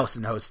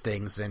and host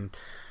things, and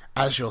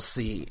as you'll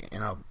see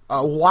in a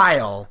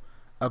while,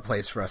 a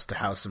place for us to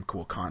house some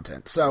cool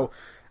content. So,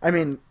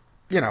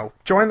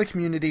 join the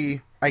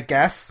community, I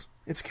guess.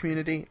 It's a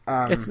community.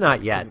 It's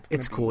not yet.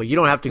 It's cool. You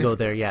don't have to go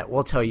there yet.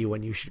 We'll tell you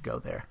when you should go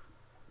there.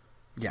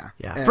 Yeah.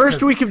 Yeah.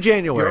 First week of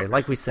January,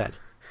 like we said.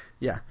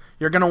 Yeah.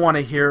 You're going to want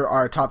to hear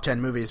our top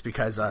 10 movies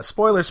because,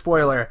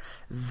 spoiler,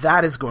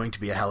 that is going to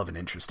be a hell of an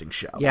interesting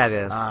show. Yeah, it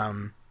is.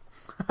 Oh,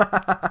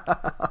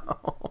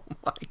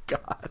 my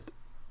God.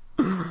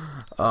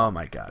 Oh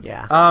my god.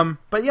 Yeah.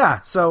 But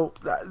yeah, so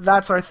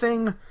that's our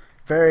thing.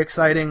 Very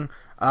exciting.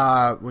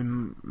 We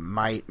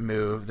might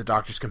move the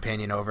Doctor's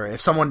Companion over.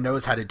 If someone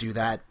knows how to do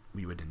that,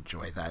 we would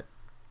enjoy that,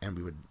 and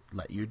we would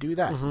let you do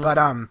that. Mm-hmm.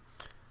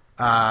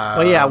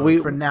 But yeah,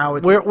 for now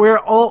it's we're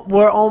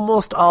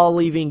almost all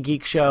leaving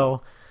Geek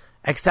Show,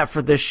 except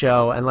for this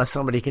show, unless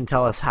somebody can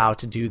tell us how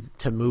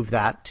to move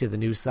that to the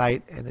new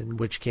site, and in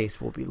which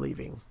case we'll be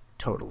leaving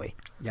totally.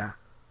 Yeah.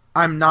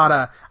 I'm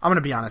going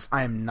to be honest,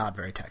 I am not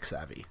very tech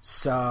savvy.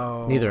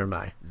 So Neither am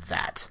I.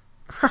 That.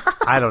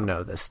 I don't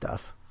know this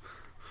stuff.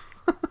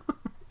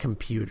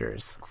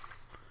 Computers.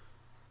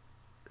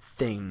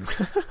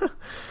 Things.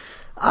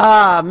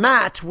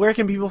 Matt, where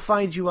can people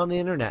find you on the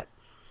internet?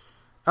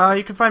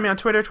 You can find me on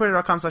Twitter,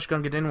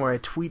 twitter.com/Gungadin, where I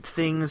tweet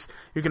things.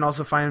 You can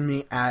also find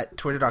me at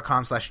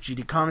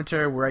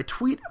twitter.com/GDCommentator, where I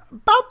tweet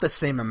about the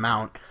same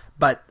amount,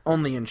 but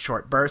only in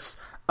short bursts.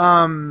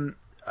 Join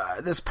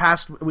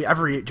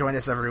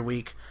us every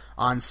week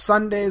on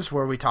Sundays,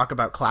 where we talk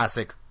about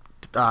classic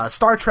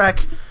Star Trek,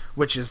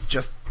 which is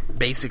just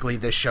basically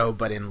this show,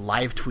 but in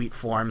live tweet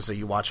form, so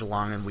you watch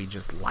along and we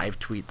just live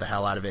tweet the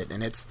hell out of it,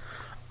 and it's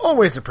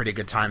always a pretty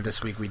good time.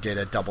 This week we did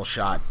a double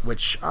shot,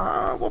 which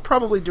we'll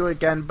probably do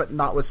again, but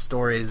not with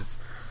stories,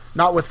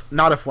 not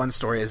if one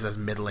story is as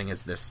middling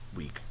as this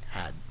week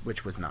had,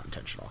 which was not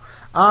intentional.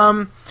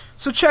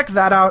 So check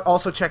that out.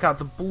 Also check out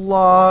the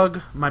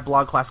blog, my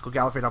blog,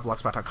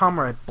 classicalgallifrey.blogspot.com,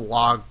 where I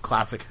blog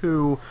Classic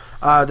Who.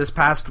 This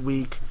past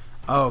week,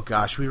 oh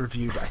gosh, we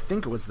reviewed, I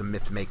think it was the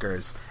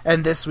Mythmakers,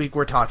 and this week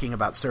we're talking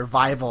about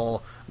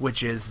Survival,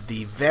 which is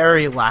the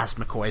very last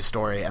McCoy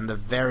story and the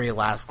very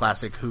last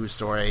Classic Who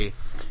story,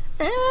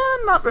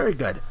 and not very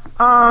good.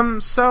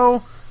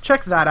 So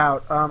check that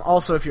out.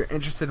 Also, if you're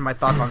interested in my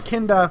thoughts on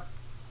Kinda,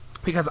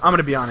 because I'm going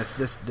to be honest,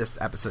 this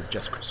episode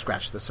just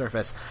scratched the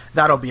surface.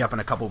 That'll be up in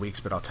a couple weeks,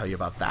 but I'll tell you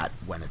about that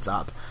when it's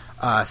up.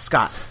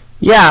 Scott.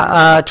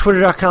 Yeah,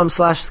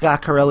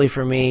 twitter.com/Scott Corelli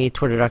for me,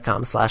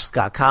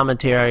 twitter.com/Scott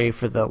Commentary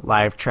for the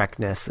live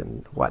Trekness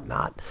and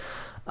whatnot.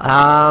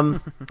 And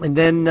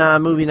then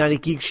Movie Night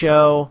at Geek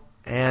Show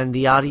and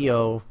the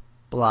audio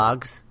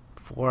blogs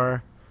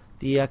for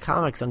the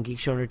comics on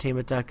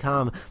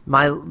geekshowentertainment.com.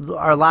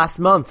 Our last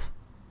month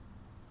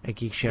at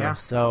Geek Show. Yeah.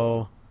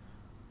 So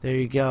there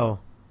you go.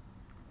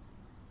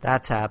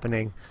 That's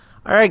happening.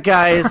 All right,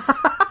 guys.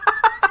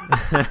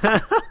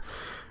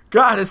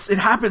 God, it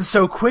happened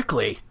so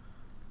quickly.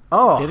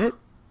 Oh.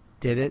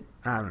 Did it?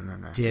 I don't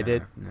know. Did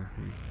it? No.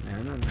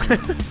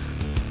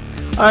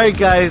 All right,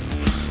 guys.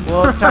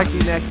 We'll talk to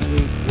you next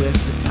week with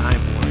the Time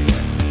Warrior.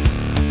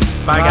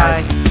 Bye,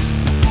 guys.